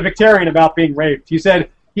complains to Victorian about being raped. He said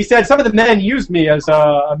some of the men used me as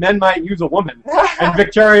a men might use a woman. And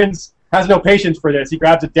Victorian has no patience for this. He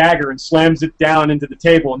grabs a dagger and slams it down into the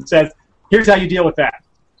table and says, "Here's how you deal with that."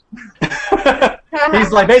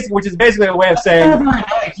 He's like, which is basically a way of saying,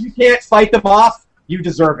 if you can't fight them off, you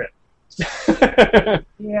deserve it.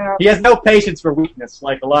 Yeah. He has no patience for weakness,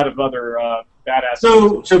 like a lot of other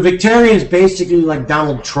badasses. So Victorian is basically like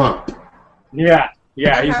Donald Trump. Yeah,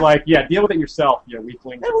 he's like, deal with it yourself, you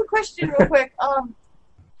weakling. I have one question real quick.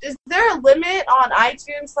 Is there a limit on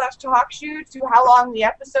iTunes /TalkShoe to how long the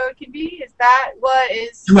episode can be? Is that what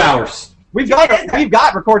is... 2 hours. We've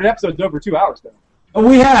got recorded episodes over 2 hours, though.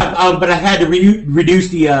 We have, but I had to reduce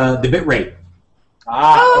the bit rate.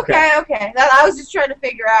 Ah, okay. I was just trying to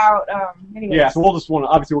figure out. Anyways. Yeah, so we'll just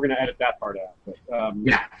obviously we're going to edit that part out. But,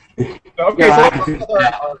 yeah. Okay,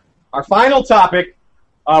 so our final topic,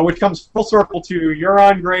 which comes full circle to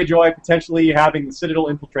Euron Greyjoy potentially having the Citadel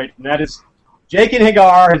infiltrated, and that is Jaqen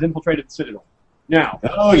H'ghar has infiltrated the Citadel. Now,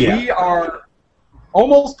 we are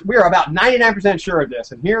about 99% sure of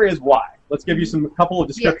this, and here is why. Let's give you a couple of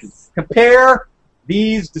descriptions. Yes. Compare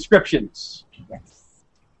these descriptions. Yes.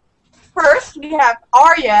 First, we have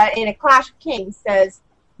Arya in A Clash of Kings says,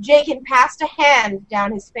 Jaqen passed a hand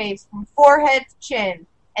down his face from forehead to chin,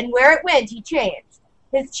 and where it went, he changed.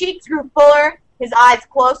 His cheeks grew fuller, his eyes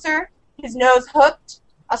closer, his nose hooked.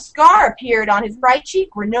 A scar appeared on his right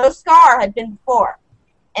cheek where no scar had been before.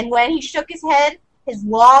 And when he shook his head, his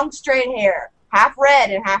long, straight hair, half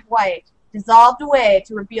red and half white, dissolved away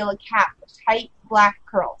to reveal a cap of tight, black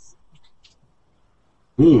curls.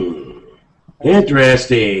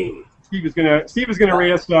 Interesting. Steve is gonna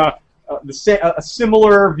read us a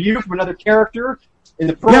similar view from another character in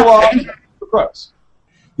the prologue for Crows.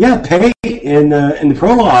 Yeah, Pay in the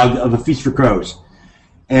prologue of A Feast for Crows,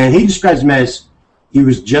 and he describes him as he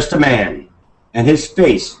was just a man, and his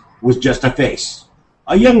face was just a face,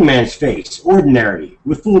 a young man's face, ordinary,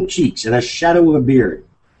 with full cheeks and a shadow of a beard.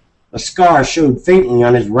 A scar showed faintly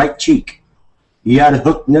on his right cheek. He had a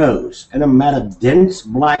hooked nose and a mat of dense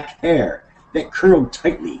black hair that curled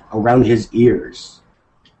tightly around his ears.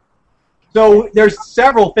 So there's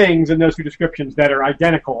several things in those two descriptions that are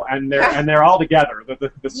identical, and they're all together.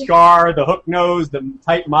 The scar, the hooked nose, the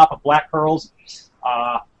tight mop of black curls.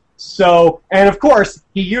 And of course,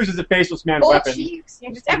 he uses a faceless man weapon. Cheeks,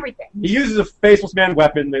 just everything. He uses a faceless man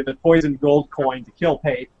weapon, the poisoned gold coin, to kill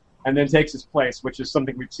Pate, and then takes his place, which is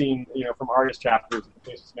something we've seen, from Arya's chapters that the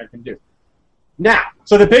faceless man can do. Now,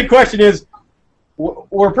 so the big question is,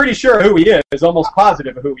 we're pretty sure who he is, almost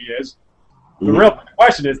positive of who he is. The real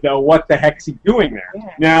question is, though, what the heck is he doing there?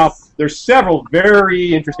 Yes. Now, there's several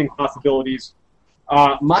very interesting possibilities.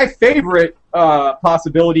 My favorite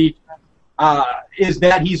possibility is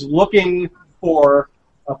that he's looking for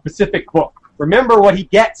a specific book. Remember, what he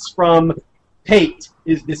gets from Pate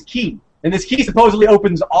is this key. And this key supposedly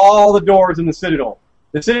opens all the doors in the Citadel.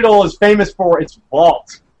 The Citadel is famous for its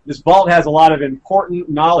vault. This vault has a lot of important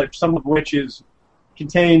knowledge, some of which is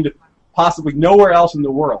contained possibly nowhere else in the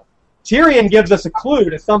world. Tyrion gives us a clue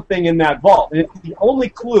to something in that vault, and it's the only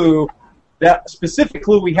clue, that specific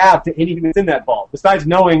clue we have to anything that's in that vault, besides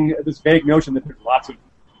knowing this vague notion that there's lots of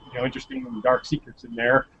interesting and dark secrets in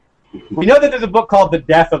there. We know that there's a book called The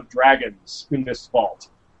Death of Dragons in this vault,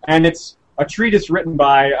 and it's a treatise written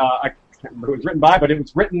by, I can't remember who it was written by, but it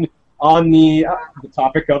was written on the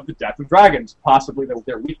topic of the death of dragons, possibly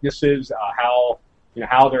their weaknesses, how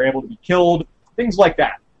they're able to be killed, things like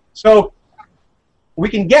that. So we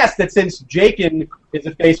can guess that since Jaqen is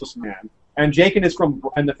a faceless man, and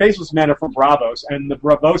the faceless men are from Braavos, and the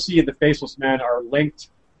Braavosi and the faceless men are linked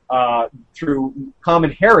through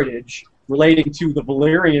common heritage relating to the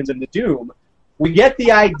Valyrians and the Doom, we get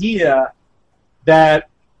the idea that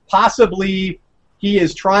possibly he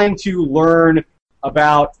is trying to learn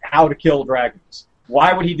about how to kill dragons.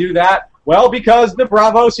 Why would he do that? Well, because the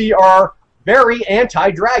Braavosi are very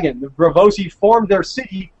anti-dragon. The Braavosi formed their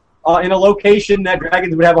city in a location that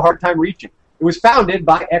dragons would have a hard time reaching. It was founded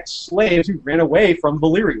by ex-slaves who ran away from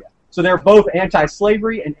Valyria. So they're both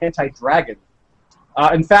anti-slavery and anti-dragon.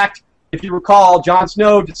 In fact, if you recall, Jon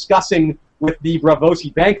Snow discussing with the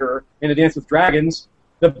Braavosi banker in A Dance with Dragons,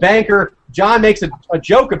 Jon makes a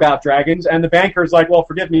joke about dragons, and the banker's like, well,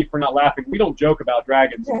 forgive me for not laughing. We don't joke about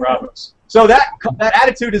dragons in Braavos. So that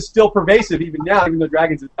attitude is still pervasive even now, even though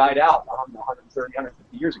dragons have died out 130,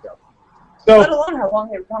 150 years ago. So, let alone how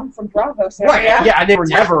long they've gone from Braavos. Right, yeah, and they were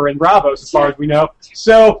never in Braavos as far as we know.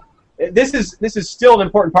 So this is still an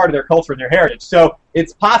important part of their culture and their heritage. So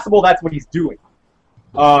it's possible that's what he's doing.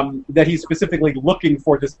 That he's specifically looking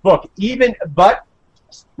for this book. But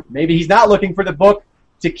maybe he's not looking for the book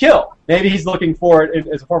to kill. Maybe he's looking for it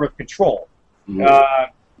as a form of control.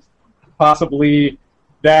 Mm-hmm. Possibly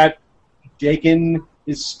that Jakin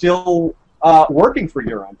is still working for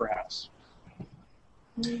Euron, perhaps.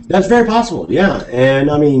 That's very possible, yeah.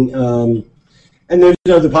 And I mean, and there's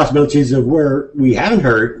other possibilities of where we haven't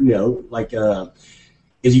heard, like,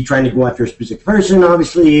 is he trying to go after a specific person,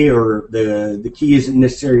 obviously, or the key isn't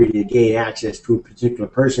necessarily to gain access to a particular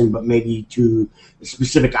person, but maybe to a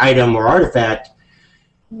specific item or artifact,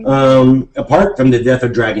 apart from the Death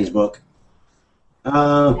of Dragons book.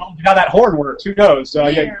 Well, how that horn works, who knows?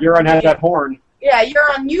 Euron has that horn. Yeah,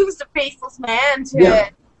 Euron used the Faceless Man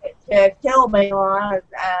to kill Balon,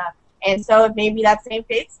 and so maybe that same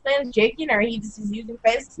Faceless Man is Jakin, or he just is using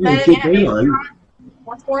Faceless Man. Euron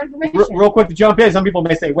wants more information. Real quick to jump in, some people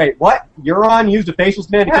may say, wait, what? Euron used a Faceless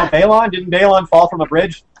Man to kill Balon? Didn't Balon fall from a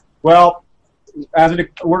bridge? Well,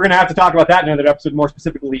 we're going to have to talk about that in another episode more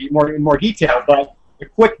specifically, in more detail, but the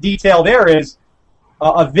quick detail there is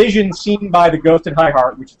a vision seen by the ghosted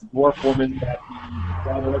Highheart, which is the dwarf woman that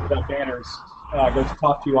the without banners goes to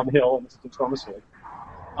talk to on the hill, and this is in Storm of Sword.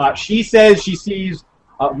 She says she sees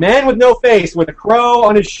a man with no face with a crow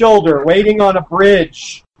on his shoulder waiting on a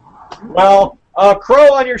bridge. Well, a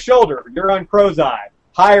crow on your shoulder, you're on Crow's Eye,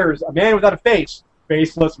 hires a man without a face,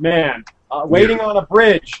 faceless man, waiting on a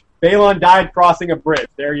bridge. Balon died crossing a bridge.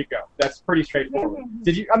 There you go. That's pretty straightforward.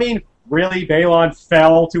 Really? Balon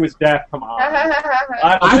fell to his death? Come on.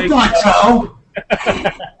 I thought so.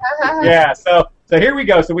 Yeah, so here we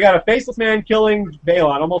go. So we got a faceless man killing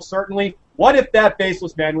Balon, almost certainly. What if that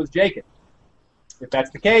faceless man was Jakin? If that's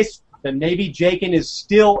the case, then maybe Jakin is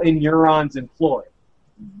still in Euron's employ.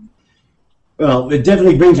 Well, it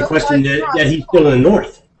definitely brings a question that he's still in the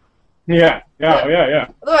north. Yeah.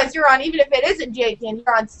 Otherwise, Euron, even if it isn't Jakin,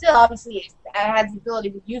 Euron still obviously has the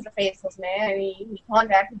ability to use a Faceless Man. I mean, he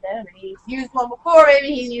contacted them, and he's used one before.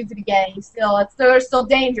 Maybe he's used it again. They're still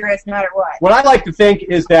dangerous no matter what. What I like to think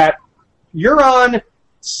is that Euron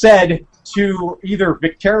said to either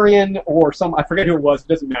Victorian or I forget who it was. It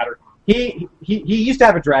doesn't matter. He used to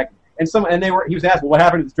have a dragon, and he was asked, well, what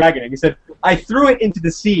happened to this dragon? And he said, I threw it into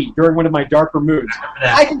the sea during one of my darker moods.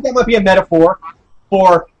 I think that might be a metaphor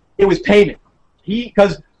for it was payment.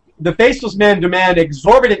 Because the Faceless Men demand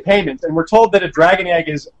exorbitant payments, and we're told that a dragon egg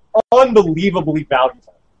is unbelievably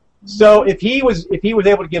valuable. So if he was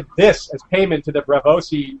able to give this as payment to the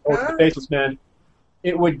Braavosi or to the Faceless Men,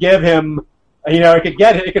 it would give him,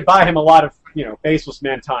 it could buy him a lot of, Faceless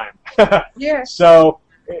Man time. Yeah. So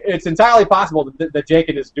it's entirely possible that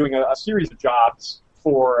Jakin is doing a series of jobs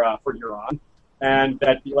for Euron, and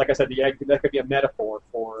that, like I said, the egg that could be a metaphor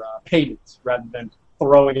for payments rather than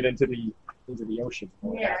throwing it into the ocean.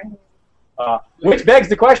 Yeah. Which begs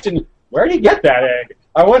the question: where did he get that egg?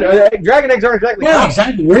 I wonder. Dragon eggs aren't exactly. Yeah,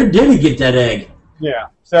 exactly. Where did he get that egg? Yeah.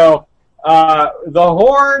 So the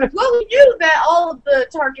horn. Well, we knew that all of the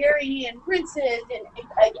Targaryen princes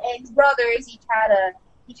and brothers each had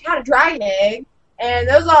a dragon egg, and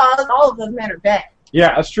all of those men are dead.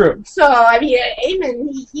 Yeah, that's true. So I mean,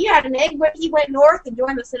 Aemon he had an egg, but he went north and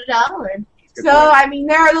joined the Citadel, and Good so point. I mean,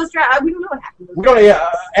 there are those. We don't know what happened. We don't.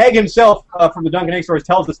 Egg himself from the Duncan Egg stories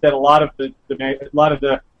tells us that a lot of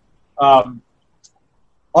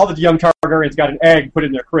all the young Targaryens got an egg put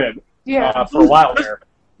in their crib for a while there.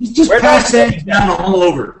 He's just passed eggs down all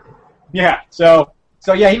over. Yeah. So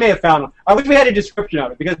yeah, he may have found them. I wish we had a description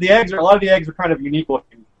of it because a lot of the eggs are kind of unique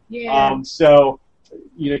looking. Yeah. So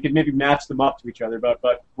you could maybe match them up to each other, but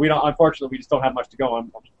we don't. Unfortunately, we just don't have much to go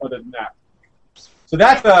on other than that. So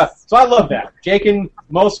so I love that. Jakin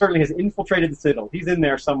most certainly has infiltrated the Citadel. He's in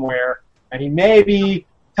there somewhere, and he may be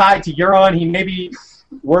tied to Euron. He may be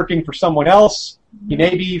working for someone else. He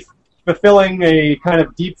may be fulfilling a kind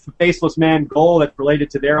of deep faceless man goal that's related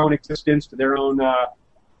to their own existence, to their own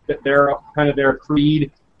their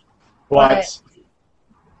creed. But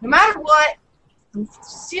no matter what,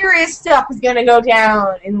 serious stuff is going to go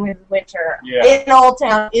down in winter in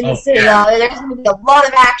Oldtown, in the Citadel. There's going to be a lot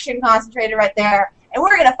of action concentrated right there. And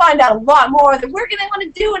we're going to find out a lot more that we're going to want to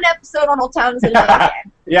do an episode on Oldtown Citadel again.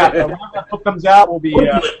 Yeah, when that book comes out, we'll be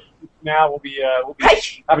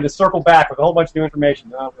having to circle back with a whole bunch of new information.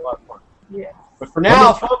 That'll be a lot more. Yeah. But for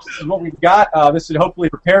now, folks, this is what we've got. This should hopefully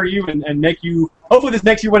prepare you and make you. Hopefully, this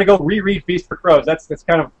makes you want to go reread Feast for Crows. That's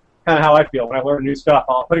kind of how I feel when I learn new stuff.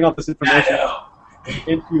 Putting all this information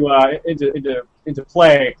into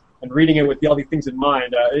play and reading it with all these things in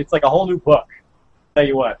mind. It's like a whole new book. I'll tell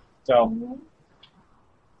you what. So.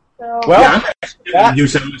 So, Well, I'm actually going to do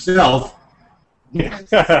something myself.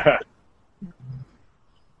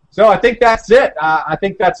 So I think that's it. I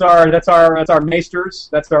think that's our maesters.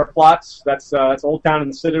 That's our plots. That's Oldtown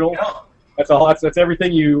and the Citadel. That's all. That's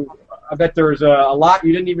everything you. I bet there's a lot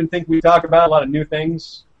you didn't even think we'd talk about. A lot of new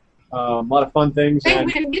things, a lot of fun things. things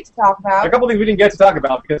we didn't get to talk about. A couple things we didn't get to talk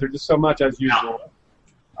about because there's just so much as usual.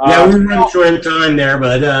 Yeah, we're running short on time there,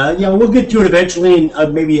 but yeah, we'll get to it eventually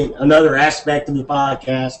in maybe another aspect of the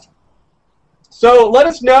podcast. So let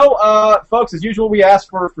us know, folks. As usual, we ask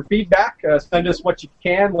for feedback. Send us what you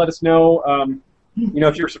can. Let us know,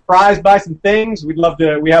 if you're surprised by some things. We'd love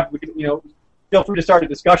to. Feel free to start a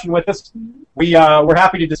discussion with us. We're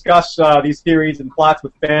happy to discuss these theories and plots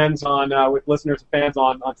with fans with listeners and fans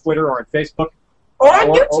on Twitter or on Facebook. Or on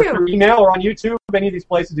YouTube. Or through email or on YouTube. Any of these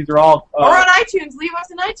places. These are all. Or on iTunes. Leave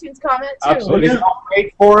us an iTunes comment, too. Absolutely. These are all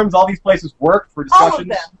great forums. All these places work for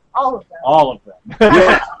discussions. All of them. All of them.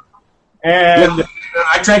 Yeah. And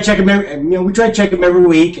I try to check them we try to check them every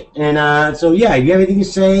week. And so, yeah, if you have anything to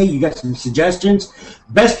say, you got some suggestions.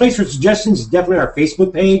 Best place for suggestions is definitely our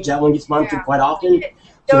Facebook page. That one gets monitored quite often.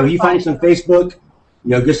 So if you find us on Facebook,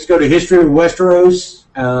 just go to History of Westeros.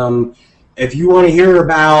 If you want to hear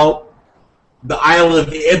about the Isle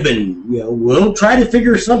of Ibn, we'll try to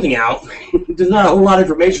figure something out. There's not a whole lot of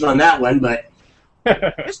information on that one, but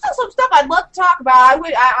there's still some stuff I'd love to talk about.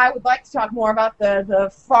 I would like to talk more about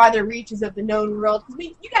the farther reaches of the known world.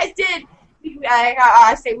 Because you guys did.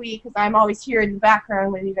 I say we because I'm always here in the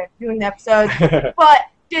background when you guys are doing the episodes. But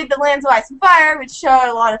did the Lands of Ice and Fire, which showed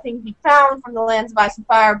a lot of things we found from the Lands of Ice and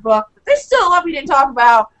Fire book. But there's still a lot we didn't talk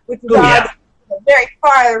about with regards to the very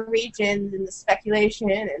far regions and the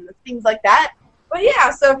speculation and the things like that. But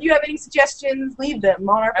yeah, so if you have any suggestions, leave them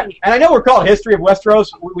on our page. And I know we're called History of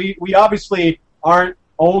Westeros. We obviously aren't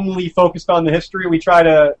only focused on the history. We try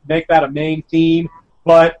to make that a main theme,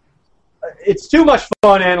 but it's too much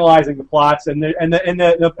fun analyzing the plots, and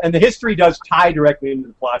the history does tie directly into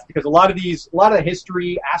the plots because a lot of the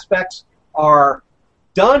history aspects are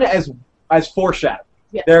done as foreshadowing.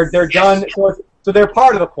 Yes. They're done so they're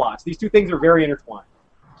part of the plots. These two things are very intertwined.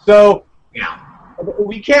 So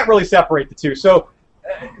we can't really separate the two. So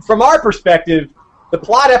from our perspective, the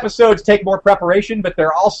plot episodes take more preparation, but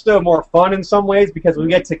they're also more fun in some ways because we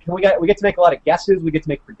get to make a lot of guesses. We get to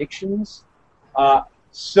make predictions.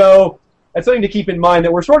 So that's something to keep in mind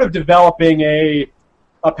that we're sort of developing a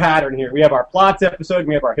pattern here. We have our plots episode and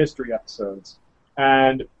we have our history episodes.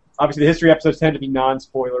 And obviously the history episodes tend to be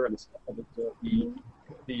non-spoiler and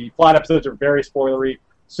the plot episodes are very spoilery.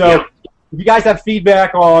 So if you guys have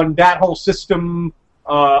feedback on that whole system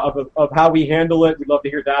of how we handle it, we'd love to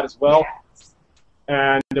hear that as well.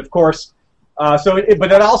 And of course, but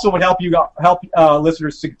that also would help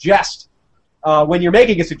listeners suggest when you're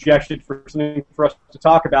making a suggestion for something for us to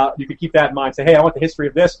talk about. You could keep that in mind. Say, hey, I want the history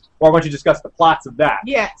of this, or I want you to discuss the plots of that.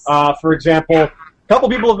 Yes. For example, a couple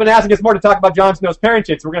people have been asking us more to talk about Jon Snow's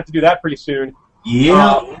parentage, so we're going to have to do that pretty soon.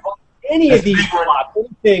 Yeah. Any of these plots,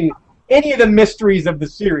 any of the mysteries of the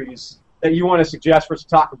series that you want to suggest for us to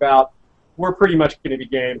talk about, we're pretty much going to be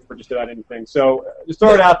game for just about anything. So just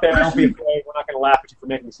throw it out there. Don't be afraid. We're not going to laugh at you for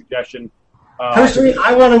making a suggestion. Personally,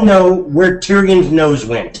 I want to know where Tyrion's nose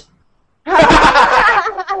went. Fertilizing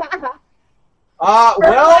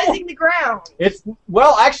the ground.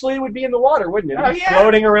 Actually, it would be in the water, wouldn't it? It'd be yeah.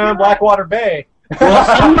 floating around Blackwater Bay.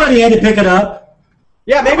 Well, somebody had to pick it up.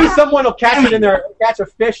 Yeah, maybe someone will catch a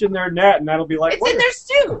fish in their net, and that'll be like, it's in their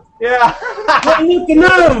stew. Yeah. Look at the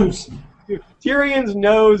nose. Tyrion's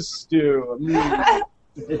nose stew.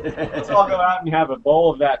 Let's all go out and have a bowl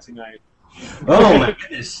of that tonight. Oh my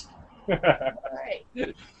goodness. All right.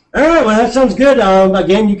 All right, well, that sounds good.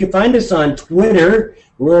 Again, you can find us on Twitter.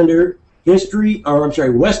 We're under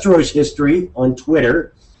Westeros History on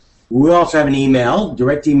Twitter. We also have an email,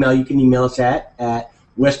 direct email you can email us at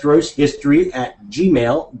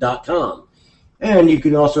westeroshistory@gmail.com. And you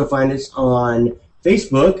can also find us on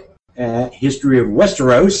Facebook at History of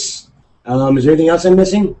Westeros. Is there anything else I'm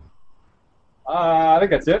missing? I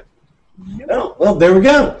think that's it. Oh, well, there we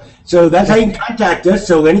go. So that's how you can contact us.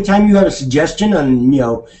 So anytime you have a suggestion on,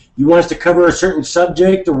 you want us to cover a certain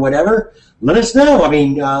subject or whatever, let us know. I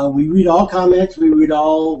mean, we read all comments, we read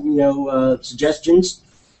all, suggestions,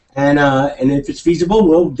 and if it's feasible,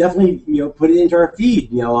 we'll definitely, put it into our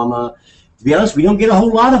feed. To be honest, we don't get a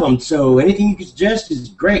whole lot of them, so anything you can suggest is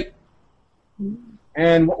great.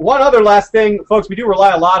 And one other last thing, folks, we do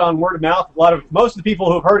rely a lot on word of mouth. Most of the people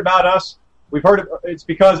who have heard about us, it's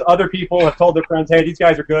because other people have told their friends, hey, these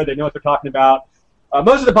guys are good, they know what they're talking about.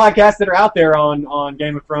 Most of the podcasts that are out there on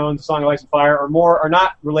Game of Thrones, Song of Ice and Fire, are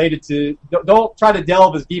not related to, don't try to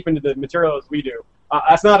delve as deep into the material as we do.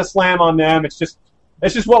 That's not a slam on them. It's just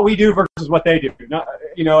what we do versus what they do. Not,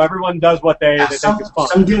 everyone does what they think is fun.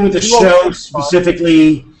 Some deal with the show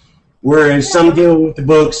specifically, whereas some deal with the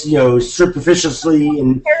books, superficially,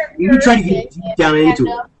 and we try to get deep down into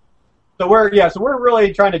it. So we're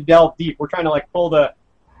really trying to delve deep. We're trying to pull the,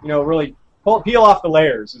 really peel off the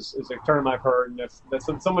layers is a term I've heard, and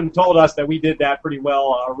someone told us that we did that really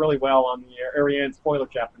well on the Ariane spoiler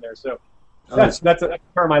chapter there. So that's a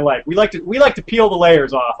term I like. We like to peel the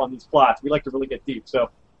layers off on these plots. We like to really get deep. So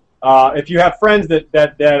if you have friends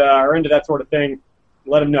that are into that sort of thing,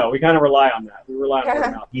 let them know. We kind of rely on that. We rely on word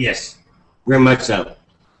of mouth. Yes, very much so.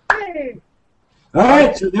 Hey. All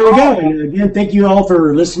right, so there we go. And again, thank you all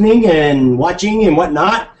for listening and watching and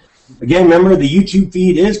whatnot. Again, remember, the YouTube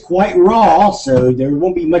feed is quite raw, so there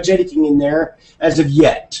won't be much editing in there as of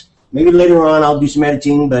yet. Maybe later on I'll do some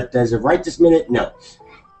editing, but as of right this minute, no.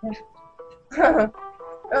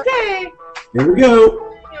 Okay. Here we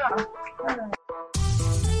go. Yeah.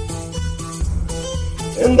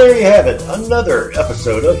 And there you have it, another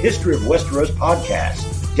episode of History of Westeros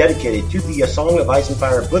podcast, dedicated to the A Song of Ice and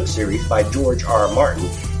Fire book series by George R. Martin,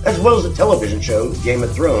 as well as the television show Game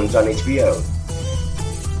of Thrones on HBO.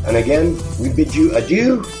 And again, we bid you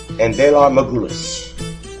adieu and Velar Magulis.